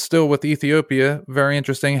 but still with Ethiopia, very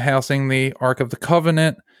interesting, housing the Ark of the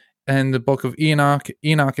Covenant and the Book of Enoch.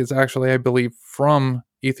 Enoch is actually, I believe, from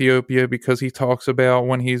Ethiopia, because he talks about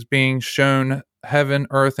when he's being shown heaven,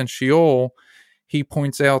 earth, and Sheol, he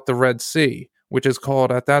points out the Red Sea, which is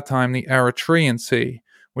called at that time the Eritrean Sea,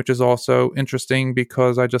 which is also interesting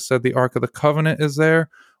because I just said the Ark of the Covenant is there.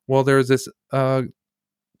 Well, there's this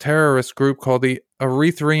terrorist group called the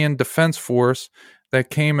Erythrean Defense Force that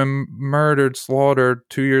came and slaughtered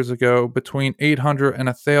 2 years ago between 800 and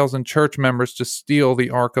 1,000 church members to steal the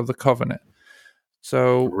Ark of the Covenant.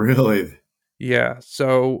 So really, yeah.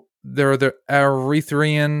 So there are the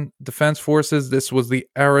Erythrean Defense Forces. This was the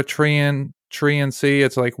Eritrean Sea.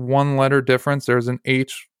 It's like one letter difference. There's an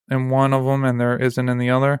H in one of them and there isn't in the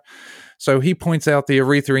other. So he points out the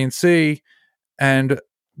Erythrean Sea, and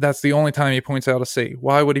that's the only time he points out a sea.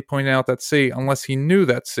 Why would he point out that sea unless he knew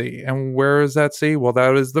that sea? And where is that sea? Well,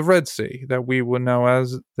 that is the Red Sea that we would know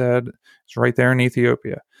as that. It's right there in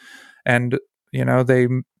Ethiopia. And, you know, they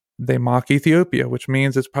mock Ethiopia, which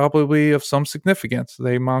means it's probably of some significance.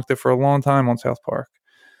 They mocked it for a long time on South Park.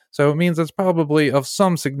 So it means it's probably of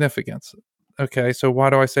some significance. Okay, so why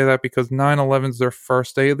do I say that? Because 9/11 is their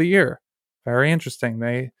first day of the year. Very interesting.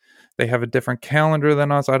 They have a different calendar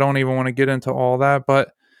than us. I don't even want to get into all that,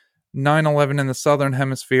 but 9/11 in the Southern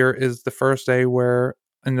Hemisphere is the first day, where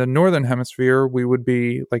in the Northern Hemisphere, we would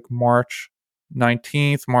be like March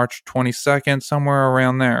 19th, March 22nd, somewhere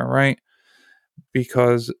around there, right?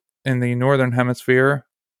 Because in the Northern Hemisphere,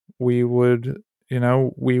 we would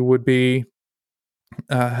be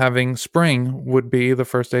having spring would be the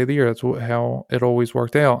first day of the year. That's how it always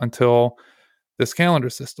worked out until this calendar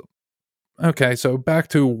system. Okay, so back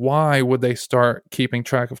to why would they start keeping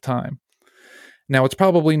track of time? Now, it's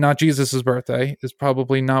probably not Jesus's birthday. It's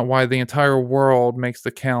probably not why the entire world makes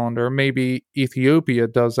the calendar. Maybe Ethiopia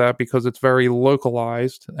does that because it's very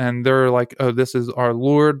localized and they're like, oh, this is our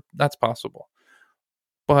Lord. That's possible.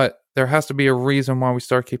 But there has to be a reason why we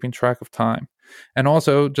start keeping track of time. And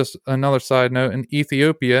also, just another side note, in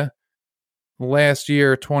Ethiopia, last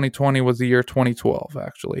year, 2020, was the year 2012,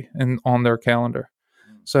 actually, and on their calendar.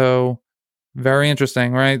 So very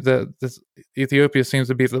interesting, right? This Ethiopia seems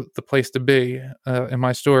to be the place to be in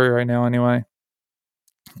my story right now, anyway.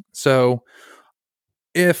 So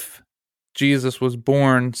if Jesus was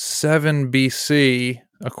born 7 BC,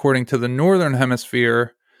 according to the Northern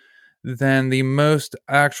Hemisphere, then the most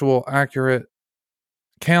accurate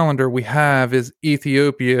calendar we have is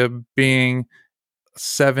Ethiopia being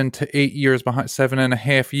 7 to 8 years behind,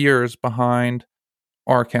 7.5 years behind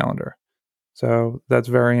our calendar. So that's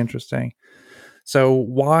very interesting. So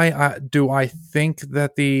why do I think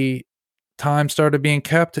that the time started being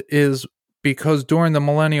kept is because during the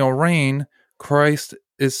millennial reign, Christ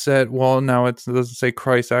is said, well, no, it doesn't say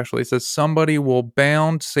Christ actually. It says somebody will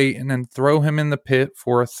bound Satan and throw him in the pit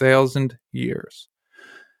for 1,000 years.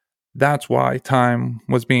 That's why time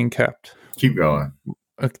was being kept. Keep going.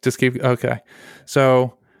 Just keep, okay.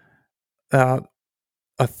 So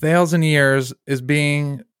 1,000 years is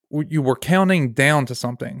being, you were counting down to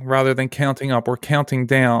something rather than counting up. We're counting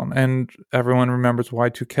down, and everyone remembers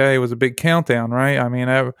Y2K was a big countdown, right? I mean,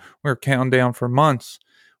 we were counting down for months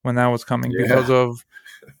when that was coming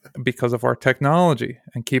because of our technology.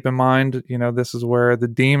 And keep in mind, this is where the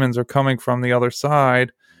demons are coming from the other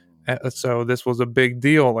side. So this was a big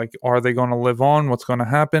deal. Like, are they going to live on? What's going to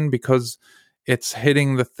happen? Because it's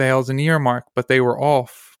hitting the 1,000-year mark, but they were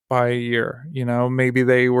off by a year. Maybe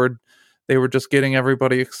they were just getting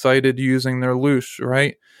everybody excited using their loose,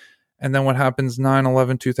 right? And then what happens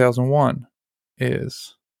 9/11/2001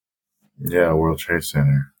 is World Trade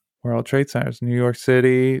Center. World Trade Centers, New York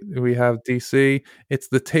City. We have DC. It's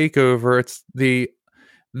the takeover. It's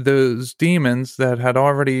those demons that had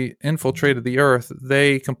already infiltrated the earth.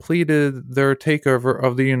 They completed their takeover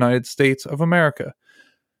of the United States of America.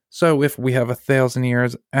 So if we have 1,000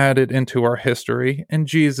 years added into our history, and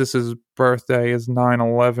Jesus's birthday is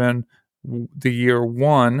 9/11, the year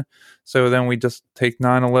 1, so then we just take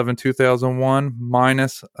 9/11/2001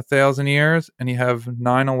 minus 1,000 years, and you have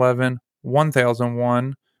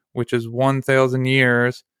 9/11/1001, which is 1,000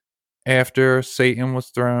 years after Satan was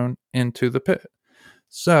thrown into the pit.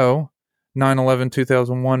 So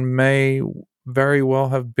 9/11/2001 may very well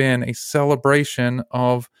have been a celebration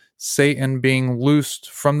of Satan being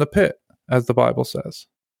loosed from the pit, as the Bible says.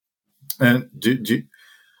 And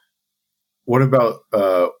what about,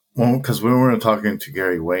 because when we were talking to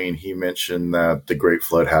Gary Wayne, he mentioned that the Great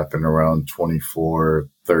Flood happened around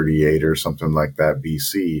 2438 or something like that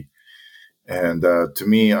BC. And to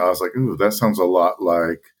me, I was like, ooh, that sounds a lot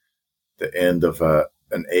like the end of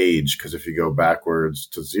an age. Because if you go backwards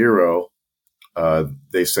to 0,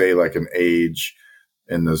 they say like an age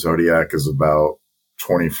in the zodiac is about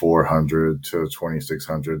 2,400 to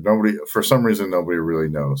 2,600. For some reason, nobody really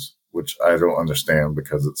knows, which I don't understand,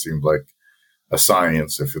 because it seems like a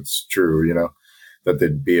science, if it's true, that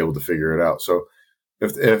they'd be able to figure it out. So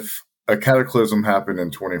if a cataclysm happened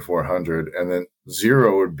in 2400, and then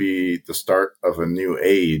 0 would be the start of a new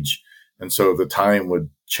age. And so the time would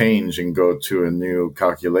change and go to a new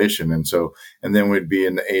calculation. And then we'd be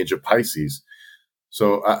in the age of Pisces.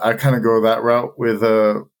 So I kind of go that route with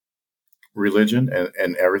religion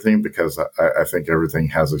and everything, because I think everything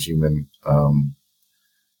has a human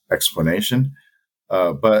explanation.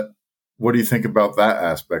 But what do you think about that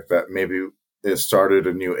aspect, that maybe it started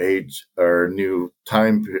a new age or a new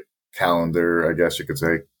time calendar, I guess you could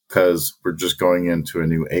say, because we're just going into a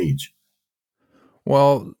new age?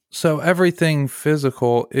 Well, so everything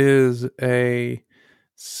physical is a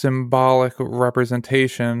symbolic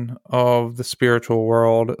representation of the spiritual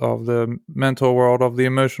world, of the mental world, of the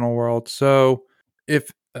emotional world. So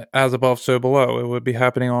if as above, so below, it would be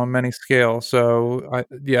happening on many scales. So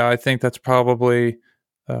I think that's probably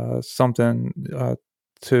something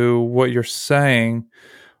to what you're saying.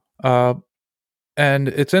 And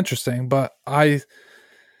it's interesting, but I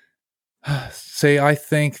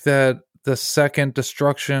think that the second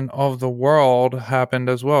destruction of the world happened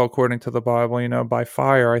as well, according to the Bible, by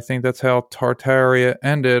fire. I think that's how Tartaria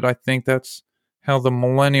ended. I think that's how the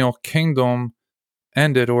millennial kingdom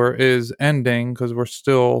ended, or is ending, because we're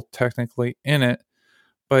still technically in it.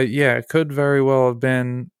 But yeah, it could very well have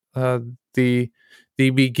been the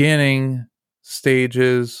beginning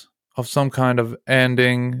stages of some kind of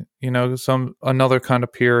ending, another kind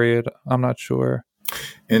of period. I'm not sure.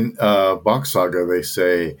 In Bach Saga, they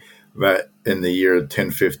say that in the year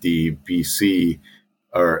 1050 BC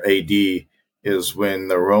or AD is when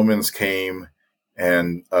the Romans came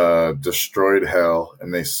and destroyed hell,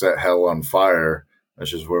 and they set hell on fire,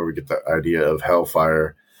 which is where we get the idea of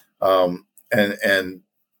hellfire. And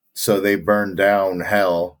so they burned down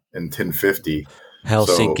hell in 1050.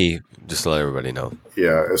 Helsinki, just to let everybody know.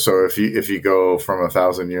 Yeah. So if you go from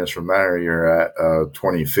 1,000 years from there, you're at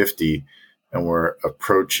 2050, and we're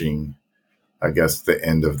approaching, I guess, the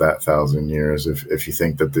end of that 1,000 years. If you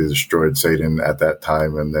think that they destroyed Satan at that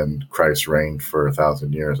time, and then Christ reigned for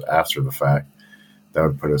 1,000 years after the fact, that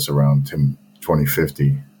would put us around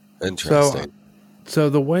 2050. Interesting. So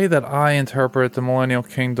the way that I interpret the millennial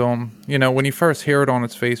kingdom, when you first hear it on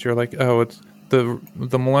its face, you're like, oh, it's the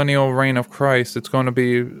millennial reign of Christ. It's going to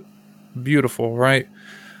be beautiful, right?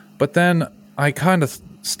 But then I kind of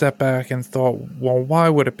stepped back and thought, well, why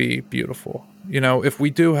would it be beautiful? If we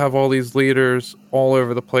do have all these leaders all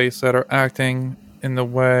over the place that are acting in the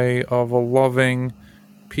way of a loving,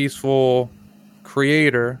 peaceful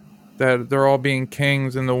creator, that they're all being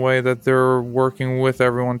kings in the way that they're working with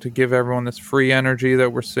everyone to give everyone this free energy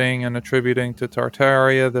that we're seeing and attributing to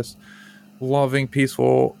Tartaria, this loving,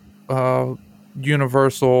 peaceful,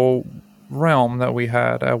 universal realm that we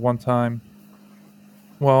had at one time.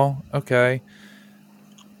 Well, okay,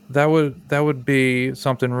 that would be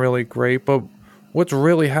something really great, but what's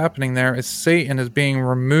really happening there is Satan is being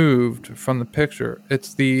removed from the picture.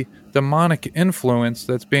 It's the demonic influence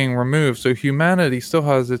that's being removed. So humanity still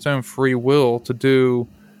has its own free will to do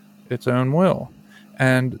its own will.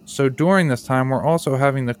 And so during this time, we're also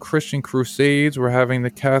having the Christian Crusades, we're having the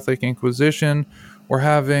Catholic Inquisition, we're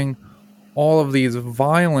having all of these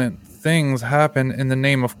violent things happen in the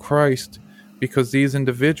name of Christ, because these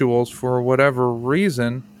individuals, for whatever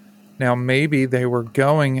reason, now maybe they were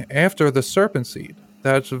going after the serpent seed.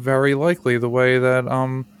 That's very likely. The way that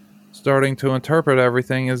I'm starting to interpret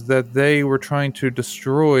everything is that they were trying to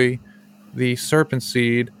destroy the serpent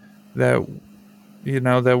seed that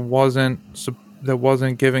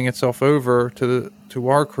wasn't giving itself over to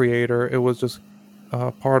our Creator. It was just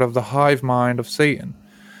part of the hive mind of Satan.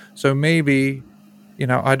 So maybe,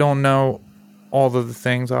 I don't know all of the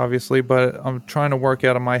things, obviously, but I'm trying to work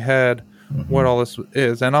out in my head what all this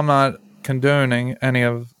is. And I'm not condoning any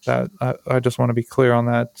of that. I just want to be clear on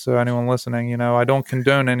that. So anyone listening, I don't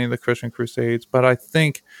condone any of the Christian Crusades, but I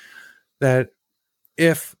think that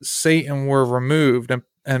if Satan were removed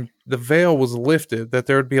and the veil was lifted, that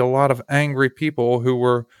there would be a lot of angry people who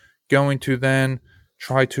were going to then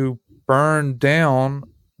try to burn down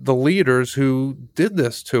the leaders who did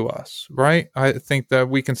this to us, right? I think that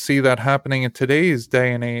we can see that happening in today's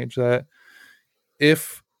day and age, that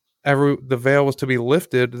if the veil was to be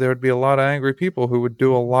lifted, there would be a lot of angry people who would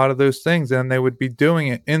do a lot of those things, and they would be doing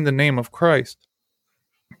it in the name of Christ.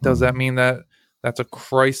 Does that mean that that's a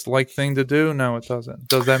Christ-like thing to do? No, it doesn't.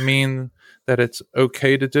 Does that mean that it's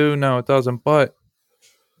okay to do? No, it doesn't. But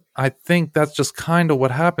I think that's just kind of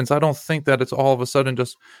what happens. I don't think that it's all of a sudden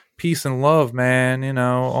just peace and love, man,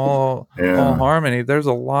 all harmony. There's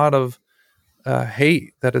a lot of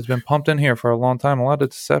hate that has been pumped in here for a long time, a lot of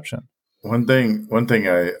deception. One thing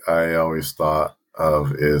I always thought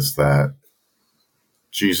of is that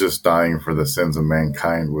Jesus dying for the sins of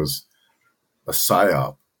mankind was a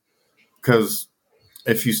psyop. Because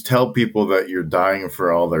if you tell people that you're dying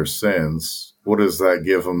for all their sins, what does that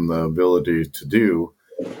give them the ability to do?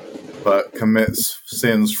 But commit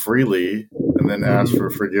sins freely and then ask for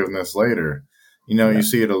forgiveness later. You know, you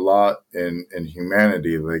see it a lot in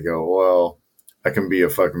humanity. They go, well, I can be a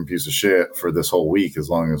fucking piece of shit for this whole week as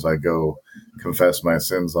long as I go confess my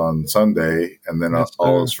sins on Sunday, and then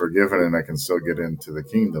all is forgiven and I can still get into the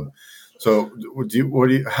kingdom. So what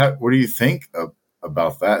do you think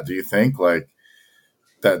about that? Do you think like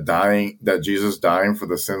that Jesus dying for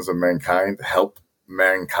the sins of mankind helped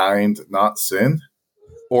mankind not sin?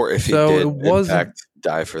 Or if he did, in fact,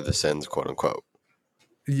 die for the sins, quote unquote.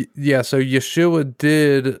 Yeah, so Yeshua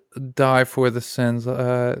did die for the sins.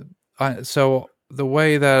 So the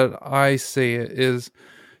way that I see it is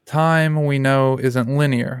time, we know, isn't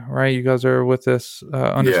linear, right? You guys are with this,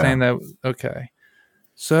 understand that? Okay.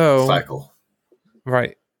 So cycle.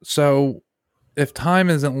 Right. So if time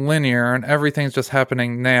isn't linear and everything's just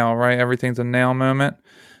happening now, right? Everything's a now moment.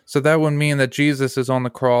 So that would mean that Jesus is on the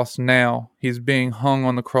cross now. He's being hung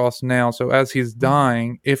on the cross now. So as he's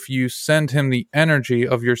dying, if you send him the energy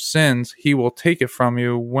of your sins, he will take it from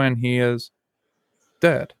you when he is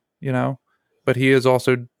dead, you know? But he is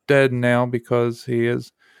also dead now because he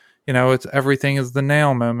is, you know, it's everything is the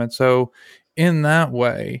now moment. So in that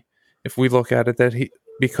way, if we look at it, that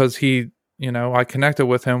because he, you know, I connected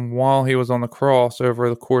with him while he was on the cross over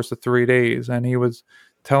the course of 3 days, and he was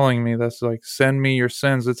telling me this, like, send me your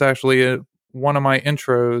sins. It's actually one of my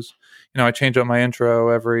intros. You know, I change up my intro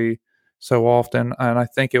every so often, and I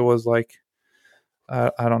think it was like,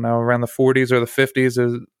 I don't know, around the 40s or the 50s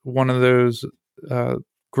is one of those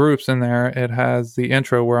groups in there. It has the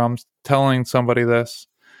intro where I'm telling somebody this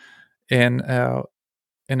in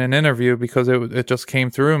an interview because it just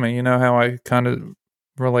came through me. You know how I kind of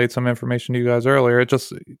relayed some information to you guys earlier. It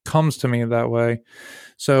just comes to me that way.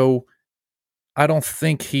 So I don't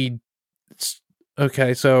think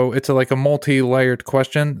okay, so it's like a multi-layered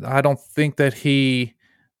question. I don't think that he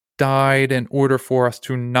died in order for us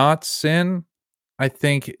to not sin. I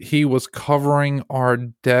think he was covering our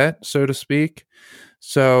debt, so to speak.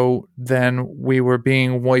 So then we were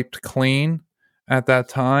being wiped clean at that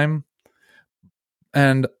time.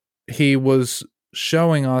 And he was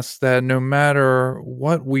showing us that no matter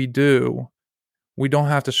what we do, we don't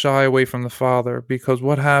have to shy away from the Father, because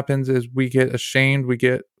what happens is we get ashamed, we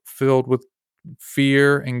get filled with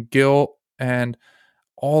fear and guilt and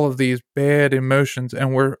all of these bad emotions,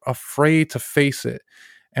 and we're afraid to face it.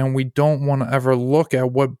 And we don't want to ever look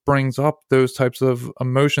at what brings up those types of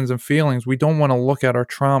emotions and feelings. We don't want to look at our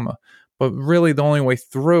trauma. But really, the only way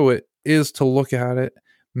through it is to look at it,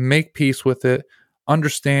 make peace with it,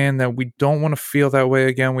 understand that we don't want to feel that way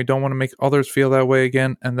again. We don't want to make others feel that way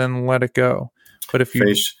again, and then let it go. But if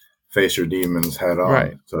you face your demons head on,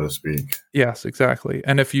 right, so to speak. Yes, exactly.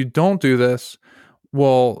 And if you don't do this,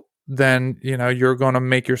 well, then, you know, you're going to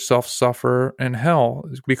make yourself suffer in hell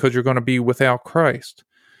because you're going to be without Christ.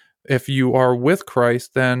 If you are with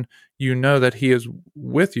Christ, then you know that he is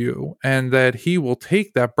with you and that he will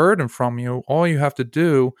take that burden from you. All you have to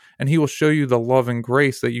do, and he will show you the love and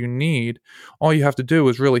grace that you need. All you have to do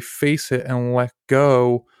is really face it and let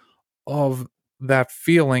go of that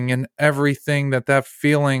feeling and everything that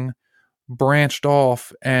feeling branched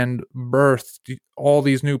off and birthed all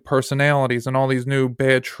these new personalities and all these new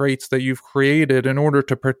bad traits that you've created in order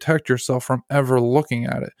to protect yourself from ever looking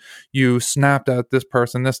at it. You snapped at this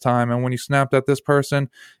person this time, and when you snapped at this person,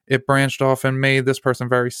 it branched off and made this person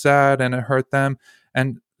very sad and it hurt them.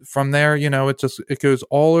 And from there, you know, it goes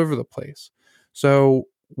all over the place. So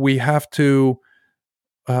we have to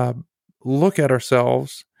look at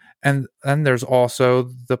ourselves, and there's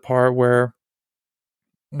also the part where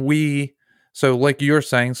so like you're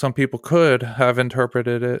saying, some people could have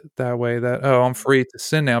interpreted it that way, that, oh, I'm free to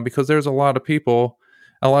sin now, because there's a lot of people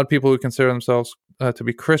who consider themselves to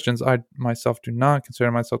be Christians. I myself do not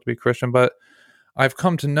consider myself to be Christian, but I've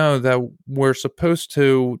come to know that we're supposed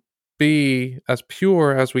to be as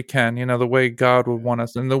pure as we can, you know, the way God would want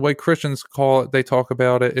us. And the way Christians they talk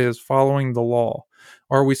about it is following the law.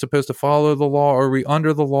 Are we supposed to follow the law? Are we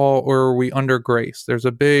under the law, or are we under grace? There's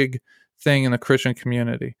a big thing in the Christian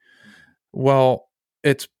community. Well,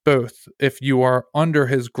 it's both. If you are under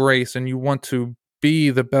his grace and you want to be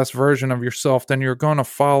the best version of yourself, then you're going to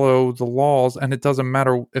follow the laws. And it doesn't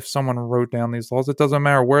matter if someone wrote down these laws. It doesn't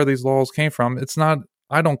matter where these laws came from.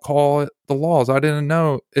 I don't call it the laws. I didn't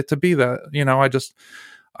know it to be that. You know,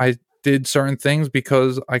 I did certain things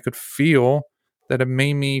because I could feel that it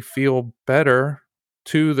made me feel better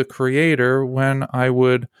to the Creator when I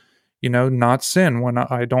would, not sin, when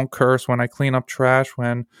I don't curse, when I clean up trash,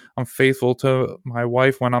 when I'm faithful to my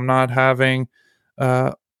wife, when I'm not having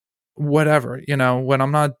whatever, when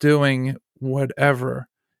I'm not doing whatever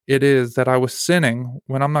it is that I was sinning,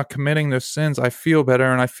 when I'm not committing those sins, I feel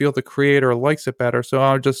better and I feel the Creator likes it better. So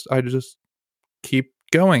I just keep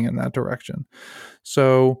going in that direction.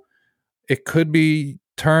 So it could be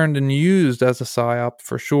turned and used as a psyop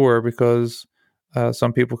for sure, because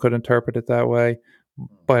some people could interpret it that way.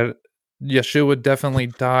 But Yeshua definitely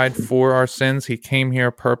died for our sins. He came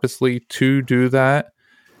here purposely to do that.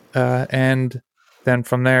 And then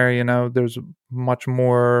from there, there's much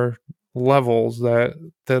more levels that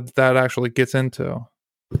actually gets into.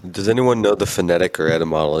 Does anyone know the phonetic or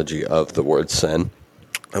etymology of the word sin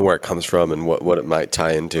and where it comes from and what it might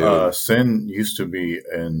tie into? Sin used to be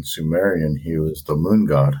in Sumerian. He was the moon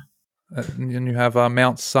god. And you have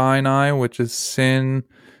Mount Sinai, which is Sinai.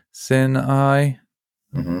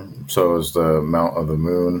 Mm-hmm. So is the Mount of the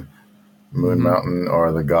Moon, Mountain,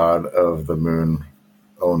 or the god of the moon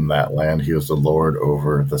owned that land. He was the lord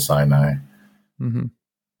over the Sinai. Mm-hmm.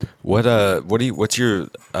 What's your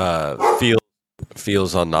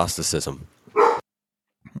feels on Gnosticism?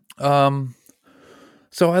 So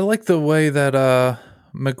I like the way that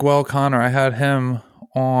Miguel Connor, I had him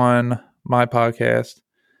on my podcast,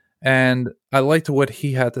 and I liked what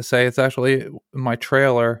he had to say. It's actually my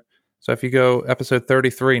trailer. So if you go episode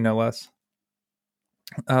 33, no less,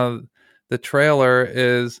 the trailer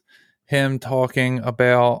is him talking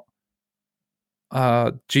about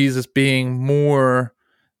Jesus being more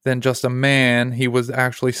than just a man. He was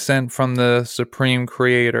actually sent from the supreme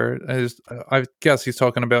creator. I guess he's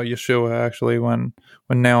talking about Yeshua, actually, when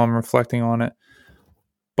now I'm reflecting on it.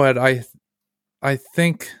 But I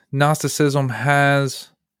think Gnosticism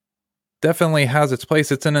definitely has its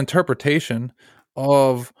place. It's an interpretation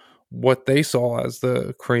of what they saw as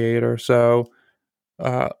the creator. So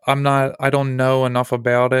I don't know enough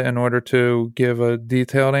about it in order to give a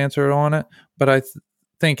detailed answer on it, but I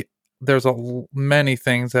think there's many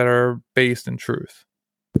things that are based in truth.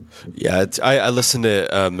 Yeah, I listen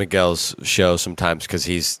to Miguel's show sometimes because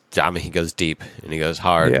he goes deep and he goes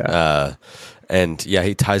hard. Yeah. And yeah,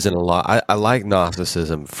 he ties in a lot. I like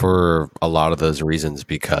Gnosticism for a lot of those reasons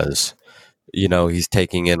because, he's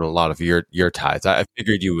taking in a lot of your ties. I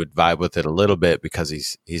figured you would vibe with it a little bit because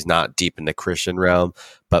he's not deep in the Christian realm,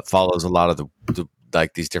 but follows a lot of the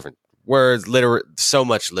like these different words, so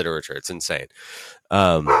much literature. It's insane.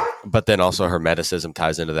 But then also Hermeticism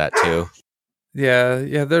ties into that too.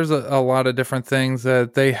 Yeah. There's a lot of different things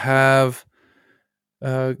that they have.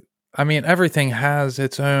 Everything has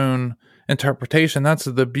its own interpretation. That's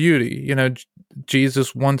the beauty.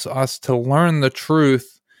 Jesus wants us to learn the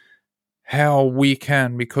truth how we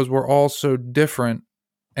can, because we're all so different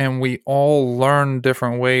and we all learn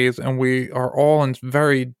different ways and we are all in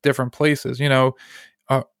very different places.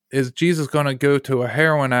 Is Jesus going to go to a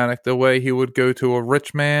heroin addict the way he would go to a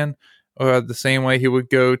rich man, or the same way he would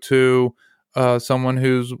go to someone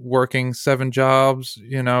who's working 7 jobs,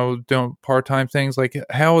 doing part-time things? Like,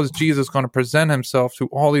 how is Jesus going to present himself to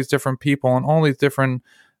all these different people in all these different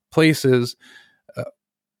places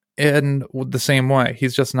in the same way?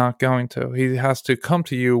 He's just not going to. He has to come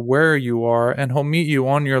to you where you are, and he'll meet you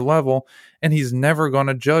on your level, and he's never going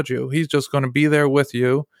to judge you. He's just going to be there with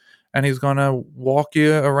you, and he's going to walk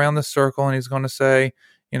you around the circle, and he's going to say,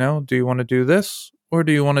 do you want to do this or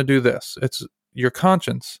do you want to do this? It's your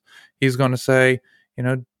conscience. He's going to say,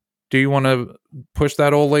 do you want to push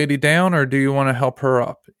that old lady down or do you want to help her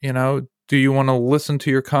up? Do you want to listen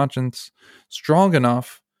to your conscience strong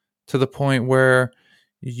enough to the point where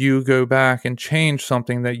you go back and change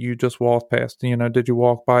something that you just walked past? Did you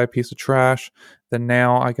walk by a piece of trash? Then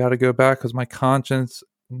now I got to go back because my conscience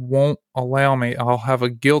won't allow me. I'll have a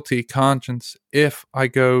guilty conscience if I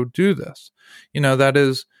go do this. That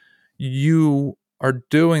is, you are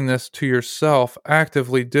doing this to yourself,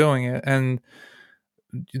 actively doing it. And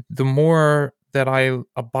the more that I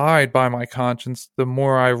abide by my conscience, the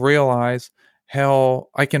more I realize how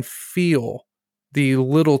I can feel the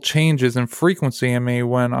little changes in frequency in me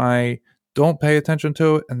when I don't pay attention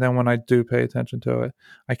to it, and then when I do pay attention to it.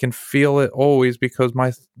 I can feel it always because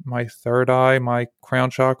my third eye, my crown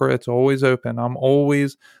chakra, it's always open. I'm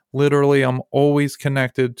always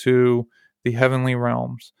connected to the heavenly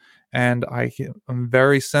realms, and I'm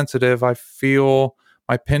very sensitive. I feel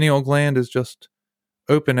my pineal gland is just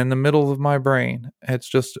open in the middle of my brain. It's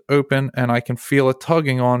just open, and I can feel it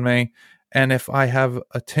tugging on me. And if I have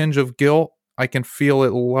a tinge of guilt, I can feel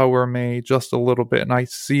it lower me just a little bit, and I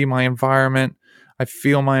see my environment. I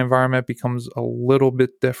feel my environment becomes a little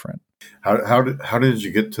bit different. How did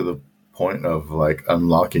you get to the point of like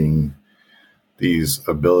unlocking these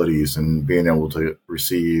abilities and being able to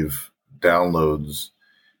receive downloads.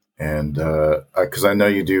 And because I know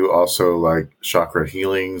you do also like chakra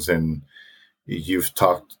healings, and you've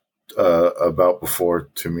talked about before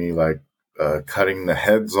to me, like cutting the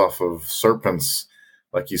heads off of serpents,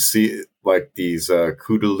 like you see like these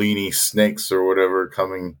kundalini snakes or whatever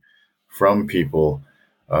coming from people.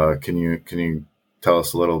 Can you tell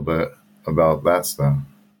us a little bit about that stuff?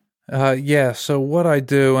 Yeah, so what I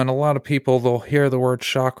do, and a lot of people, they'll hear the word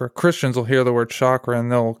chakra. Christians will hear the word chakra and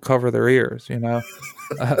they'll cover their ears, you know?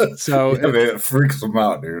 So yeah, man, it freaks them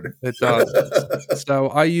out, dude. It does. So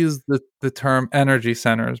I use the term energy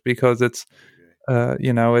centers because it's,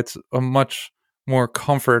 it's a much more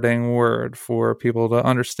comforting word for people to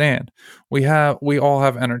understand. We all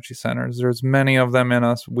have energy centers. There's many of them in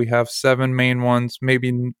us. We have 7 main ones,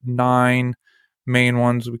 maybe 9 main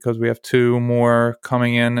ones, because we have 2 more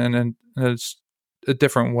coming in, and it's a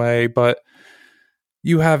different way, but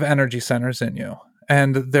you have energy centers in you.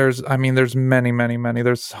 And there's many, many, many.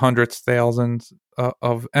 There's hundreds, thousands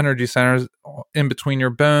of energy centers in between your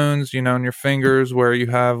bones, you know, and your fingers, where you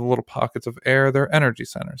have little pockets of air. They're energy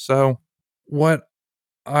centers. So what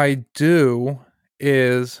I do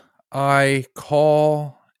is I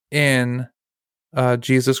call in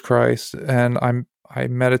Jesus Christ, and I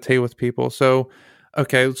meditate with people. So,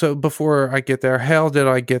 okay, so before I get there, how did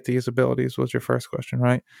I get these abilities was your first question,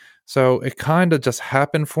 right? So it kind of just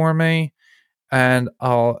happened for me, and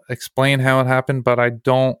I'll explain how it happened, but I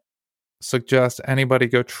don't suggest anybody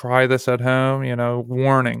go try this at home. You know,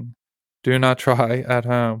 warning, do not try at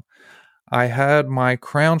home. I had my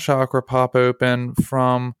crown chakra pop open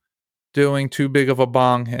from doing too big of a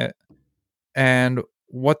bong hit. And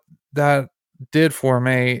what that did for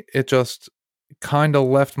me, it just kind of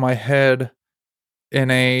left my head in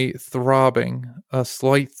a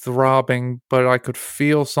slight throbbing, but I could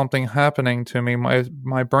feel something happening to me.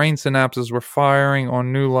 My brain synapses were firing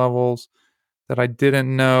on new levels that I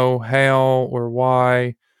didn't know how or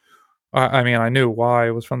why. I mean, I knew why,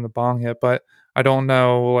 it was from the bong hit, but I don't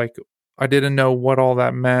know, like, I didn't know what all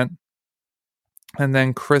that meant. And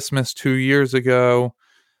then Christmas 2 years ago,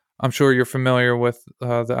 I'm sure you're familiar with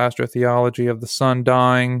the astrotheology of the sun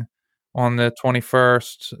dying on the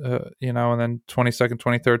 21st, and then 22nd,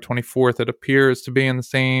 23rd, 24th, it appears to be in the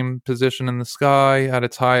same position in the sky at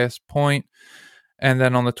its highest point. And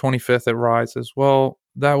then on the 25th, it rises. Well,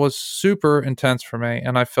 that was super intense for me.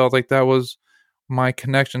 And I felt like that was my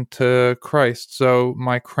connection to Christ. So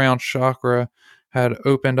my crown chakra had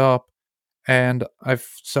opened up. And I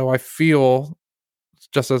feel,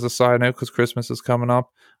 just as a side note, because Christmas is coming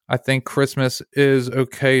up, I think Christmas is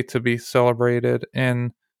okay to be celebrated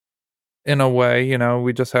in a way. You know,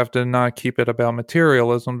 we just have to not keep it about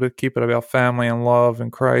materialism, but keep it about family and love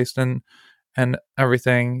and Christ and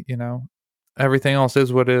everything. You know, everything else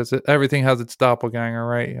is what it is. Everything has its doppelganger,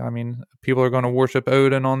 right? I mean, people are going to worship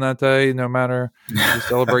Odin on that day, no matter if you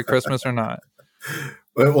celebrate Christmas or not.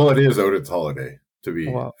 Well, it is Odin's holiday, to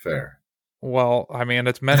be fair. Well, I mean,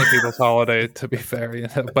 it's many people's holiday, to be fair,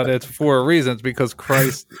 but it's for reasons, because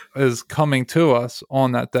Christ is coming to us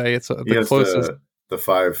on that day. It's the closest. The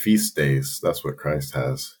 5 feast days. That's what Christ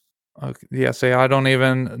has. Okay. Yeah, see, I don't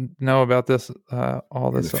even know about this. All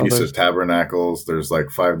this. The Feast of Tabernacles. There's like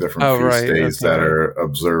 5 different feast days that are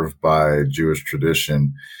observed by Jewish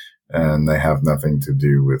tradition, and they have nothing to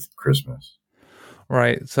do with Christmas.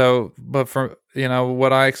 Right. So, but for,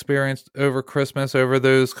 what I experienced over Christmas, over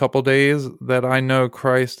those couple days, that I know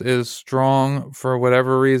Christ is strong for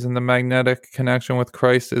whatever reason. The magnetic connection with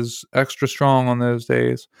Christ is extra strong on those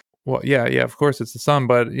days. Well, yeah, of course it's the sun,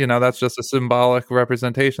 but that's just a symbolic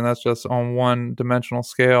representation. That's just on one dimensional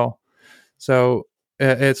scale. So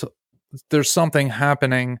there's something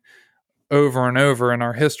happening over and over in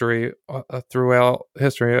our history, throughout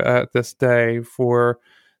history at this day, for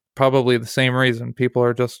probably the same reason. People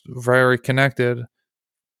are just very connected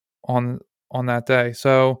on that day.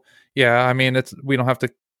 So yeah, I mean, it's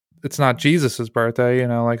not Jesus's birthday,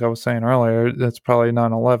 like I was saying earlier. It's probably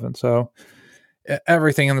 9/11. So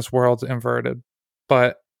everything in this world's inverted.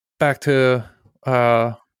 But back to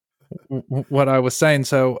what I was saying.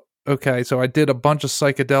 So I did a bunch of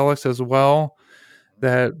psychedelics as well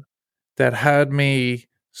that had me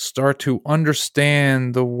start to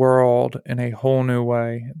understand the world in a whole new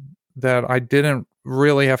way that I didn't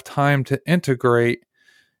really have time to integrate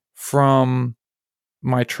from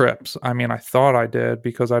my trips. I mean, I thought I did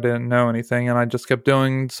because I didn't know anything, and I just kept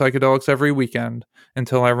doing psychedelics every weekend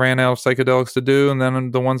until I ran out of psychedelics to do, and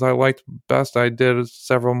then the ones I liked best I did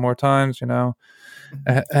several more times, Which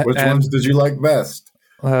ones did you like best?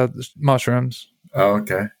 Mushrooms. Oh,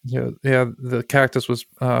 okay. Yeah, the cactus was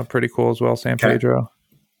pretty cool as well. San Ca- Pedro.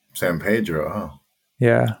 San Pedro. Oh,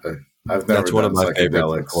 Yeah. I've never That's one of done my favorites as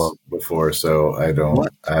psychedelics well. before, so I don't.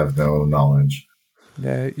 What? I have no knowledge.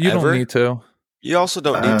 Yeah. You don't Ever? need to. You also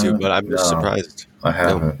don't need to, but I'm just No. surprised. I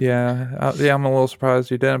haven't. Yeah. Yeah. I'm a little surprised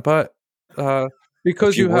you didn't, but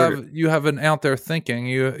because If you you have an out there thinking,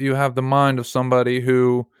 you have the mind of somebody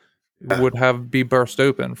who would be burst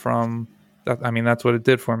open from that. I mean, that's what it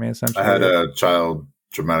did for me essentially. I had a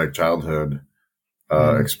traumatic childhood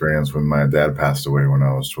Mhm. experience when my dad passed away when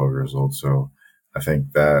I was 12 years old. So I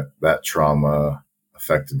think that trauma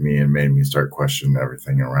affected me and made me start questioning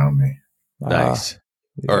everything around me. Nice.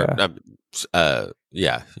 Yeah. Or,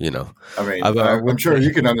 yeah, you know. I mean, I I'm would sure say-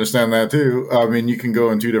 you can understand that too. I mean, you can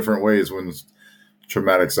go in two different ways when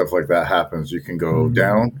traumatic stuff like that happens. You can go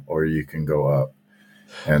down or you can go up.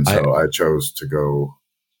 And so I chose to go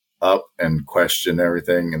up and question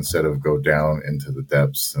everything instead of go down into the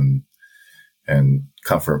depths and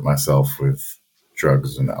comfort myself with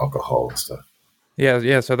drugs and alcohol and stuff.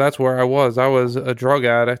 Yeah. So that's where I was. I was a drug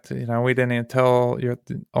addict. You know, we didn't even tell the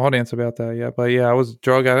audience about that yet. But yeah, I was a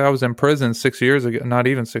drug addict. I was in prison 6 years ago. Not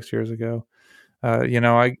even 6 years ago. You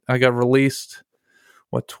know, I got released.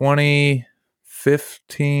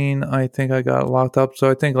 2015? I think I got locked up.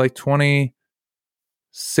 So I think like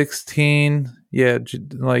 2016. Yeah,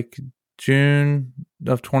 like June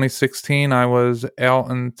of 2016, I was out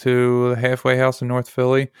into the halfway house in North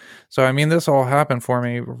Philly. So I mean, this all happened for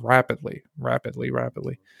me rapidly.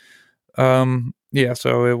 Yeah,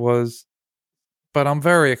 so it was, but I'm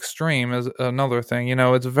very extreme is another thing. You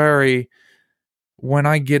know, it's very, when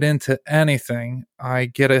I get into anything, I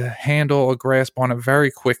get a handle, a grasp on it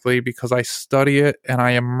very quickly because I study it and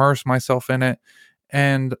I immerse myself in it.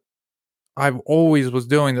 And I've always was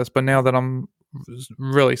doing this, but now that I'm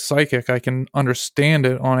really psychic, I can understand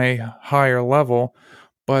it on a higher level.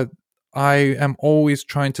 But I am always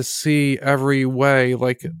trying to see every way,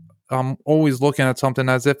 like I'm always looking at something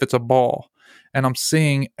as if it's a ball, and I'm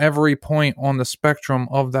seeing every point on the spectrum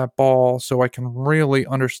of that ball so I can really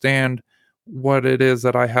understand what it is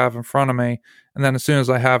that I have in front of me. And then as soon as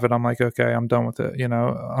I have it, I'm like, okay, I'm done with it. You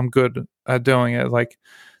know, I'm good at doing it. Like,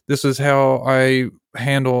 this is how I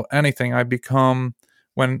handle anything. I become,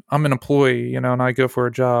 when I'm an employee, you know, and I go for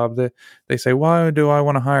a job, they say, why do I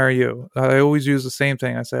want to hire you? I always use the same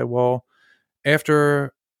thing. I say, well,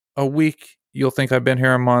 after a week, you'll think I've been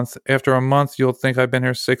here a month. After a month, you'll think I've been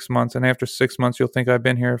here 6 months. And after 6 months, you'll think I've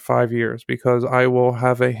been here 5 years, because I will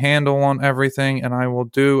have a handle on everything and I will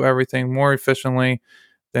do everything more efficiently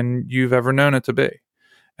than you've ever known it to be.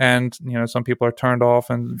 And, you know, some people are turned off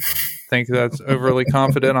and think that's overly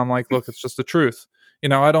confident. I'm like, look, it's just the truth. You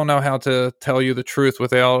know, I don't know how to tell you the truth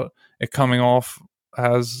without it coming off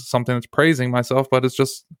as something that's praising myself, but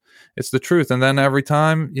it's the truth. And then every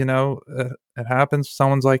time, you know, it happens,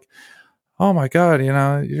 someone's like, oh my God, you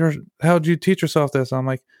know, how'd you teach yourself this? I'm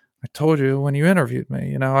like, I told you when you interviewed me,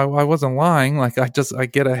 you know, I wasn't lying. Like, I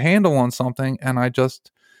get a handle on something, and I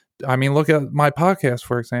mean, look at my podcast,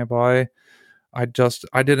 for example. I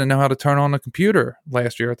didn't know how to turn on a computer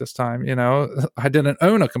last year at this time. You know, I didn't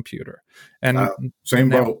own a computer, and same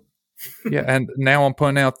boat. Yeah, and now I'm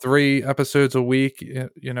putting out 3 episodes a week.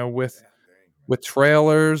 You know, with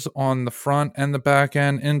trailers on the front and the back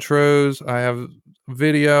end, intros. I have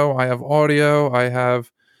video, I have audio, I have.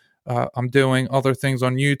 I'm doing other things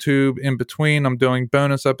on YouTube in between. I'm doing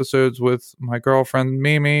bonus episodes with my girlfriend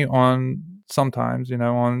Mimi on sometimes, you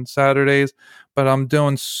know, on Saturdays. But I'm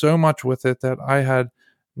doing so much with it that I had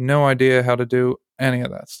no idea how to do any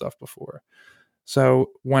of that stuff before.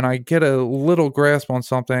 So when I get a little grasp on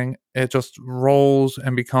something, it just rolls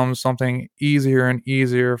and becomes something easier and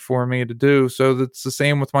easier for me to do. So that's the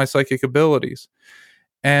same with my psychic abilities.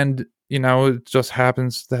 And, you know, it just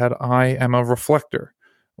happens that I am a reflector,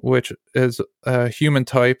 which is a human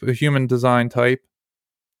design type.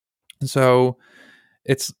 So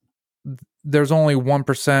there's only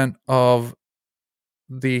 1% of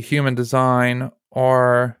the human design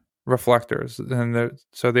are reflectors, and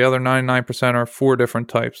so the other 99% are 4 different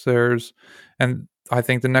types. And I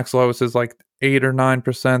think the next lowest is like 8 or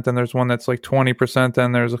 9%, and there's one that's like 20%,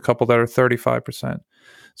 and there's a couple that are 35%.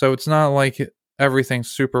 So it's not like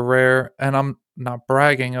everything's super rare, and I'm not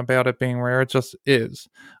bragging about it being rare. It just is.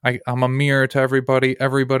 I'm a mirror to everybody.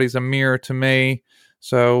 Everybody's a mirror to me.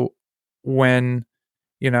 So when,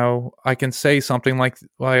 you know, I can say something like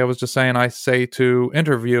I was just saying, I say to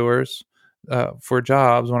interviewers for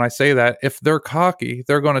jobs, when I say that, if they're cocky,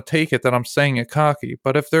 they're going to take it that I'm saying it cocky.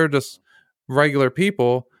 But if they're just regular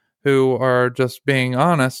people who are just being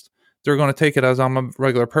honest, they're going to take it as I'm a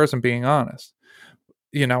regular person being honest.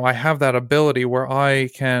 I have that ability where I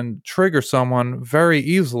can trigger someone very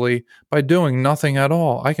easily by doing nothing at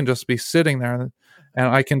all. I can just be sitting there and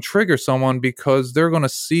I can trigger someone because they're going to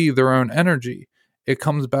see their own energy. It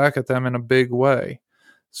comes back at them in a big way.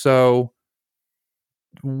 So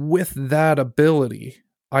with that ability,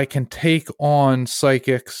 I can take on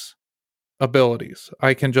psychics' abilities.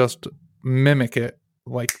 I can just mimic it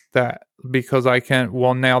like that because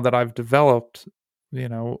now that I've developed,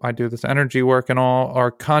 I do this energy work and all,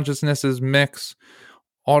 our consciousnesses mix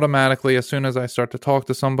automatically. As soon as I start to talk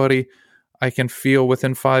to somebody, I can feel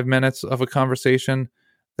within 5 minutes of a conversation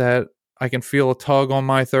that I can feel a tug on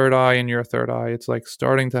my third eye and your third eye. It's like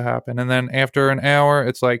starting to happen. And then after an hour,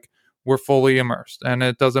 it's like we're fully immersed. And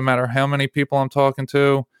it doesn't matter how many people I'm talking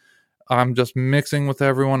to. I'm just mixing with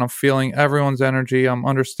everyone. I'm feeling everyone's energy. I'm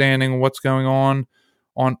understanding what's going on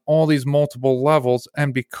all these multiple levels.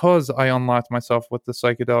 And because I unlocked myself with the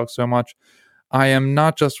psychedelic so much, I am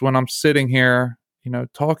not just, when I'm sitting here,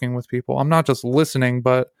 talking with people, I'm not just listening,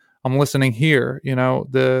 but I'm listening here,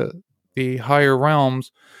 the higher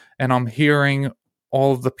realms, and I'm hearing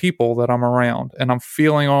all of the people that I'm around, and I'm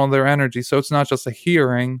feeling all their energy. So it's not just a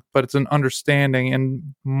hearing, but it's an understanding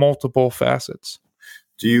in multiple facets.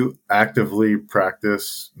 Do you actively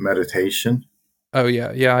practice meditation? Oh,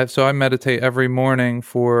 yeah. So I meditate every morning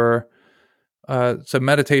so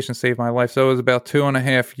meditation saved my life. So it was about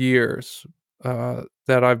 2.5 years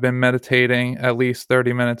that I've been meditating at least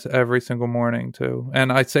 30 minutes every single morning too.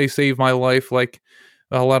 And I'd say save my life. Like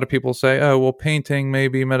a lot of people say, oh, well, painting may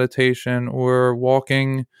be meditation, or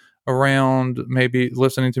walking around, maybe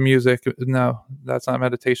listening to music. No, that's not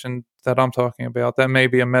meditation that I'm talking about. That may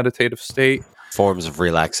be a meditative state. Forms of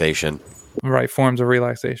relaxation. Right, forms of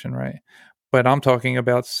relaxation, right. But I'm talking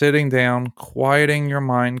about sitting down, quieting your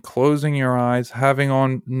mind, closing your eyes, having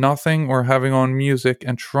on nothing or having on music,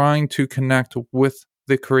 and trying to connect with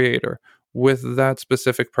the creator, with that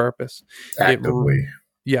specific purpose. Actively.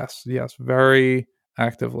 Yes, very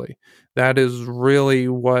actively. That is really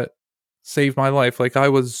what saved my life. Like, I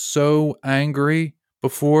was so angry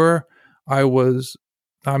before. I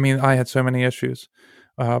had so many issues,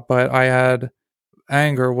 but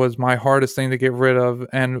anger was my hardest thing to get rid of.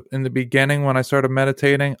 And in the beginning, when I started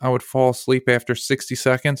meditating, I would fall asleep after 60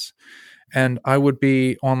 seconds and I would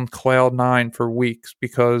be on cloud 9 for weeks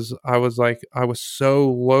because I was so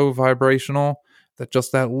low vibrational that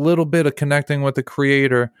just that little bit of connecting with the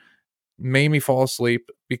creator made me fall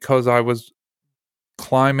asleep, because I was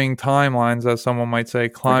climbing timelines, as someone might say,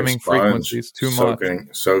 climbing frequencies too much.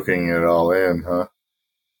 Soaking it all in, huh?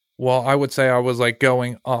 Well, I would say I was like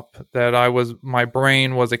going up, my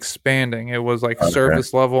brain was expanding. It was like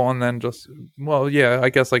surface level, and then I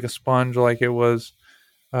guess like a sponge, like it was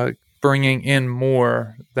bringing in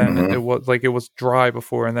more than it was, like it was dry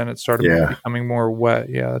before, and then it started becoming more wet.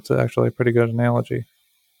 Yeah, that's actually a pretty good analogy.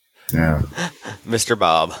 Yeah. Mr.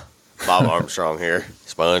 Bob Armstrong here.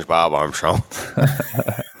 SpongeBob Armstrong.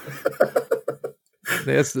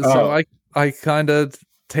 So I kind of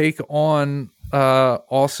take on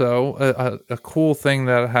also a cool thing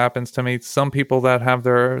that happens to me. Some people that have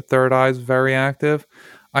their third eyes very active,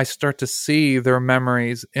 I start to see their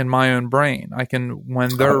memories in my own brain.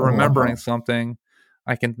 When they're remembering something,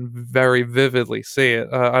 I can very vividly see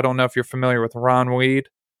it. I don't know if you're familiar with Ron Weed.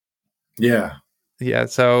 Yeah.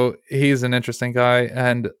 So he's an interesting guy,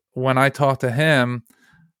 and when I talk to him,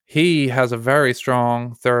 he has a very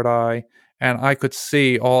strong third eye, and I could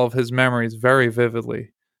see all of his memories very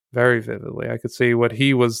vividly. Very vividly. I could see what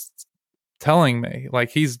he was telling me, like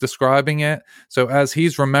he's describing it. So as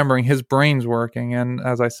he's remembering, his brain's working, and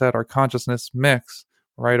as I said, our consciousness mix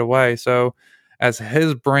right away. So as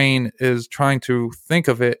his brain is trying to think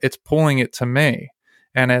of it, it's pulling it to me.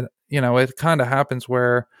 And it kind of happens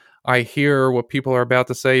where I hear what people are about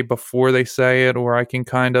to say before they say it, or I can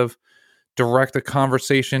kind of direct a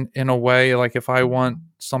conversation in a way, like if I want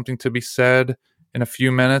something to be said in a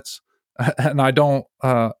few minutes, and I don't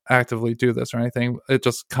actively do this or anything, it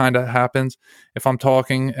just kind of happens. If I'm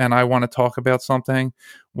talking and I want to talk about something,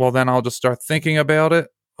 well, then I'll just start thinking about it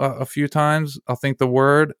a few times. I'll think the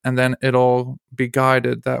word, and then it'll be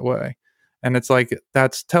guided that way. And it's like,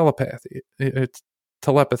 that's telepathy. It's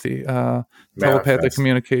telepathy, telepathic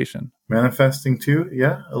communication. Manifesting too?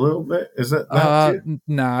 Yeah, a little bit. Is it that too?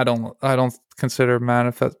 Nah, I don't consider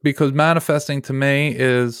manifest, because manifesting to me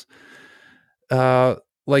is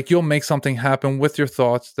like you'll make something happen with your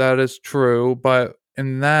thoughts. That is true, but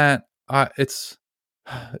in that it's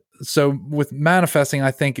so with manifesting,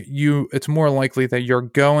 I think it's more likely that you're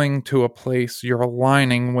going to a place, you're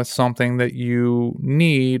aligning with something that you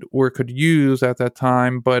need or could use at that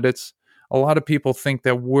time. But it's a lot of people think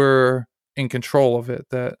that we're in control of it.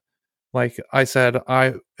 That, like I said,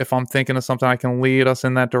 if I'm thinking of something, I can lead us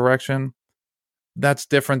in that direction. That's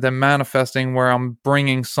different than manifesting, where I'm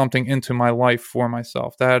bringing something into my life for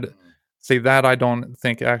myself. That I don't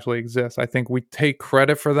think actually exists. I think we take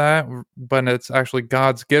credit for that, but it's actually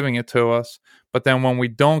God's giving it to us. But then when we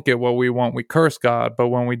don't get what we want, we curse God. But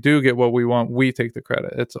when we do get what we want, we take the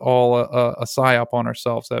credit. It's all a psyop on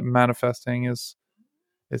ourselves. That manifesting is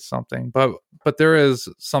something, but there is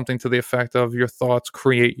something to the effect of your thoughts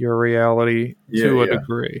create your reality to a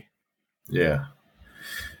degree. Yeah.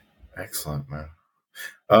 Excellent, man.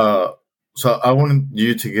 So I wanted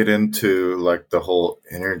you to get into like the whole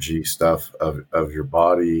energy stuff of your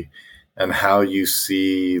body and how you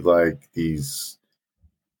see like these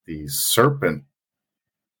serpent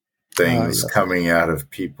things coming out of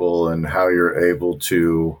people, and how you're able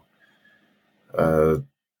to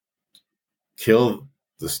kill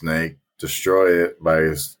the snake, destroy it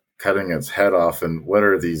by cutting its head off. And what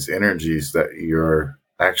are these energies that you're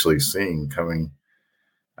actually seeing coming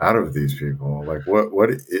out of these people? Like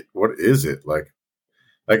what is it like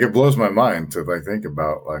it blows my mind to like think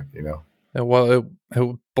about, like, you know. Well,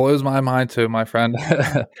 it blows my mind too, my friend.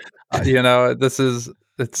 You know,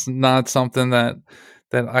 it's not something that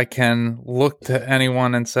I can look to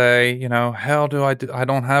anyone and say, you know, how do I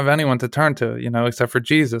don't have anyone to turn to, you know, except for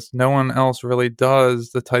Jesus. No one else really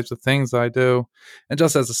does the types of things I do. And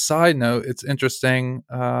just as a side note, it's interesting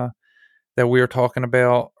that we were talking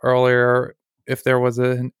about earlier, if there was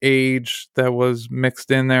an age that was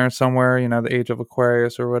mixed in there somewhere, you know, the age of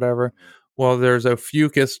Aquarius or whatever. Well, there's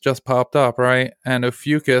Ophiuchus just popped up, right? And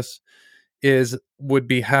Ophiuchus would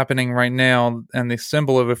be happening right now, and the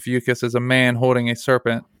symbol of Ophiuchus is a man holding a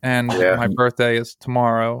serpent. And my birthday is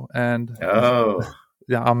tomorrow, and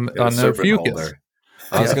I'm an Ophiuchus.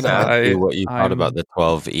 I was going to ask you what you thought about the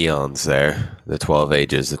 12 eons there, the 12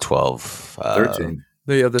 ages, the 12... 13.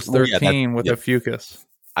 Yeah, there's 13 with Ophiuchus.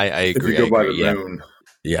 I agree. If you go by the moon.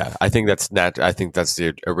 Yeah, I think that's I think that's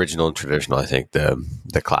the original and traditional. I think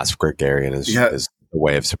the classic Gregorian is the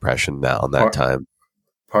way of suppression now in that time.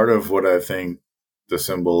 Part of what I think the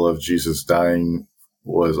symbol of Jesus dying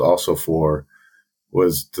was also for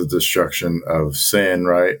was the destruction of sin,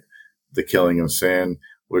 right? The killing of sin,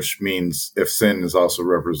 which means if sin is also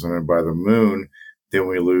represented by the moon, then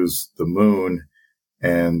we lose the moon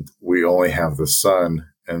and we only have the sun.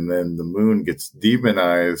 And then the moon gets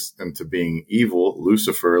demonized into being evil,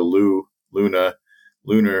 Lucifer, lunar,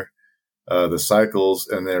 the cycles.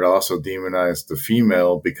 And then it also demonized the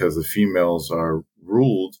female because the females are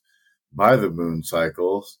ruled by the moon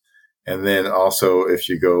cycles. And then also, if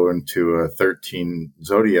you go into a 13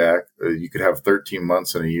 zodiac, you could have 13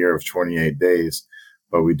 months in a year of 28 days.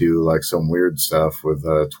 But we do like some weird stuff with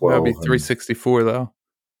 12. That'd be 364 though.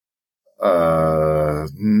 Nah.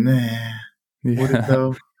 Yeah. Would it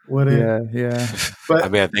though? Would it? Yeah. But I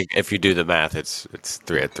mean, I think if you do the math, it's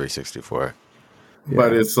 3 at 364.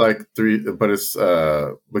 But it's like 3. But it's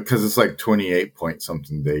because it's like 28 point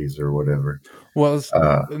something days or whatever. Well,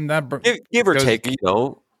 and that give or take, you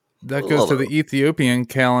know. That goes to the Ethiopian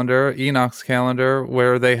calendar, Enoch's calendar,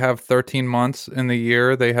 where they have 13 months in the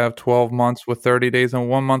year. They have 12 months with 30 days and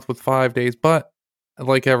 1 month with 5 days. But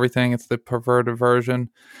like everything, it's the perverted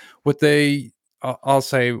version. I'll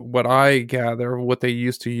say what I gather, what they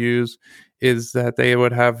used to use is that they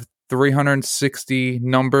would have 360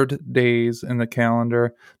 numbered days in the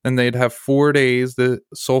calendar. Then they'd have 4 days, the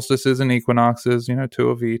solstices and equinoxes, 2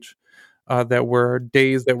 of each, that were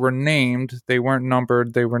days that were named. They weren't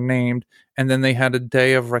numbered, they were named. And then they had a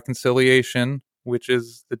day of reconciliation, which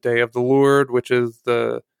is the day of the Lord, which is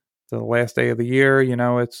the last day of the year.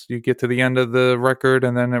 It's, you get to the end of the record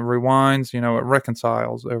and then it rewinds, it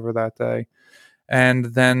reconciles over that day. And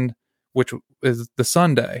then, which is the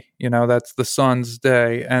Sunday, that's the sun's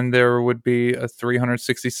day. And there would be a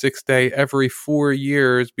 366 day every 4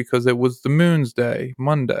 years because it was the moon's day,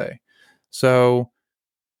 Monday. So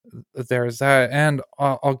there's that. And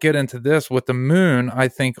I'll get into this with the moon. I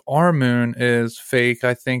think our moon is fake.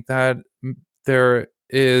 I think that that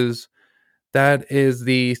is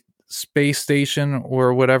the space station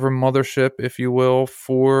or whatever mothership, if you will,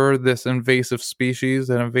 for this invasive species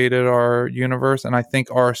that invaded our universe. And I think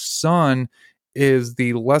our sun is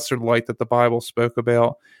the lesser light that the Bible spoke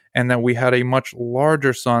about, and that we had a much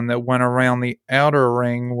larger sun that went around the outer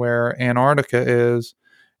ring where Antarctica is.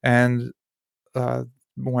 And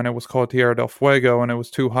when it was called Tierra del Fuego and it was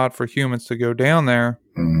too hot for humans to go down there,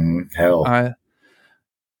 hell.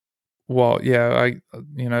 Well, yeah,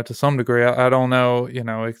 to some degree, I don't know,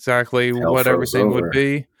 exactly what everything would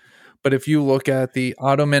be. But if you look at the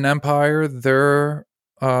Ottoman Empire, their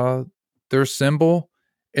symbol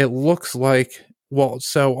it looks like, well,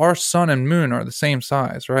 so our sun and moon are the same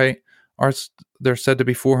size, right? They're said to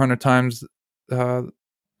be 400 times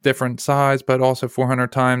different size, but also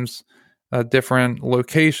 400 times different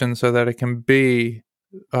location, so that it can be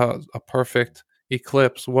a perfect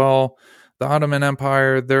eclipse. Well, the Ottoman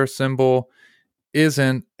Empire, their symbol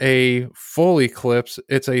isn't a full eclipse,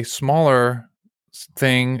 it's a smaller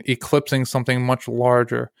thing eclipsing something much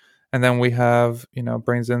larger. And then we have,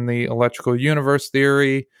 brings in the electrical universe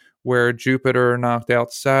theory, where Jupiter knocked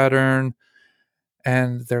out Saturn.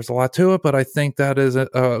 And there's a lot to it, but I think that is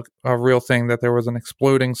a real thing, that there was an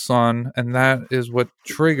exploding sun, and that is what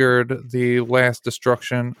triggered the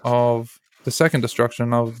second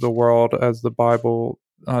destruction of the world, as the Bible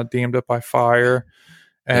deemed it, by fire.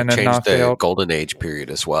 And it changed knocked the out Golden Age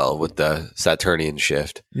period as well with the Saturnian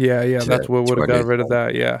shift. Yeah, that's what would have got rid of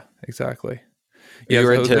that. Yeah, exactly. Yeah,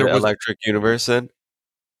 You're into Electric Universe then?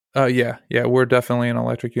 Yeah, we're definitely an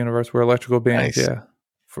electric universe. We're electrical beings. Nice. Yeah.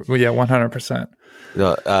 100%.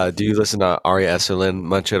 Do you listen to Ari Esterlin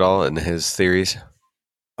much at all in his theories?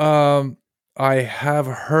 I have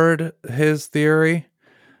heard his theory,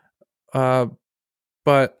 but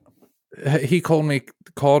he called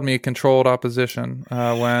me controlled opposition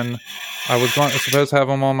when I was supposed to have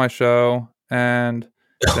him on my show, and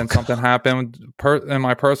then something happened in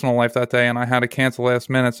my personal life that day, and I had to cancel last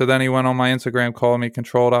minute. So then he went on my Instagram, called me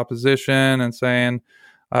controlled opposition, and saying,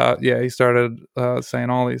 he started saying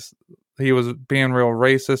all these. He was being real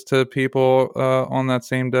racist to people on that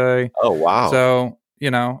same day. Oh, wow. So,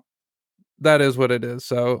 that is what it is.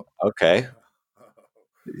 So, okay.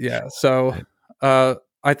 Yeah. So,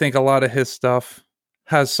 I think a lot of his stuff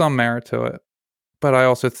has some merit to it, but I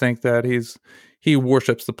also think that he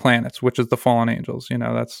worships the planets, which is the fallen angels.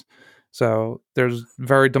 So there's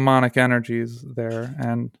very demonic energies there.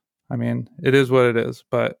 And I mean, it is what it is,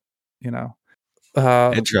 but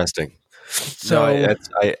interesting. So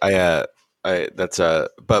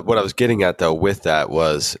but what I was getting at though with that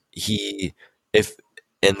was if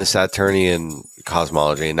in the Saturnian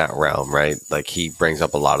cosmology, in that realm, right? Like he brings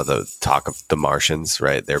up a lot of the talk of the Martians,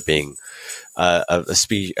 right? There being a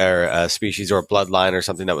species or a bloodline or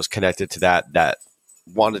something that was connected to that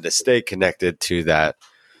wanted to stay connected to the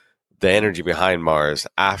energy behind Mars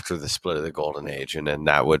after the split of the Golden Age, and then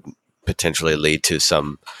that would potentially lead to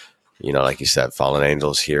some, like you said, fallen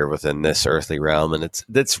angels here within this earthly realm, and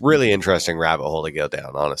it's really interesting rabbit hole to go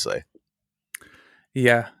down, honestly.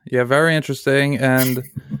 Yeah, very interesting. And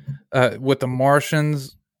with the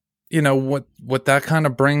Martians, what that kind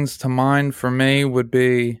of brings to mind for me would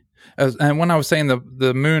be, and when I was saying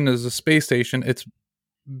the moon is a space station, it's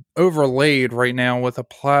overlaid right now with a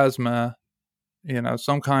plasma,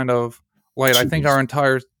 some kind of light. Cheese. I think our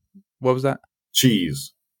entire, what was that?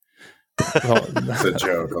 Cheese. Well, that's a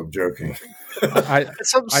joke. I'm joking.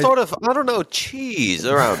 Some sort of, I don't know, cheese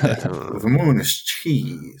around it. The moon is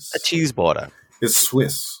cheese. A cheese border. It's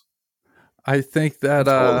Swiss. I think that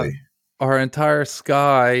our entire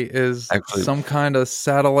sky is some kind of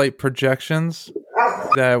satellite projections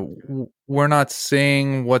that we're not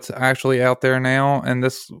seeing what's actually out there now. And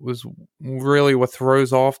this was really what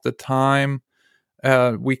throws off the time.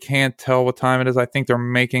 We can't tell what time it is. I think they're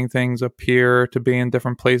making things appear to be in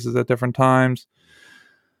different places at different times.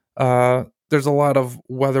 There's a lot of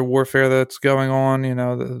weather warfare that's going on,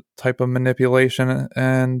 the type of manipulation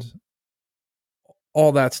and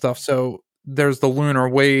all that stuff. So there's the lunar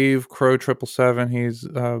wave, Crow 777. He's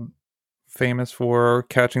famous for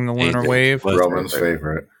catching the lunar wave. Roman's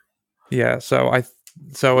favorite. Yeah. So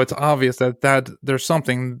it's obvious that there's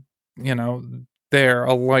something, there,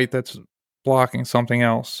 a light that's blocking something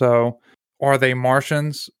else. So are they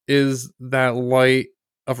Martians? Is that light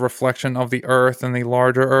a reflection of the Earth and the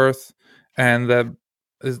larger Earth? And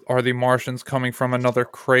are the Martians coming from another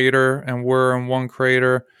crater and we're in one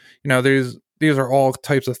crater? These are all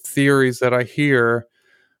types of theories that I hear,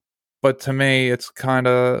 but to me, it's kind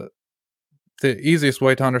of the easiest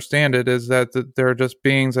way to understand it is that there are just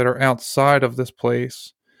beings that are outside of this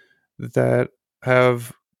place that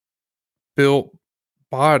have built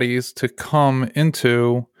bodies to come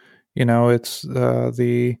into, it's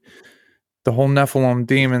the whole Nephilim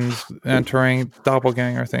demons entering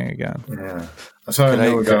doppelganger thing again. Yeah, so I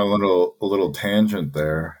know we got a little tangent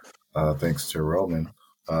there, thanks to Roman.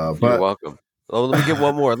 You're welcome. Oh, let me get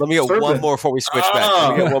one more. Let me get one more before we switch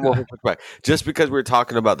back. Just because we were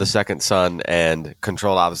talking about the second son and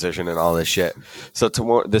control opposition and all this shit. So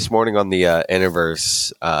this morning on the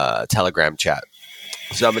Interverse Telegram chat,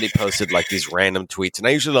 somebody posted like these random tweets, and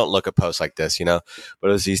I usually don't look at posts like this, but it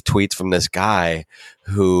was these tweets from this guy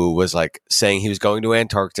who was like saying he was going to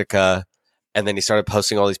Antarctica And then he started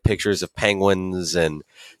posting all these pictures of penguins and,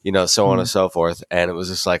 you know, so on and so forth. And it was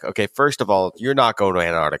just like, okay, first of all, you're not going to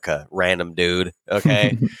Antarctica, random dude.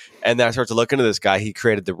 Okay. And then I started to look into this guy. He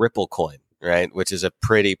created the Ripple coin, right? Which is a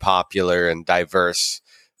pretty popular and diverse,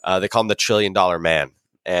 they call him the $1 trillion man.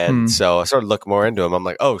 And so I started looking more into him. I'm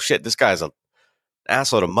like, oh shit, this guy's an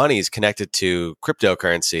assload of money is connected to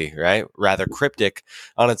cryptocurrency, right? Rather cryptic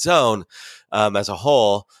on its own as a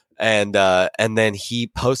whole. And then he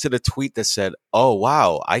posted a tweet that said, oh,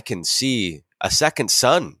 wow, I can see a second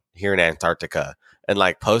sun here in Antarctica, and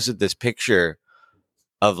like posted this picture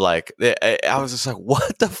of like, I was just like,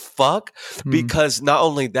 what the fuck? Because not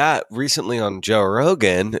only that, recently on Joe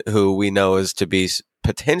Rogan, who we know is to be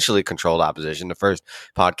potentially controlled opposition, the first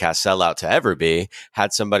podcast sellout to ever be,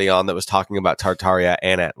 had somebody on that was talking about Tartaria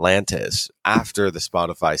and Atlantis after the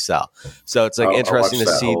Spotify sell. So it's like interesting to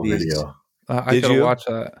see these. Video. I could watch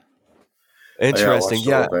that. Interesting,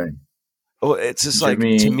 yeah. Well, it's just like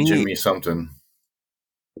to me, Jimmy something.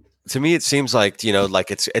 To me, it seems like, you know,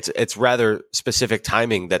 like it's rather specific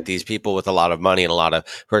timing that these people with a lot of money and a lot of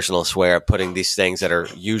personal sway are putting these things that are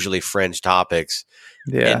usually fringe topics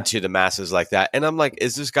into the masses like that. And I'm like,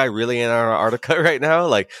 is this guy really in Antarctica right now?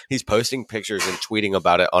 Like, he's posting pictures and tweeting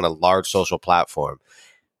about it on a large social platform.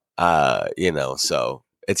 You know, so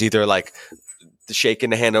it's either like shaking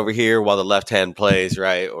the hand over here while the left hand plays,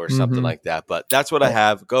 right, or something like that. But that's what I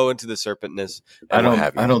have. Go into the serpentness. I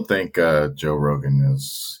don't think Joe Rogan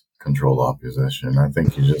is controlled opposition. I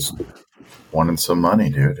think he just wanted some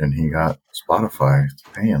money, dude, and he got Spotify to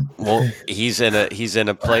pay him. Well, he's in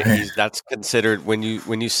a place that's considered when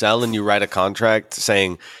you sell and you write a contract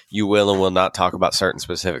saying you will and will not talk about certain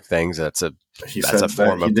specific things. That's a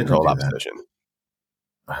form of controlled opposition.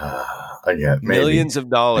 I get millions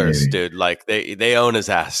of dollars, dude. Like they own his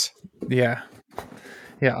ass. Yeah.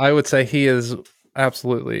 I would say he is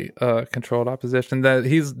absolutely controlled opposition. That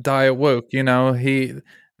he's diet woke. You know,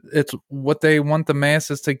 it's what they want the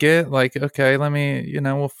masses to get. Like, okay, let me, you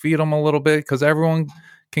know, we'll feed them a little bit because everyone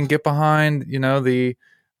can get behind, you know, the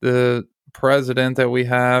president that we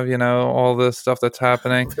have, you know, all this stuff that's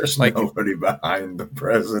happening. There's like nobody behind the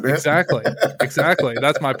president. Exactly.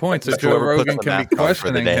 That's my point. So Joe Rogan can be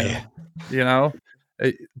questioning him, you know,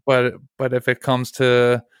 but if it comes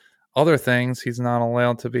to other things, he's not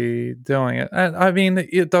allowed to be doing it. And I mean,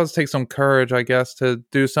 it does take some courage, I guess, to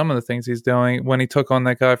do some of the things he's doing. When he took on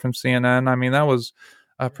that guy from CNN, I mean, that was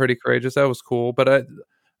pretty courageous. That was cool. But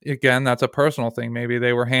again, that's a personal thing. Maybe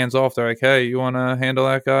they were hands off. They're like, hey, you want to handle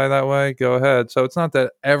that guy that way? Go ahead. So it's not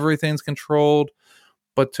that everything's controlled,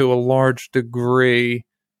 but to a large degree,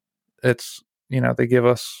 it's, you know, they give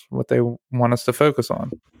us what they want us to focus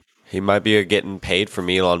on. He might be getting paid from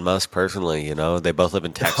Elon Musk personally. You know, they both live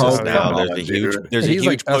in Texas now. There's a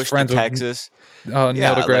huge push to Texas. Neil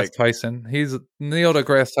deGrasse Tyson. Neil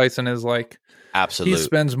deGrasse Tyson is like, absolutely. He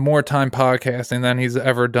spends more time podcasting than he's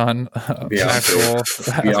ever done.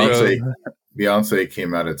 Beyonce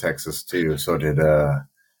came out of Texas too. So did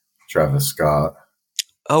Travis Scott.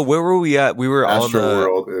 Oh, where were we at? We were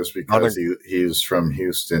Astroworld is because he's from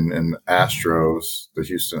Houston and Astros, the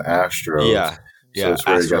Houston Astros. Yeah. So it's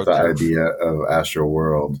where you got the idea of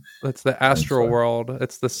Astroworld. It's the Astroworld.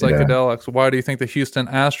 It's the psychedelics. Yeah. Why do you think the Houston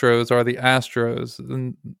Astros are the Astros?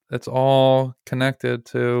 And it's all connected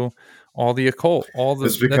to all the occult.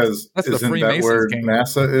 It's because that's the Freemasons where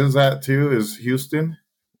NASA is at too? Is Houston?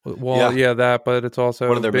 Well, yeah, that, but it's also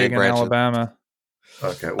one of their big in Alabama.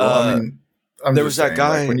 Okay. Well, I mean, there was that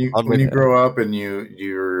guy like when you grow up and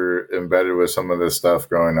you're embedded with some of this stuff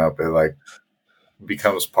growing up, it like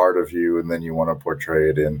becomes part of you, and then you want to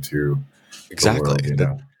portray it into the world, you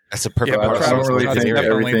know? That's a perfect part. I don't really think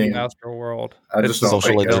everything. World. I just don't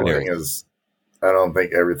think everything is. I don't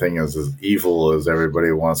think everything is as evil as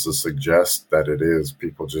everybody wants to suggest that it is.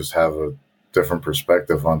 People just have a different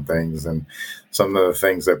perspective on things, and some of the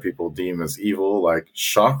things that people deem as evil, like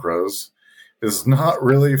chakras, is not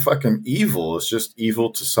really fucking evil. It's just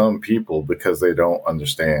evil to some people because they don't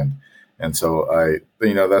understand. And so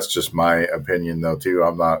that's just my opinion though too.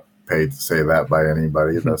 I'm not paid to say that by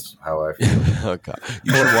anybody. That's how I feel. Oh God.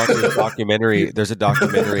 You should watch this documentary. There's a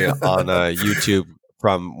documentary on YouTube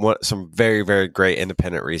from some very, very great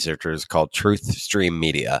independent researchers called Truth Stream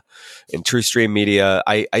Media. In Truth Stream Media,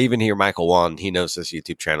 I even hear Michael Wan. He knows this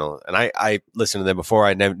YouTube channel, and I listened to them before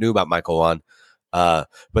I never knew about Michael Wan.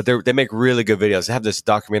 But they make really good videos. They have this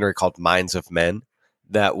documentary called Minds of Men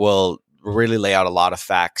that will really lay out a lot of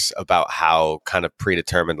facts about how kind of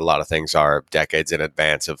predetermined a lot of things are decades in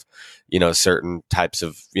advance of, you know, certain types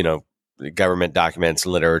of, you know, government documents,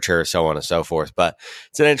 literature, so on and so forth. But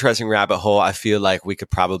it's an interesting rabbit hole. I feel like we could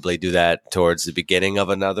probably do that towards the beginning of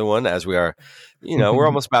another one, as we are, we're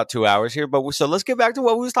almost about 2 hours here. But so let's get back to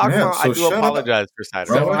what we was talking about. So I do apologize for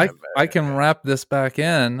Saturday. So I can wrap this back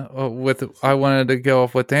in with, I wanted to go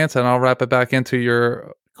off with Dan said, and I'll wrap it back into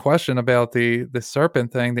your question about the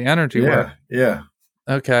serpent thing, the energy work. Yeah.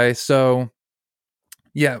 Okay, so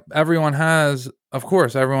yeah, everyone has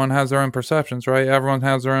their own perceptions, right? Everyone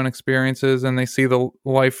has their own experiences, and they see the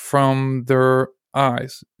life from their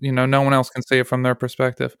eyes. No one else can see it from their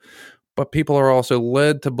perspective. But people are also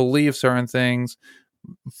led to believe certain things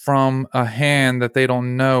from a hand that they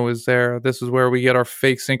don't know is there. This is where we get our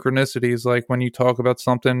fake synchronicities. Like when you talk about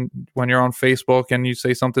something, when you're on Facebook and you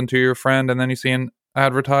say something to your friend and then you see an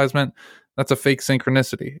advertisement, that's a fake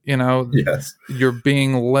synchronicity. Yes. You're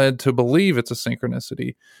being led to believe it's a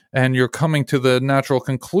synchronicity, and you're coming to the natural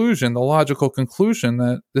conclusion, the logical conclusion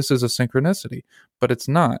that this is a synchronicity, but it's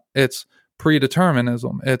not. It's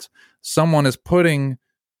predeterminism. It's someone's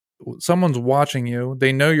watching you.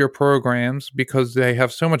 They know your programs because they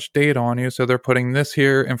have so much data on you. So they're putting this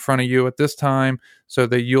here in front of you at this time so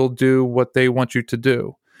that you'll do what they want you to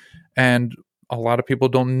do. And a lot of people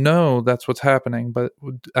don't know that's what's happening. But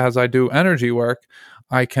as I do energy work,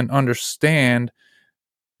 I can understand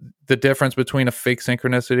the difference between a fake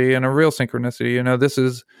synchronicity and a real synchronicity.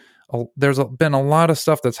 There's been a lot of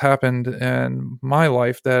stuff that's happened in my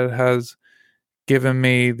life that has given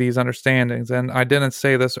me these understandings. And I didn't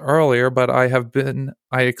say this earlier, but I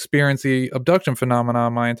experienced the abduction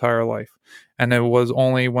phenomenon my entire life. And it was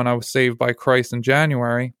only when I was saved by Christ in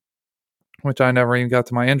January, which I never even got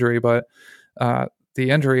to my injury, but the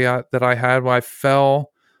injury that I had, when I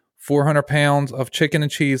fell, 400 pounds of chicken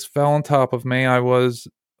and cheese fell on top of me.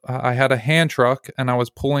 I had a hand truck and I was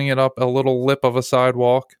pulling it up a little lip of a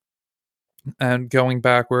sidewalk and going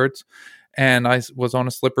backwards. And I was on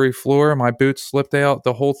a slippery floor. My boots slipped out.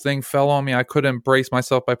 The whole thing fell on me. I couldn't brace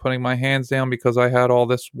myself by putting my hands down because I had all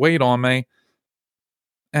this weight on me.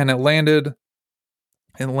 And it landed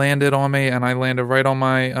on me, and I landed right on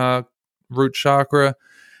my root chakra.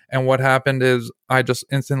 And what happened is I just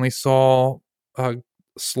instantly saw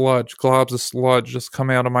globs of sludge just come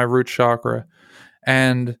out of my root chakra.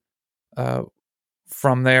 And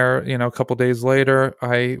from there, a couple days later,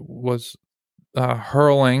 I was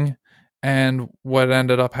hurling. And what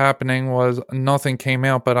ended up happening was nothing came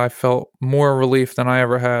out, but I felt more relief than I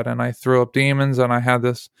ever had. And I threw up demons, and I had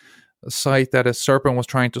this sight that a serpent was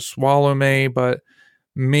trying to swallow me, but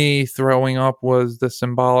me throwing up was the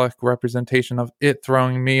symbolic representation of it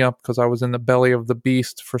throwing me up, because I was in the belly of the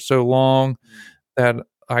beast for so long that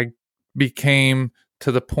I became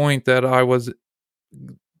to the point that I was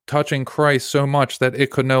touching Christ so much that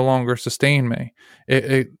it could no longer sustain me.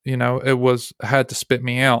 It had to spit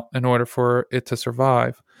me out in order for it to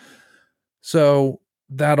survive. So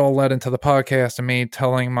that all led into the podcast and me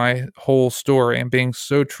telling my whole story and being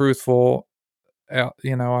so truthful.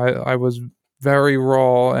 I was very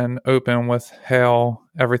raw and open with how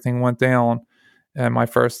everything went down in my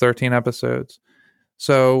first 13 episodes.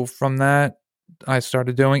 So from that, I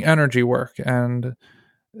started doing energy work, and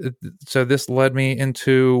so this led me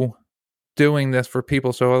into doing this for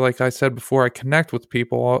people. So like I said before, I connect with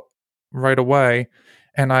people right away,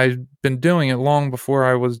 and I've been doing it long before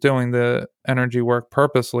I was doing the energy work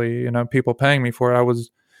purposely, people paying me for it. I was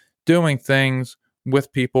doing things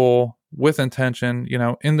with people with intention,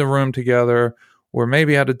 in the room together or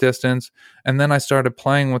maybe at a distance. And then I started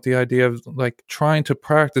playing with the idea of like trying to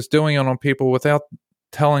practice doing it on people without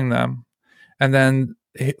telling them. And then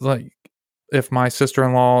like, if my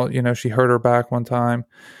sister-in-law, she hurt her back one time,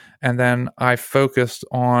 and then I focused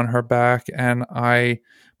on her back, and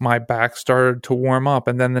my back started to warm up.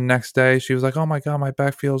 And then the next day she was like, "Oh my God, my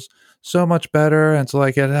back feels so much better." And it's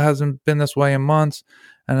like, it hasn't been this way in months.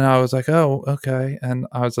 And I was like, "Oh, okay." And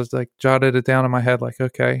I was just like, jotted it down in my head, like,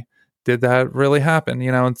 okay, did that really happen?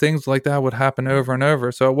 And things like that would happen over and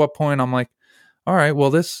over. So at what point I'm like, all right, well,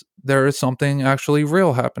 there is something actually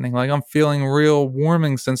real happening. Like I'm feeling real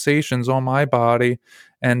warming sensations on my body,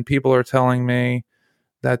 and people are telling me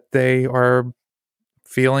that they are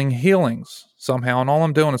feeling healings somehow. And all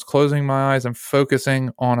I'm doing is closing my eyes and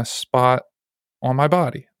focusing on a spot on my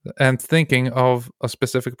body and thinking of a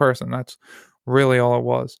specific person. That's really all it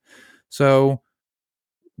was. So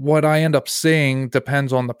what I end up seeing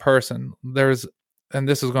depends on the person. And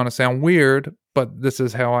this is going to sound weird, but this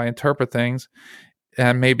is how I interpret things.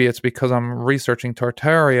 And maybe it's because I'm researching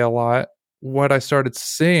Tartaria a lot. What I started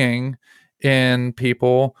seeing in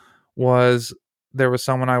people was there was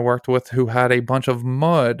someone I worked with who had a bunch of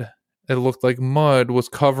mud it looked like mud was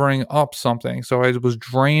covering up something. So I was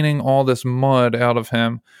draining all this mud out of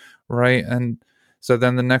him, right? And so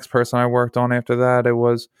then the next person I worked on after that,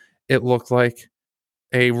 it looked like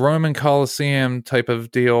a Roman Colosseum type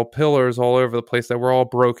of deal, pillars all over the place that were all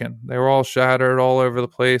broken. They were all shattered all over the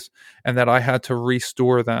place, and that I had to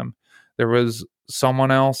restore them. There was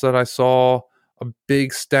someone else that I saw, a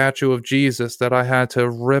big statue of Jesus, that I had to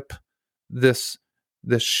rip this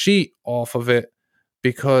sheet off of it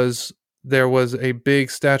because there was a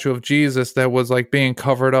big statue of Jesus that was like being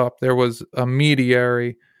covered up. There was a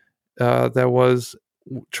mediary that was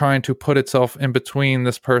trying to put itself in between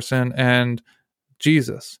this person and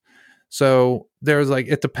Jesus. So there's like,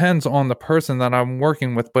 it depends on the person that I'm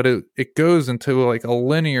working with, but it goes into like a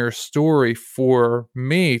linear story for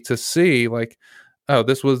me to see, like, oh,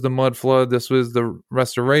 this was the mud flood, this was the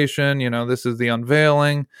restoration, this is the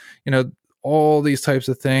unveiling, all these types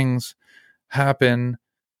of things happen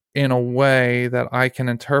in a way that I can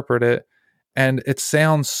interpret it. And it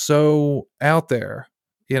sounds so out there,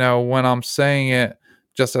 when I'm saying it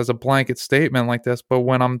just as a blanket statement like this, but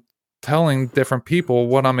when I'm telling different people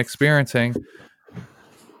what I'm experiencing,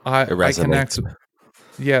 I connect.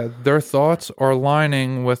 Yeah, their thoughts are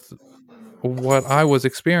aligning with what I was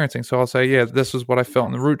experiencing. So I'll say, yeah, this is what I felt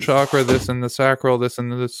in the root chakra, this in the sacral, this in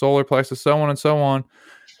the solar plexus, so on and so on.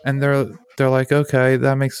 And they're like, okay,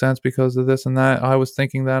 that makes sense because of this and that. I was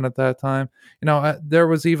thinking that at that time. There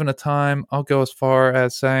was even a time, I'll go as far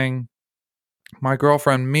as saying, my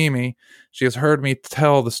girlfriend Mimi, she has heard me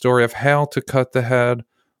tell the story of how to cut the head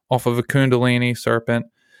off of a Kundalini serpent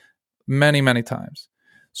many, many times.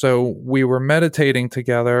 So we were meditating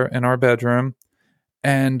together in our bedroom,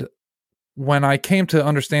 and when I came to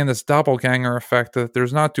understand this doppelganger effect, that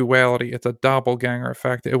there's not duality, it's a doppelganger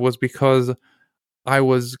effect, it was because I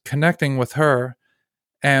was connecting with her.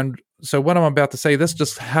 And so what I'm about to say, this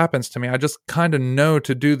just happens to me. I just kind of know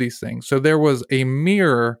to do these things. So there was a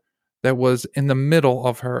mirror that was in the middle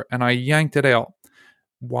of her, and I yanked it out.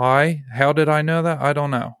 Why? How did I know that? I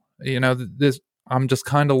don't know. I'm just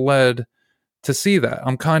kind of led to see that.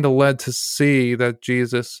 I'm kind of led to see that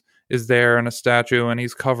Jesus is there in a statue and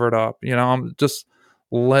he's covered up. I'm just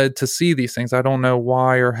led to see these things. I don't know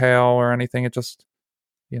why or how or anything. It just,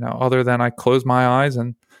 other than I close my eyes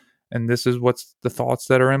and this is what's the thoughts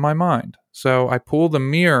that are in my mind. So I pull the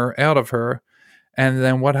mirror out of her, and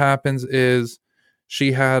then what happens is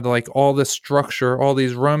she had like all this structure, all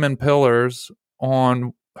these Roman pillars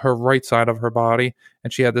on her right side of her body,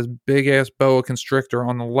 and she had this big ass boa constrictor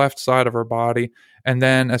on the left side of her body. And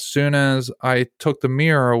then as soon as I took the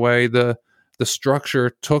mirror away, the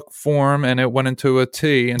structure took form and it went into a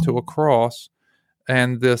T, into a cross,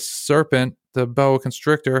 and this serpent, the boa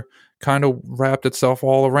constrictor, kind of wrapped itself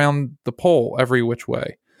all around the pole every which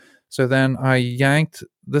way. So then I yanked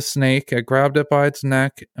the snake, I grabbed it by its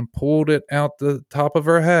neck and pulled it out the top of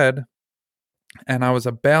her head. And I was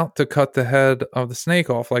about to cut the head of the snake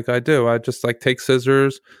off like I do. I just like take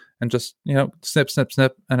scissors and just, snip, snip,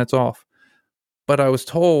 snip, and it's off. But I was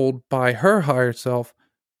told by her higher self,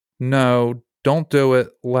 no, don't do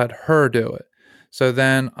it. Let her do it. So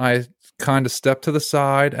then I kind of stepped to the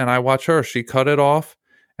side and I watched her. She cut it off,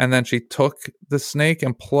 and then she took the snake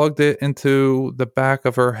and plugged it into the back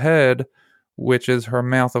of her head, which is her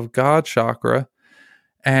mouth of God chakra.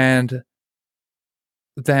 And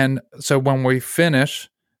then, so when we finish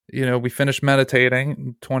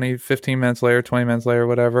meditating 15 minutes later, 20 minutes later,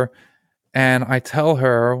 whatever. And I tell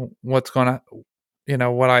her what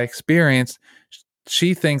I experienced.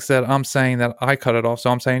 She thinks that I'm saying that I cut it off.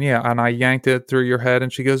 So I'm saying, yeah. And I yanked it through your head.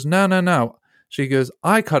 And she goes, no. She goes,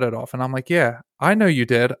 I cut it off. And I'm like, yeah, I know you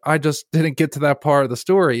did. I just didn't get to that part of the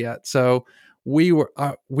story yet. So we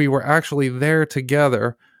were actually there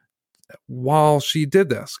together while she did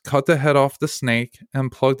this, cut the head off the snake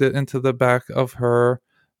and plugged it into the back of her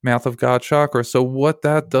mouth of God chakra. So what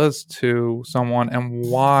that does to someone and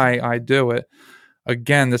why I do it,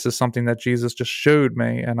 again, this is something that Jesus just showed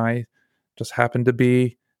me, and I just happened to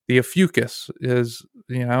be the Ophiuchus, is,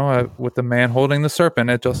 with the man holding the serpent.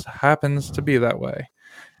 It just happens to be that way.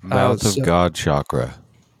 Mouth of God chakra.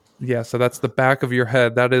 Yeah, so that's the back of your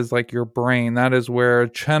head. That is like your brain. That is where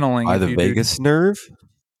channeling. By the vagus nerve?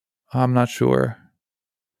 I'm not sure.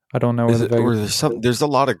 I don't know.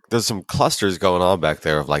 There's some clusters going on back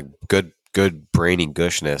there of like good brainy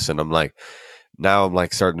gushness, and I'm like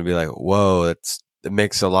starting to be like, whoa, it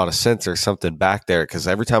makes a lot of sense. There's something back there, because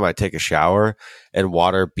every time I take a shower and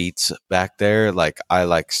water beats back there, like I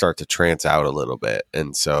like start to trance out a little bit,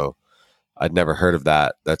 and so I'd never heard of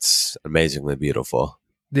that. That's amazingly beautiful.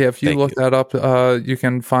 Yeah, if you Thank look that up, you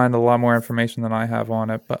can find a lot more information than I have on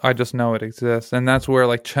it, but I just know it exists. And that's where,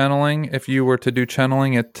 like, channeling, if you were to do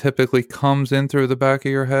channeling, it typically comes in through the back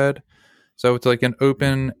of your head. So it's like an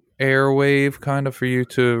open airwave kind of for you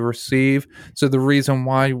to receive. So the reason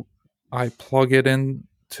why I plug it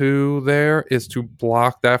into there is to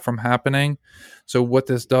block that from happening. So what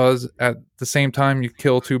this does, at the same time, you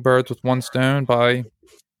kill two birds with one stone by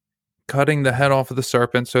cutting the head off of the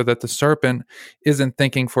serpent so that the serpent isn't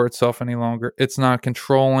thinking for itself any longer. It's not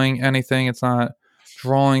controlling anything. It's not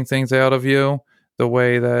drawing things out of you the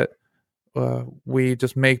way that we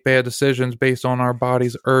just make bad decisions based on our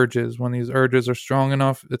body's urges. When these urges are strong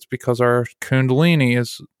enough, it's because our kundalini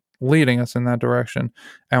is leading us in that direction.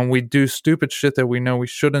 And we do stupid shit that we know we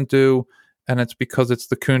shouldn't do, and it's because it's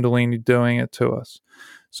the kundalini doing it to us.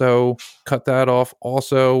 So cut that off.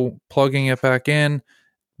 Also, plugging it back in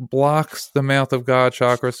blocks the mouth of God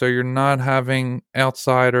chakra, so you're not having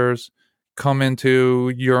outsiders come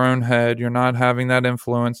into your own head. You're not having that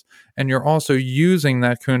influence, and you're also using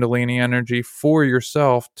that kundalini energy for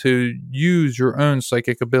yourself to use your own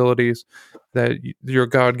psychic abilities, that your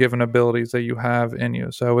God-given abilities that you have in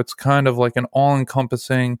you. So it's kind of like an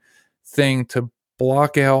all-encompassing thing to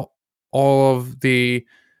block out all of the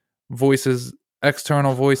voices,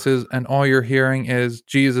 external voices, and all you're hearing is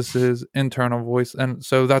Jesus's internal voice. And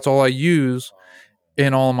so that's all I use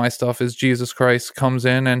in all of my stuff is Jesus Christ comes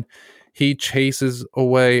in and he chases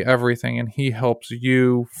away everything, and he helps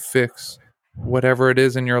you fix whatever it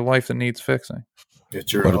is in your life that needs fixing.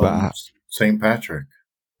 It's your own St. Patrick.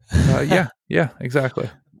 Yeah, exactly.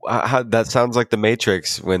 That sounds like the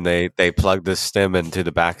Matrix when they plug the stem into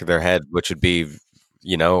the back of their head, which would be,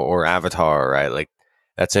 or Avatar, right? Like,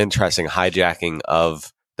 that's interesting, hijacking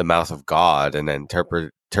of the mouth of God and then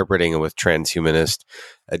interpreting it with transhumanist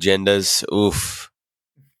agendas. Oof.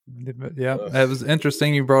 Yeah, it was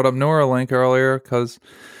interesting you brought up Neuralink earlier, because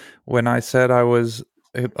when I said I was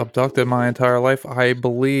abducted my entire life, I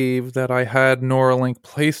believe that I had Neuralink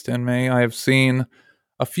placed in me. I have seen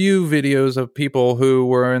a few videos of people who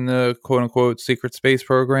were in the quote-unquote secret space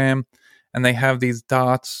program, and they have these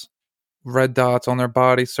dots, red dots on their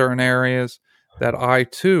body, certain areas, that I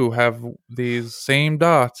too have these same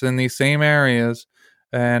dots in these same areas,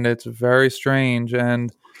 and it's very strange.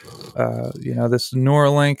 And this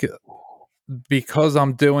Neuralink, because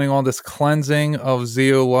I'm doing all this cleansing of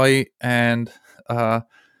zeolite and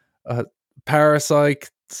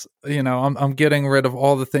parasites, I'm getting rid of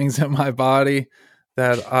all the things in my body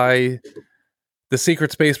that the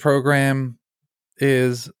secret space program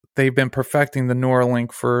they've been perfecting the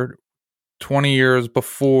Neuralink for 20 years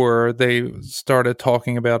before they started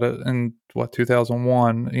talking about it in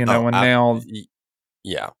 2001, now.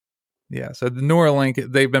 Yeah. So the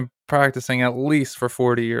Neuralink, they've been practicing at least for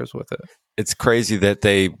 40 years with it. It's crazy that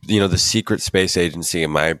they, the secret space agency,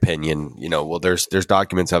 in my opinion, there's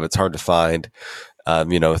documents of it's hard to find,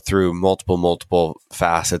 through multiple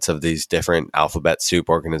facets of these different alphabet soup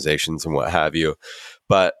organizations and what have you.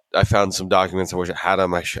 But I found some documents. I wish I had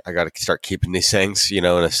them. I got to start keeping these things, in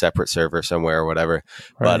a separate server somewhere or whatever.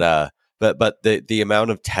 Right. But the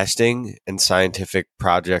amount of testing and scientific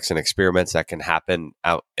projects and experiments that can happen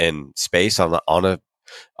out in space on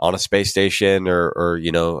a space station or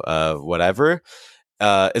whatever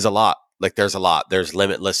is a lot. Like, there's a lot. There's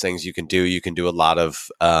limitless things you can do. You can do a lot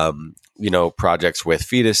of projects with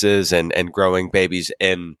fetuses and growing babies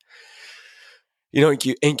in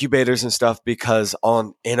incubators and stuff, because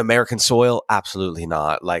in American soil, absolutely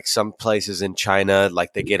not. Like, some places in China,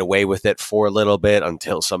 like, they get away with it for a little bit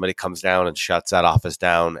until somebody comes down and shuts that office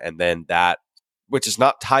down. And then that, which is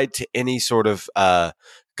not tied to any sort of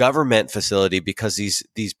government facility, because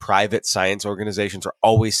these private science organizations are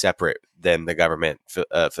always separate than the government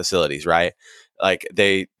facilities, right? Like,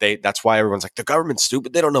 they that's why everyone's like, the government's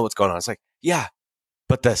stupid. They don't know what's going on. It's like, yeah.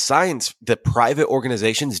 But the private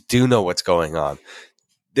organizations do know what's going on.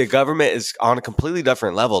 The government is on a completely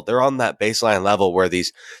different level. They're on that baseline level where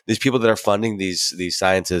these people that are funding these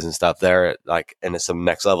sciences and stuff, they're like into some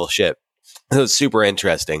next level shit. So it's super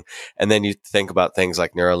interesting. And then you think about things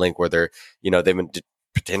like Neuralink, where they've been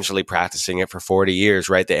potentially practicing it for 40 years,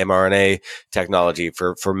 right? The mRNA technology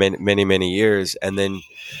for many, many years. And then,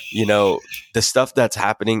 the stuff that's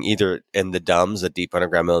happening either in the DUMBs, the deep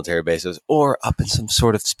underground military bases, or up in some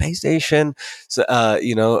sort of space station. So,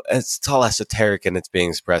 it's all esoteric and it's being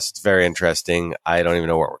expressed. It's very interesting. I don't even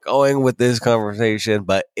know where we're going with this conversation,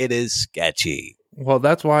 but it is sketchy. Well,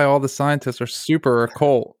 that's why all the scientists are super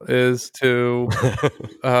occult, is to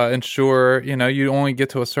ensure, you only get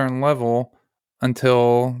to a certain level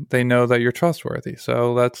until they know that you're trustworthy.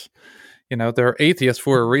 So that's, they're atheists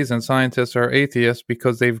for a reason. Scientists are atheists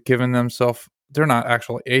because they've given themselves, they're not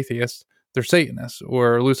actually atheists. They're Satanists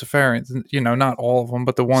or Luciferians, not all of them,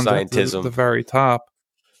 but the ones at the very top.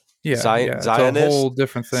 Yeah, it's a whole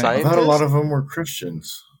different thing. I thought a lot of them were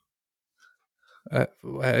Christians.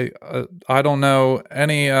 I don't know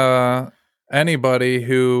anybody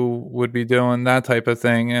who would be doing that type of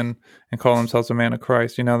thing and call themselves a man of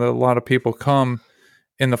Christ. That a lot of people come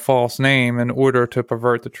in the false name in order to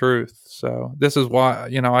pervert the truth. So this is why,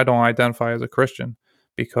 I don't identify as a Christian,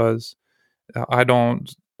 because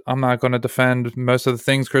I'm not going to defend most of the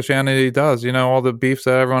things Christianity does. All the beefs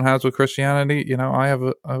that everyone has with Christianity, I have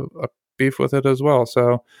a beef with it as well.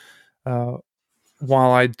 So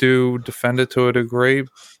while I do defend it to a degree,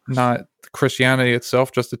 not Christianity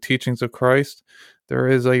itself, just the teachings of Christ, there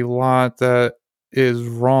is a lot that is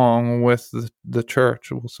wrong with the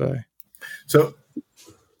church, we'll say. So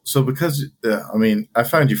because, I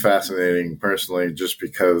find you fascinating personally, just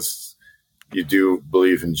because you do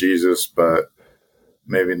believe in Jesus, but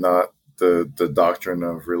maybe not the doctrine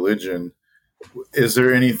of religion. Is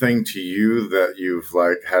there anything to you that you've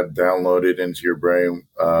had downloaded into your brain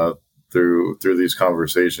through these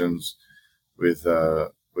conversations with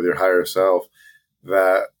your higher self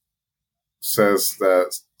that says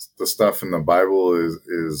that the stuff in the Bible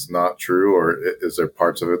is not true, or is there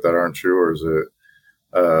parts of it that aren't true, or is it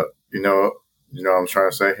you know what I'm trying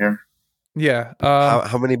to say here? Yeah.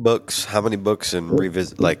 How many books and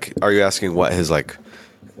revisit, are you asking what his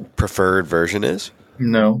preferred version is?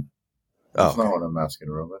 No. That's not what I'm asking,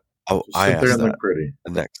 Robert. Oh, just sit there and look pretty.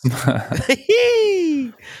 Next.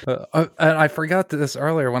 And I forgot this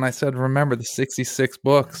earlier when I said, remember the 66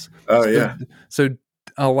 books. Oh, yeah. So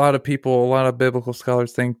a lot of biblical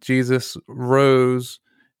scholars think Jesus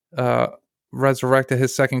resurrected,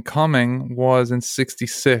 his second coming was in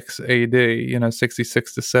 66 AD,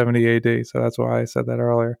 66 to 70 AD. So that's why I said that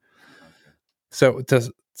earlier. So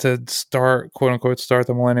to start, quote unquote, start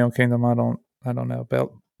the millennial kingdom, I don't know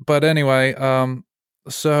about. But anyway,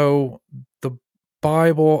 so the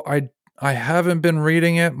Bible, I haven't been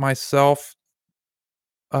reading it myself.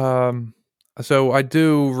 So I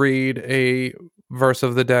do read a verse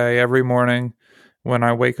of the day every morning when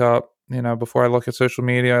I wake up, before I look at social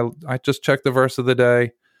media. I just check the verse of the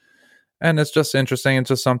day, and it's just interesting. It's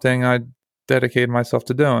just something I dedicated myself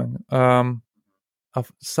to doing.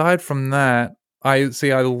 Aside from that, I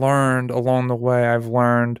learned along the way. I've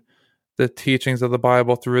learned the teachings of the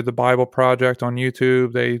Bible through the Bible Project on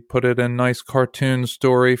YouTube. They put it in nice cartoon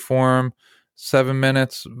story form, 7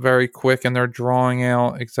 minutes, very quick, and they're drawing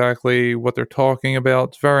out exactly what they're talking about.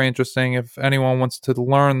 It's very interesting. If anyone wants to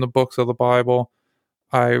learn the books of the Bible,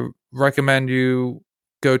 I recommend you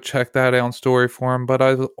go check that out in story form. But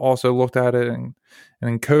I've also looked at it in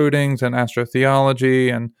encodings and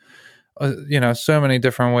astrotheology and so many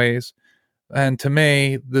different ways. And to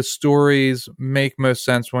me, the stories make most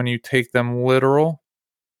sense when you take them literal.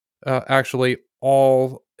 If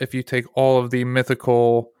you take all of the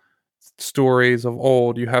mythical stories of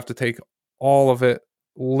old, you have to take all of it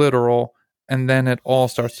literal, and then it all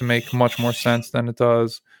starts to make much more sense than it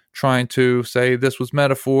does trying to say this was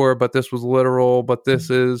metaphor, but this was literal, but this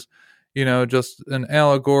is, just an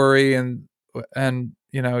allegory, and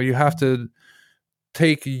you have to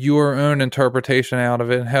take your own interpretation out of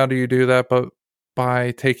it. And how do you do that? But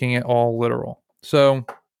by taking it all literal. So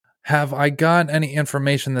have I got any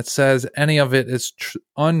information that says any of it is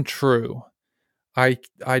untrue? I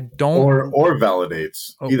don't, or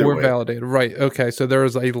validates either or way. Validated, right? Okay, so there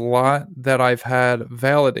is a lot that I've had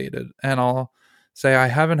validated, and I'll say I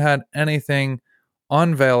haven't had anything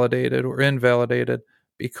unvalidated or invalidated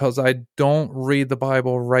because I don't read the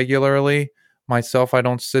Bible regularly myself. I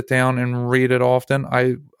don't sit down and read it often.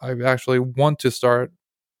 I actually want to start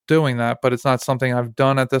doing that, but it's not something I've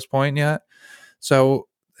done at this point yet. So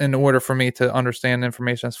in order for me to understand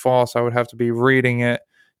information as false, I would have to be reading it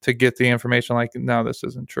to get the information like, no, this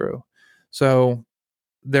isn't true. So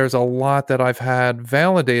there's a lot that I've had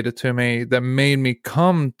validated to me that made me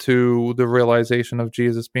come to the realization of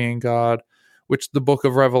Jesus being God, which the book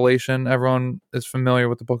of Revelation, everyone is familiar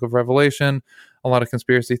with the book of Revelation. A lot of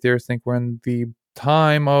conspiracy theorists think we're in the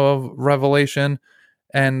time of Revelation,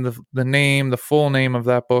 and the full name of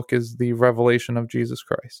that book is the Revelation of Jesus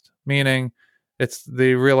Christ, meaning it's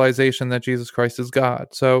the realization that Jesus Christ is God.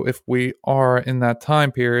 So if we are in that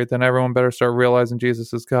time period, then everyone better start realizing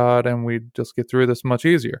Jesus is God, and we just get through this much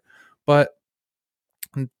easier. But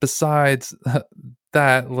besides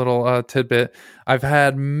that little tidbit, I've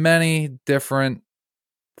had many different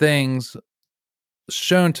things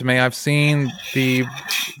shown to me. I've seen the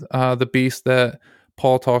beast that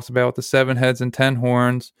Paul talks about, the 7 heads and 10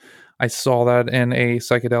 horns. I saw that in a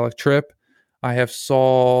psychedelic trip. I have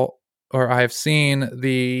seen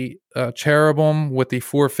the cherubim with the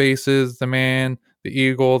 4 faces, the man, the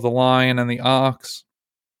eagle, the lion, and the ox.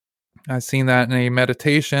 I've seen that in a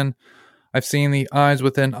meditation. I've seen the eyes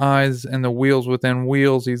within eyes and the wheels within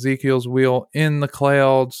wheels, Ezekiel's wheel in the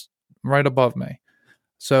clouds right above me.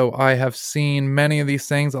 So I have seen many of these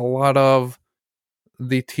things, a lot of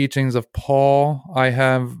the teachings of Paul. I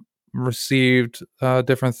have received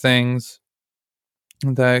different things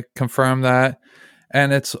that confirm that.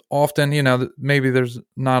 And it's often, maybe there's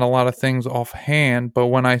not a lot of things offhand, but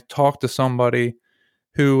when I talk to somebody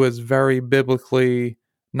who is very biblically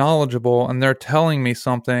knowledgeable and they're telling me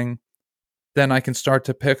something, then I can start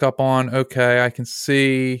to pick up on, okay, I can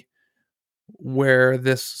see where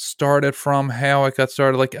this started from, how it got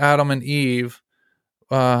started. Like Adam and Eve,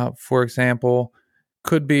 for example,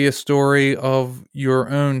 could be a story of your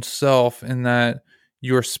own self, in that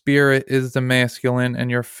your spirit is the masculine and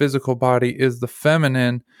your physical body is the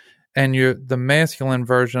feminine, and the masculine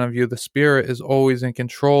version of you, the spirit, is always in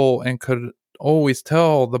control and could always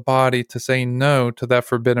tell the body to say no to that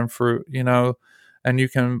forbidden fruit, and you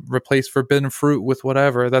can replace forbidden fruit with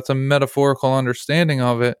whatever. That's a metaphorical understanding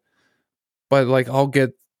of it. But like, I'll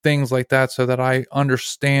get things like that so that I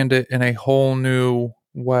understand it in a whole new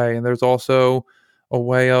way. And there's also a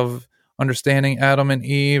way of understanding Adam and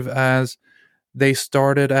Eve as they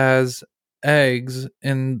started as eggs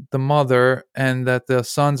in the mother, and that the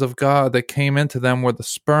sons of God that came into them were the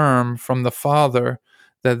sperm from the father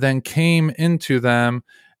that then came into them,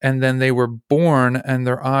 and then they were born and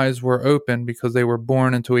their eyes were open because they were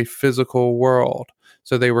born into a physical world.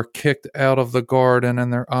 So they were kicked out of the garden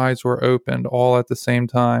and their eyes were opened all at the same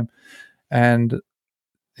time. And,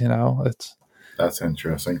 that's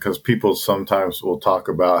interesting, because people sometimes will talk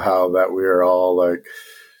about how that we are all like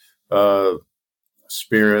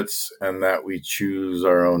spirits, and that we choose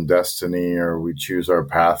our own destiny, or we choose our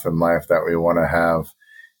path in life that we want to have.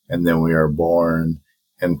 And then we are born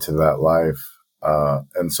into that life.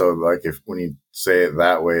 And so like, when you say it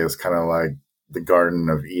that way, it's kind of like the Garden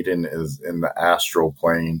of Eden is in the astral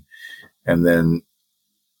plane, and then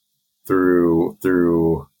through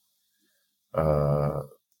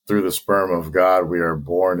the sperm of God, we are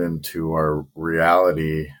born into our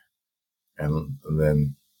reality, and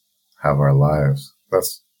then have our lives.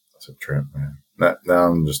 That's a trip, man. Now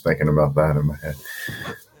I'm just thinking about that in my head.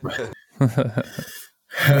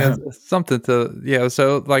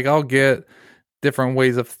 So like, I'll get different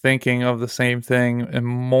ways of thinking of the same thing in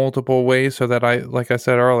multiple ways, so that like I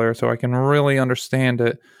said earlier, so I can really understand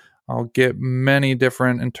it. I'll get many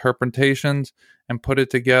different interpretations and put it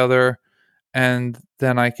together, and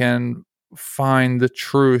then I can find the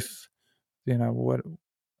truth,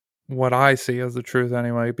 what I see as the truth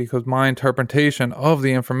anyway, because my interpretation of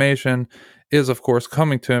the information is, of course,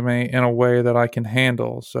 coming to me in a way that I can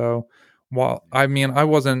handle. So I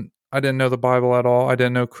didn't know the Bible at all. I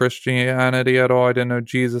didn't know Christianity at all. I didn't know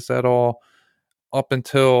Jesus at all up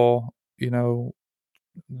until,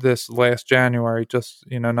 this last January, just,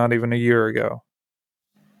 not even a year ago.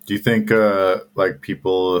 Do you think, like,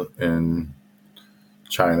 people in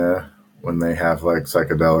China, when they have like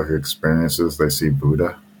psychedelic experiences, they see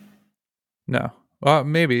Buddha? No.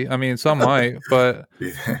 Maybe. I mean, some might, but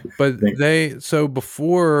so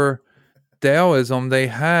before Taoism, they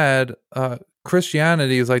had,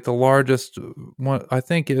 Christianity is like the largest one. I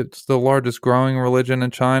think it's the largest growing religion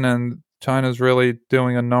in China, and China's really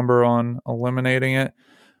doing a number on eliminating it.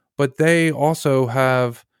 But they also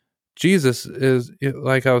have, Jesus is,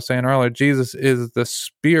 like I was saying earlier, Jesus is the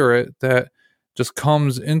spirit that just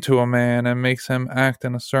comes into a man and makes him act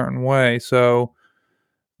in a certain way. So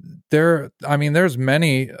there's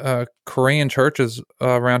many Korean churches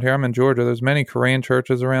around here. I'm in Georgia. There's many Korean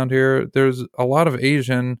churches around here. There's a lot of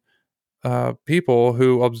Asian people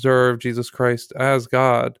who observe Jesus Christ as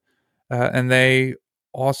God, and they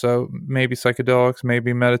also, maybe psychedelics,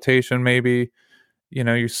 maybe meditation, maybe,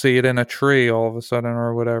 you see it in a tree all of a sudden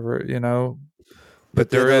or whatever, But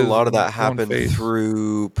there is a lot of that happened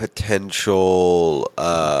through potential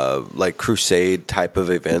like crusade type of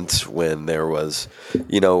events, when there was,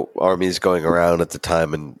 armies going around at the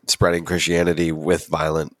time and spreading Christianity with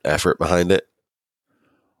violent effort behind it.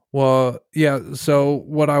 Well, yeah. So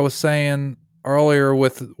what I was saying earlier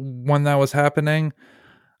with when that was happening,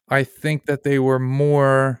 I think that they were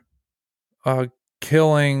more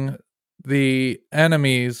killing the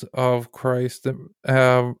enemies of Christ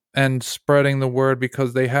and spreading the word,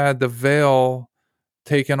 because they had the veil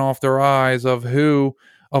taken off their eyes of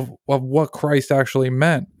what Christ actually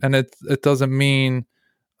meant. And it doesn't mean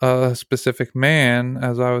a specific man,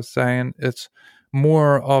 as I was saying. It's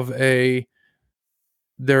more of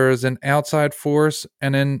there is an outside force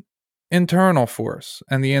and an internal force.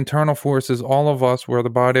 And the internal force is all of us. We're the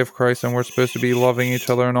body of Christ, and we're supposed to be loving each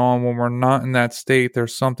other and all. And when we're not in that state,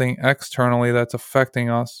 there's something externally that's affecting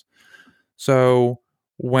us. So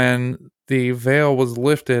when the veil was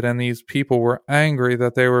lifted and these people were angry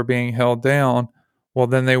that they were being held down, well,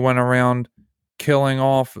 then they went around killing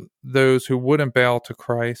off those who wouldn't bow to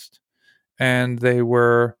Christ, and they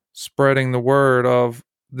were spreading the word of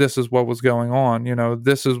this is what was going on.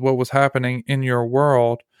 This is what was happening in your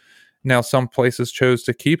world. Now, some places chose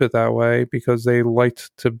to keep it that way because they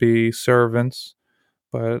liked to be servants.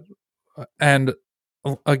 And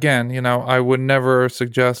again, I would never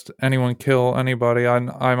suggest anyone kill anybody.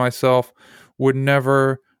 I myself would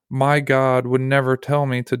never, my God would never tell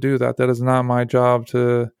me to do that. That is not my job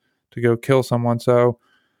to go kill someone. So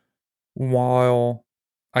while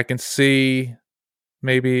I can see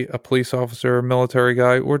maybe a police officer, a military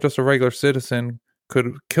guy, or just a regular citizen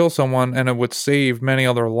could kill someone and it would save many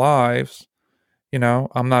other lives,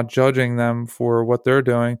 I'm not judging them for what they're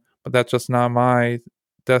doing, but that's just not my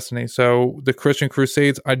destiny. So the Christian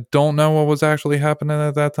Crusades, I don't know what was actually happening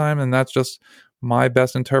at that time, and that's just my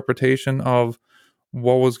best interpretation of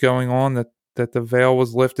what was going on, that the veil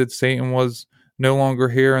was lifted, Satan was no longer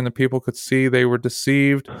here, and the people could see they were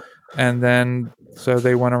deceived, and then so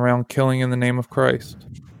they went around killing in the name of Christ.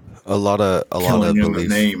 A lot of in belief.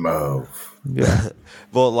 the name of. Yeah.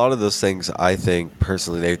 Well, a lot of those things, I think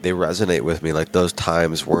personally, they resonate with me. Like those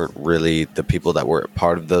times weren't really the people that were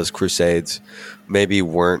part of those crusades, maybe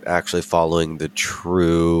weren't actually following the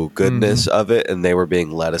true goodness of it, and they were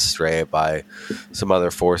being led astray by some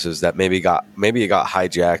other forces that maybe it got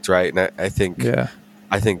hijacked, right? And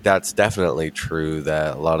I think that's definitely true,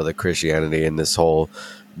 that a lot of the Christianity and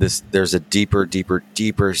there's a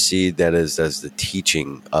deeper seed that is as the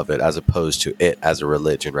teaching of it, as opposed to it as a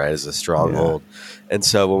religion, right? As a stronghold. Yeah. And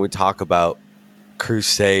so when we talk about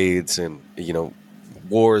crusades and,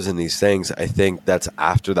 wars and these things, I think that's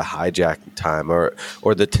after the hijacking time or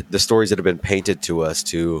the stories that have been painted to us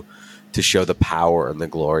to show the power and the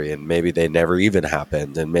glory, and maybe they never even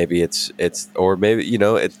happened. And maybe or maybe,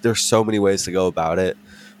 there's so many ways to go about it.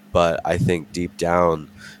 But I think deep down,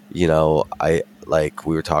 like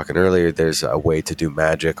we were talking earlier, there's a way to do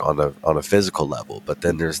magic on a physical level, but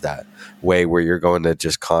then there's that way where you're going to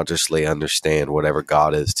just consciously understand whatever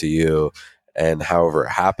God is to you, and however it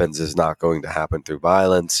happens is not going to happen through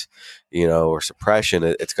violence, or suppression.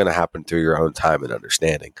 It's going to happen through your own time and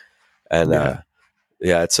understanding. And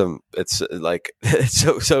it's like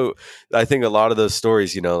so I think a lot of those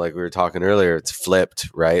stories, like we were talking earlier, it's flipped,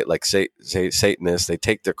 right? Like say Satanists, they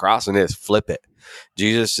take the cross and they just flip it.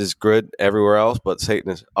 Jesus is good everywhere else, but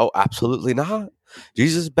Satan is, absolutely not.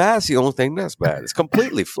 Jesus is bad. It's the only thing that's bad. It's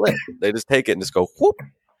completely flipped. They just take it and just go whoop.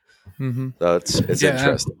 Mm-hmm. So it's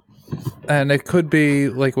interesting. And it could be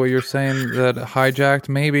like what you're saying, that hijacked.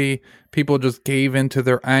 Maybe people just gave into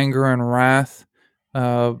their anger and wrath,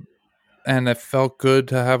 and it felt good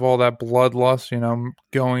to have all that bloodlust,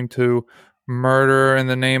 going to murder in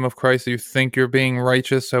the name of Christ. You think you're being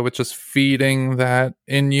righteous, so it's just feeding that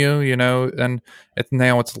in you, and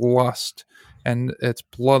it's lust and it's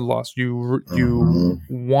bloodlust. You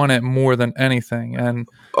want it more than anything, and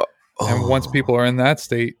once people are in that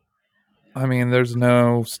state, I mean, there's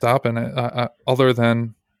no stopping it other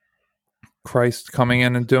than Christ coming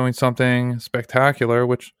in and doing something spectacular,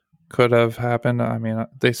 which could have happened. I mean,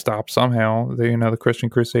 they stopped somehow. The Christian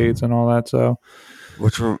Crusades and all that. So,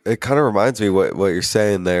 it kind of reminds me what you're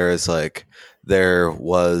saying there is like there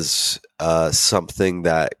was something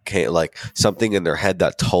that came, like something in their head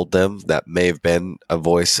that told them that may have been a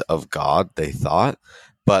voice of God. They thought,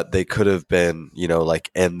 but they could have been, like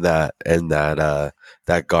in that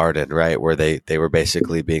garden, right, where they were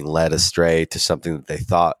basically being led astray to something that they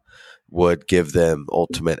thought would give them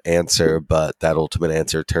ultimate answer, but that ultimate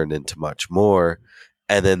answer turned into much more,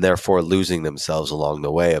 and then therefore losing themselves along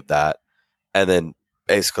the way of that. And then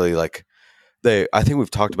basically like I think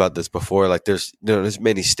we've talked about this before, like there's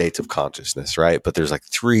many states of consciousness, right? But there's like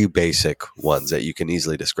three basic ones that you can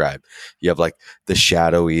easily describe. You have like the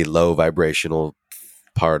shadowy, low vibrational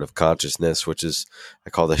part of consciousness, which is,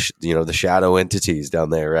 I call the shadow entities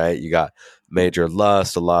down there, right? You got major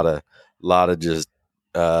lust, a lot of just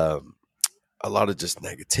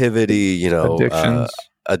negativity, addictions.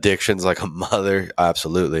 addictions like a mother.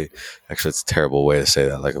 Absolutely. Actually, it's a terrible way to say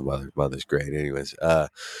that, like a mother. Mother's great. Anyways. And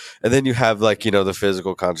then you have like, the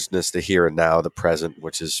physical consciousness, the here and now, the present,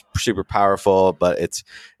 which is super powerful, but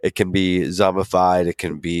it can be zombified. It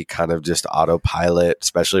can be kind of just autopilot,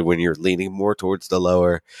 especially when you're leaning more towards the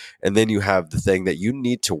lower. And then you have the thing that you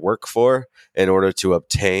need to work for in order to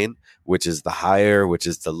obtain, which is the higher, which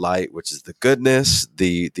is the light, which is the goodness,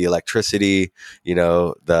 the electricity,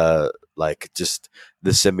 the like just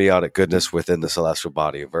the symbiotic goodness within the celestial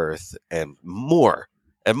body of Earth, and more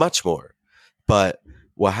and much more. But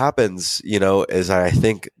what happens, is I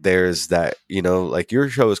think there's that, like your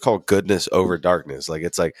show is called Goodness Over Darkness. Like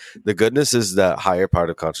it's like the goodness is the higher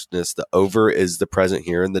part of consciousness, the over is the present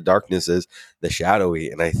here, and the darkness is the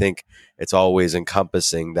shadowy. And I think it's always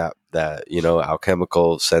encompassing that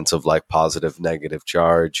alchemical sense of like positive, negative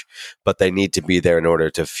charge, but they need to be there in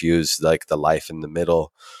order to fuse like the life in the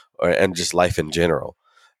middle and just life in general.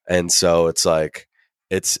 And so it's like,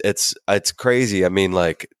 it's crazy. I mean,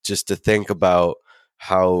 like just to think about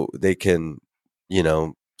how they can,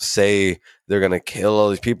 say they're going to kill all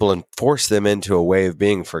these people and force them into a way of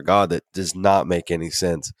being for God that does not make any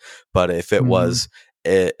sense. But if it was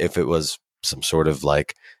some sort of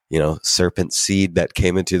like, serpent seed that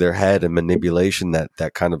came into their head and manipulation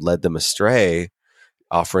that kind of led them astray,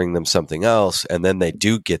 offering them something else, and then they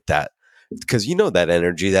do get that. Because that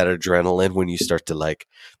energy, that adrenaline, when you start to like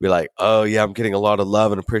be like, oh yeah, I'm getting a lot of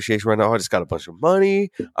love and appreciation right now. I just got a bunch of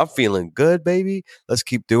money. I'm feeling good, baby. Let's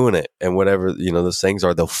keep doing it. And whatever, those things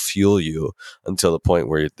are, they'll fuel you until the point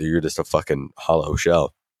where you're just a fucking hollow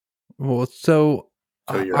shell. Well, so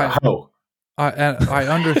you're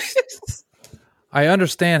I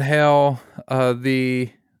understand how the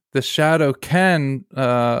shadow can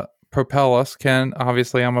propel us.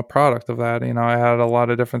 Obviously I'm a product of that. I had a lot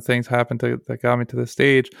of different things happen that got me to this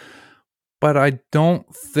stage, but I don't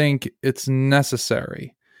think it's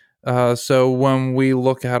necessary. So when we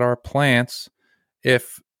look at our plants,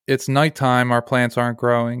 if it's nighttime, our plants aren't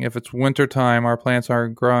growing. If it's wintertime, our plants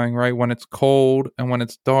aren't growing, right? When it's cold and when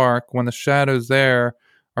it's dark, when the shadow's there,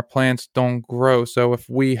 our plants don't grow. So if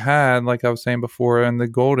we had, like I was saying before, in the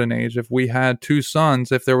golden age, if we had two suns,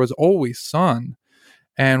 if there was always sun,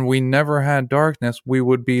 and we never had darkness, we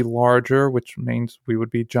would be larger, which means we would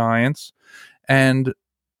be giants. And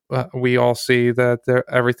we all see that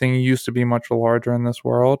everything used to be much larger in this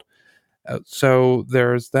world. So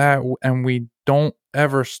there's that, and we don't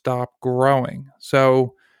ever stop growing.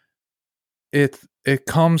 So it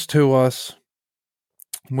comes to us.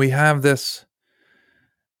 We have this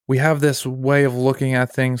way of looking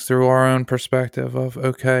at things through our own perspective of,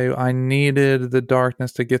 okay, I needed the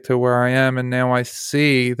darkness to get to where I am, and now I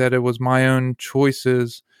see that it was my own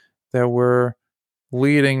choices that were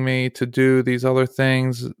leading me to do these other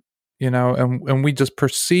things, and we just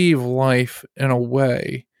perceive life in a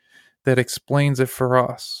way that explains it for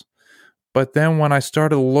us. But then when I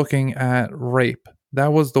started looking at rape,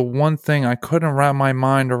 that was the one thing I couldn't wrap my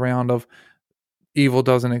mind around of evil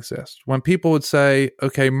doesn't exist. When people would say,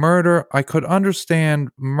 okay, murder, I could understand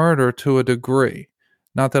murder to a degree.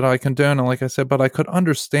 Not that I condone it, like I said, but I could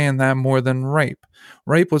understand that more than rape.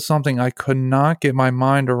 Rape was something I could not get my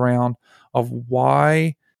mind around of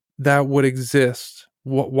why that would exist,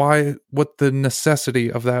 what the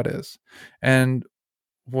necessity of that is. And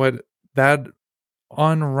what that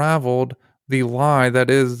unraveled the lie that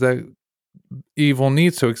is that evil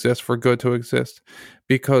needs to exist for good to exist.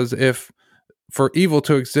 Because if for evil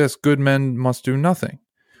to exist, good men must do nothing,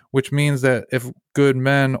 which means that if good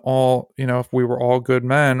men all, if we were all good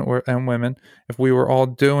men and women, if we were all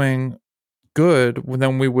doing good,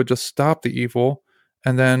 then we would just stop the evil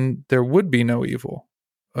and then there would be no evil.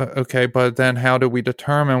 Okay, but then how do we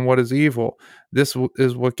determine what is evil? This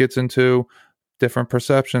is what gets into different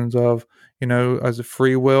perceptions of, is it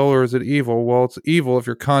free will or is it evil? Well, it's evil if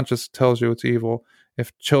your conscience tells you it's evil.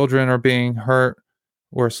 If children are being hurt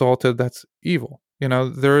or assaulted, that's evil.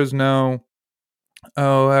 There is no,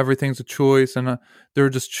 everything's a choice and they're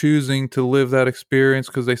just choosing to live that experience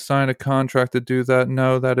because they signed a contract to do that.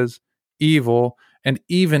 No, that is evil. And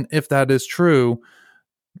even if that is true,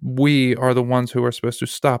 we are the ones who are supposed to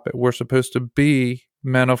stop it. We're supposed to be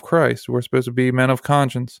men of Christ. We're supposed to be men of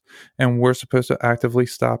conscience, and we're supposed to actively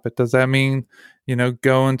stop it. Does that mean,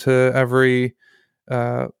 go into every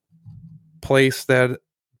place that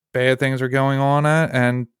bad things are going on at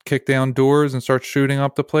and kick down doors and start shooting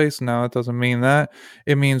up the place? No, it doesn't mean that.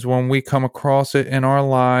 It means when we come across it in our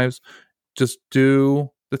lives, just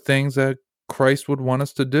do the things that Christ would want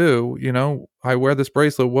us to do. I wear this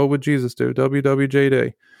bracelet. What would Jesus do?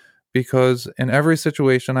 WWJD. Because in every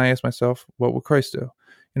situation, I ask myself, what would Christ do?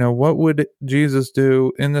 What would Jesus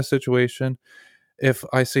do in this situation? If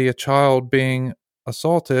I see a child being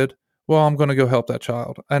assaulted, well, I'm going to go help that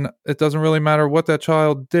child. And it doesn't really matter what that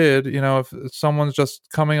child did. If someone's just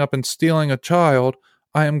coming up and stealing a child,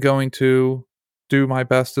 I am going to do my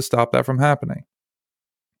best to stop that from happening.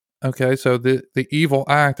 Okay, so the evil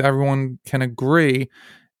act, everyone can agree,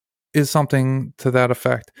 is something to that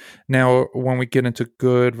effect. Now, when we get into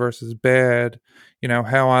good versus bad,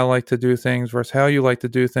 how I like to do things versus how you like to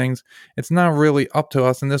do things, it's not really up to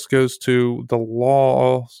us. And this goes to the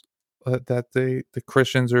laws that the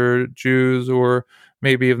Christians or Jews or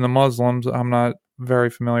maybe even the Muslims, I'm not very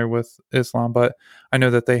familiar with Islam, but I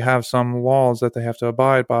know that they have some laws that they have to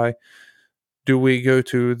abide by. Do we go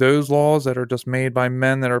to those laws that are just made by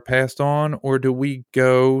men that are passed on, or do we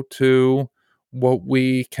go to what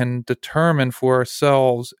we can determine for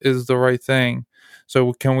ourselves is the right thing?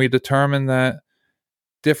 So can we determine that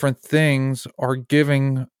different things are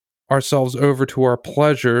giving ourselves over to our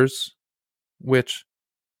pleasures, which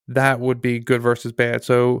that would be good versus bad?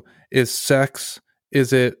 So is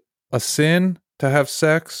it a sin to have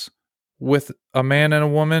sex with a man and a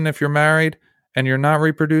woman if you're married and you're not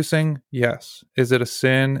reproducing? Yes. Is it a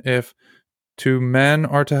sin if two men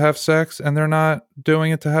are to have sex and they're not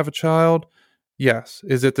doing it to have a child? Yes.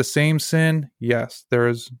 Is it the same sin? Yes. There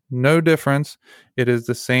is no difference. It is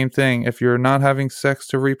the same thing. If you're not having sex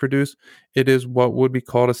to reproduce, it is what would be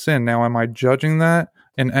called a sin. Now, am I judging that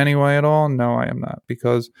in any way at all? No, I am not,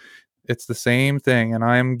 because it's the same thing, and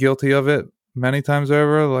I am guilty of it many times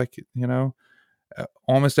over, like,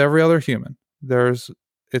 almost every other human.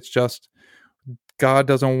 It's just God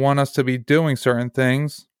doesn't want us to be doing certain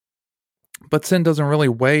things, but sin doesn't really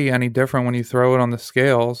weigh any different when you throw it on the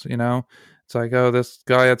scales. It's like, oh, this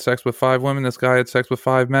guy had sex with 5 women, this guy had sex with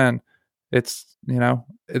 5 men. It's,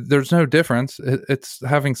 there's no difference. It's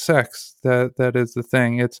having sex that is the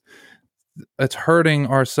thing. It's hurting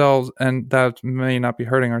ourselves, and that may not be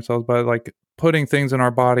hurting ourselves, but like putting things in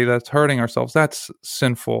our body that's hurting ourselves, that's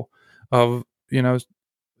sinful. Of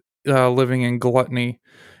living in gluttony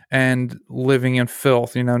and living in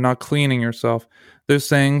filth, not cleaning yourself. Those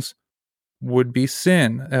things would be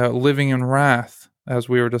sin. Living in wrath, as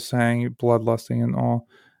we were just saying, bloodlusting and all,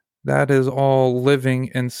 that is all living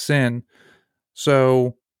in sin.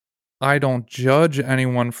 So I don't judge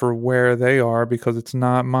anyone for where they are, because it's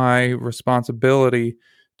not my responsibility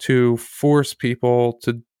to force people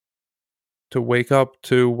to wake up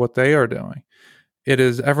to what they are doing. It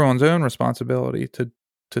is everyone's own responsibility to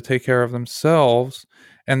take care of themselves.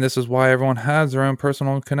 And this is why everyone has their own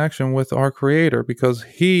personal connection with our Creator, because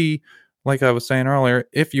He, like I was saying earlier,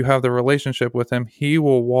 if you have the relationship with Him, He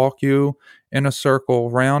will walk you in a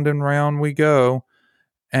circle, round and round we go,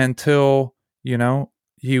 until,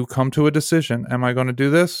 you come to a decision. Am I going to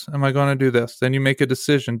do this? Am I going to do this? Then you make a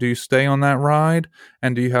decision. Do you stay on that ride?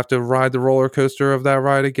 And do you have to ride the roller coaster of that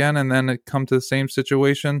ride again? And then it come to the same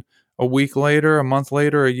situation a week later, a month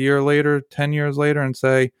later, a year later, 10 years later, and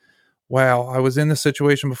say, wow, I was in this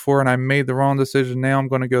situation before and I made the wrong decision. Now I'm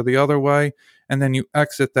going to go the other way. And then you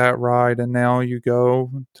exit that ride and now you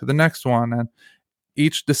go to the next one. And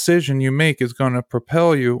each decision you make is going to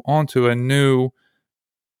propel you onto a new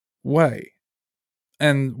way.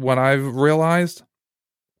 And what I've realized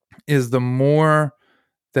is the more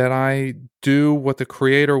that I do what the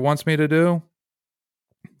Creator wants me to do,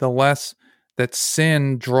 the less that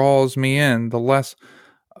sin draws me in, the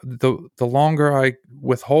longer I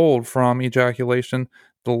withhold from ejaculation,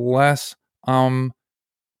 the less I'm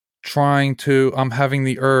having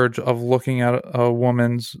the urge of looking at a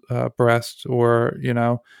woman's breast, or,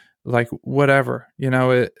 like whatever,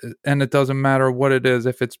 and it doesn't matter what it is.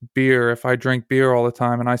 If it's beer, if I drink beer all the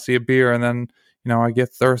time and I see a beer and then, I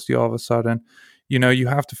get thirsty all of a sudden, you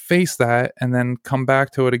have to face that and then come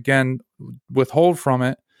back to it again, withhold from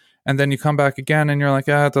it. And then you come back again and you're like,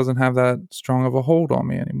 it doesn't have that strong of a hold on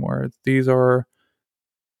me anymore. These are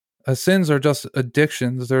sins are just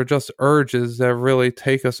addictions. They're just urges that really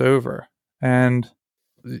take us over. And,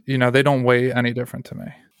 they don't weigh any different to me.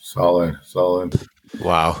 Solid.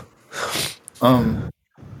 Wow.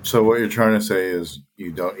 So what you're trying to say is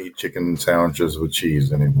you don't eat chicken sandwiches with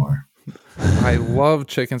cheese anymore. I love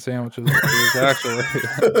chicken sandwiches with cheese, actually.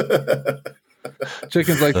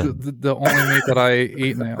 Chicken's like the only meat that I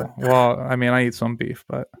eat now. Well, I mean, I eat some beef,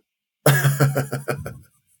 but.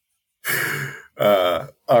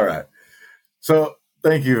 All right. So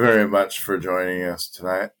thank you very much for joining us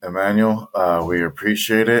tonight, Emmanuel. We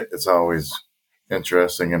appreciate it. It's always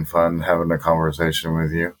interesting and fun having a conversation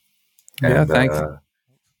with you. And, thanks.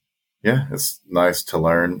 It's nice to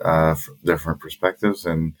learn different perspectives,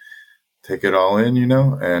 and take it all in, you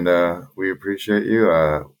know, and we appreciate you.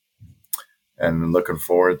 And looking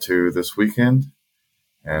forward to this weekend.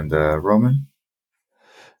 And Roman?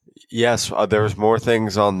 Yes, there's more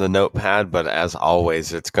things on the notepad, but as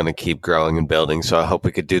always, it's going to keep growing and building. So I hope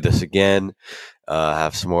we could do this again.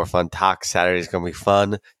 Have some more fun talks. Saturday's going to be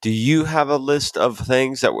fun. Do you have a list of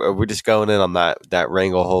things that we're just going in on that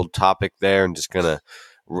Wranglehold topic there and just going to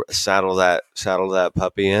saddle that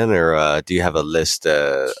puppy in, or do you have a list,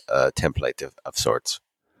 template of sorts?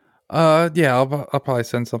 Yeah, I'll probably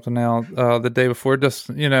send something out the day before, just,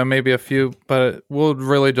 you know, maybe a few, but we'll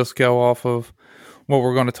really just go off of what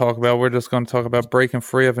we're going to talk about. We're just going to talk about breaking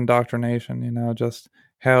free of indoctrination, you know, just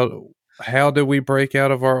how do we break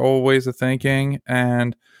out of our old ways of thinking,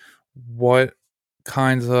 and what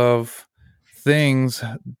kinds of things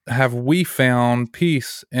have we found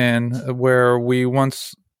peace in where we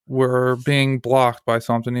once were being blocked by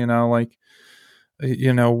something, you know, like,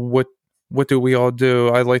 you know, what do we all do?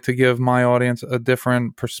 I like to give my audience a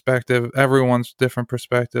different perspective, everyone's different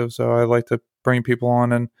perspective. So I like to bring people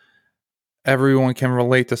on and everyone can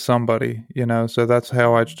relate to somebody, you know, so that's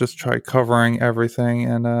how I just try covering everything.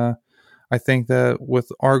 And I think that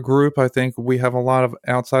with our group, I think we have a lot of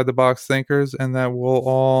outside the box thinkers, and that we'll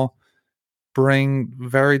all bring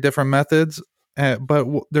very different methods, but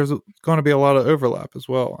there's going to be a lot of overlap as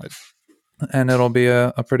well. And it'll be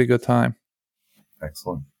a pretty good time.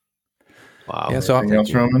 Excellent. Wow. Yeah, so anything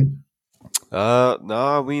else, Roman? No,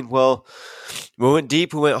 I mean, well, we went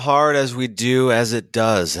deep, we went hard, as we do, as it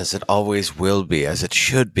does, as it always will be, as it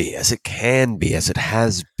should be, as it can be, as it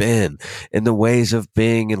has been, in the ways of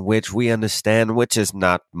being in which we understand, which is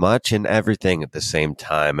not much and everything at the same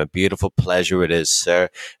time. A beautiful pleasure it is, sir,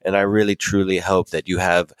 and I really, truly hope that you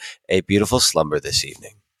have a beautiful slumber this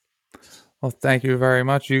evening. Well, thank you very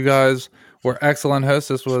much. You guys were excellent hosts.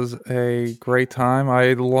 This was a great time.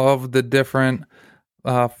 I love the different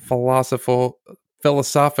philosophical,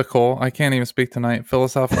 I can't even speak tonight,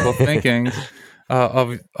 philosophical thinking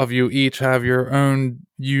of you each have your own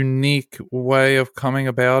unique way of coming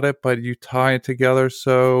about it, but you tie it together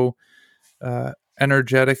so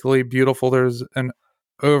energetically beautiful. There's an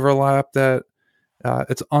overlap that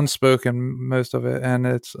it's unspoken, most of it, and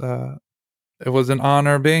it was an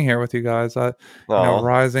honor being here with you guys. You know,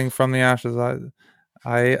 Rising from the Ashes.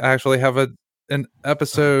 I actually have an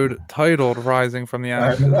episode titled "Rising from the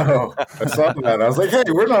Ashes." I know. I saw that. I was like, "Hey,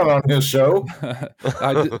 we're not on this show."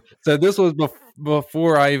 So this was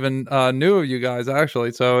before I even knew of you guys,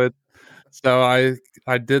 actually. So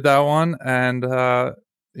I did that one, and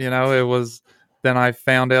you know, it was. Then I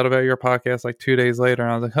found out about your podcast like 2 days later,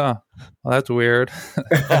 and I was like, "Huh, well, that's weird."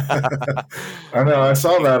 I know. I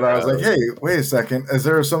saw that. I was like, "Hey, wait a second. Is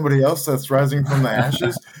there somebody else that's rising from the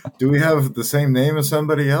ashes? Do we have the same name as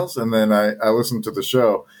somebody else?" And then I listened to the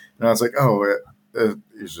show, and I was like, "Oh,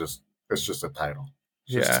 it's just a title."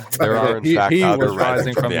 Yeah, there are in fact he other was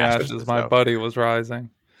rising from the ashes. My buddy was rising.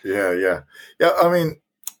 Yeah. I mean,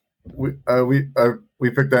 we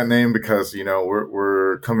picked that name because, you know,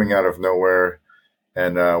 we're coming out of nowhere.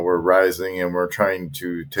 And we're rising, and we're trying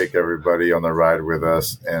to take everybody on the ride with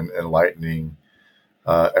us, and enlightening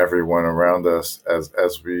everyone around us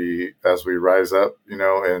as we rise up, you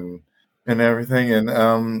know, and everything, and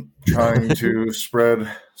trying to spread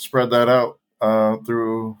that out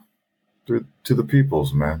through to the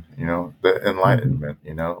peoples, man. You know, the enlightenment,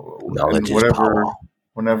 you know, in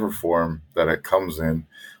whatever form that it comes in,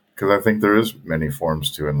 because I think there is many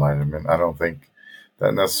forms to enlightenment. I don't think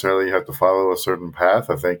that necessarily you have to follow a certain path.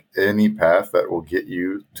 I think any path that will get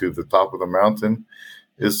you to the top of the mountain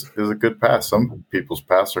is a good path. Some people's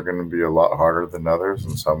paths are going to be a lot harder than others,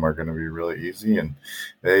 and some are going to be really easy. And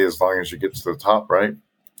hey, as long as you get to the top, right,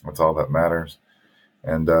 that's all that matters.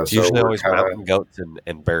 And it's usually always mountain goats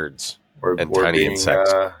and birds and tiny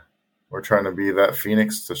insects. We're trying to be that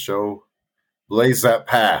phoenix to blaze that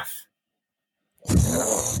path.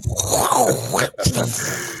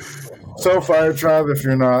 So, Fire Tribe, if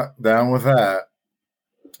you're not down with that,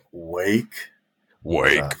 wake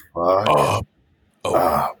up.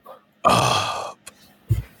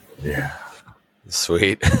 Yeah.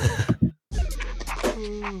 Sweet.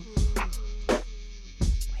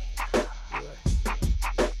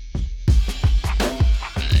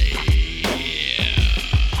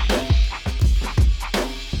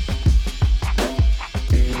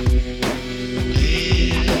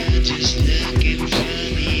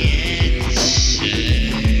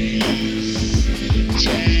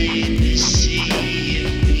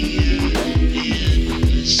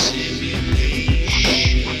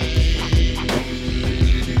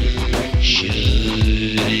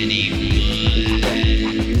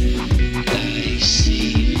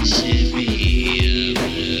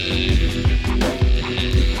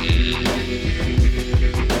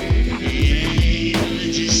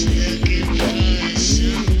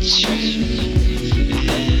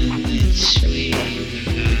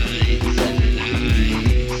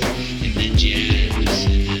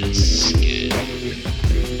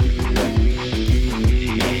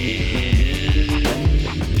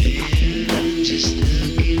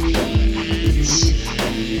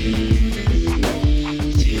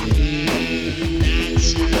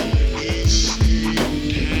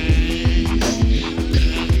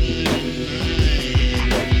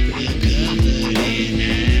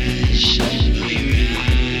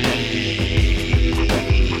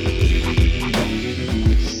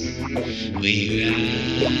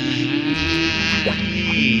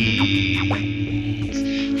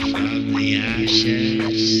 from the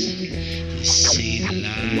ashes to see the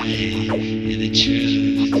light and the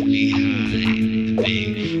truth behind the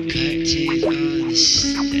big curtain on the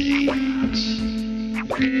stage.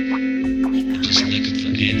 I'm just looking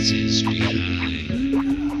for answers behind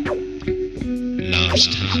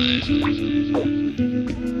lost time.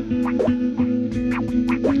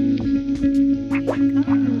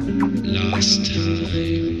 Lost time.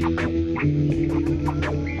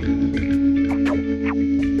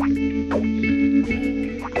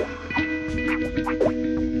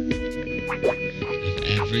 If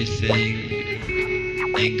everything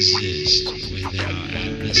exists within our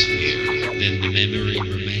atmosphere, then the memory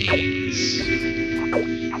remains.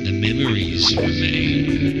 The memories remain.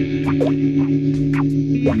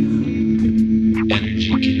 Energy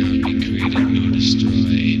cannot be created nor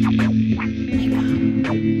destroyed.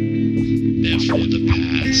 Therefore, the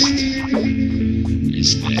past is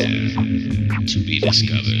there to be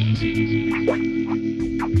discovered.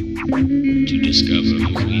 To discover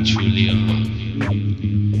who we truly are.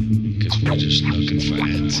 Because we're just looking for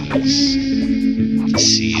answers. To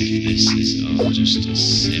see if this is all just a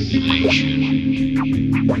simulation.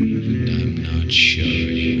 And I'm not sure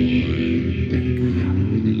anymore.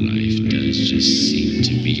 Life does just seem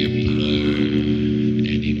to be a blur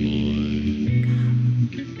anymore.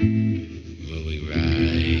 Will we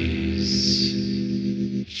rise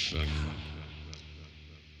from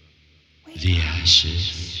the ashes?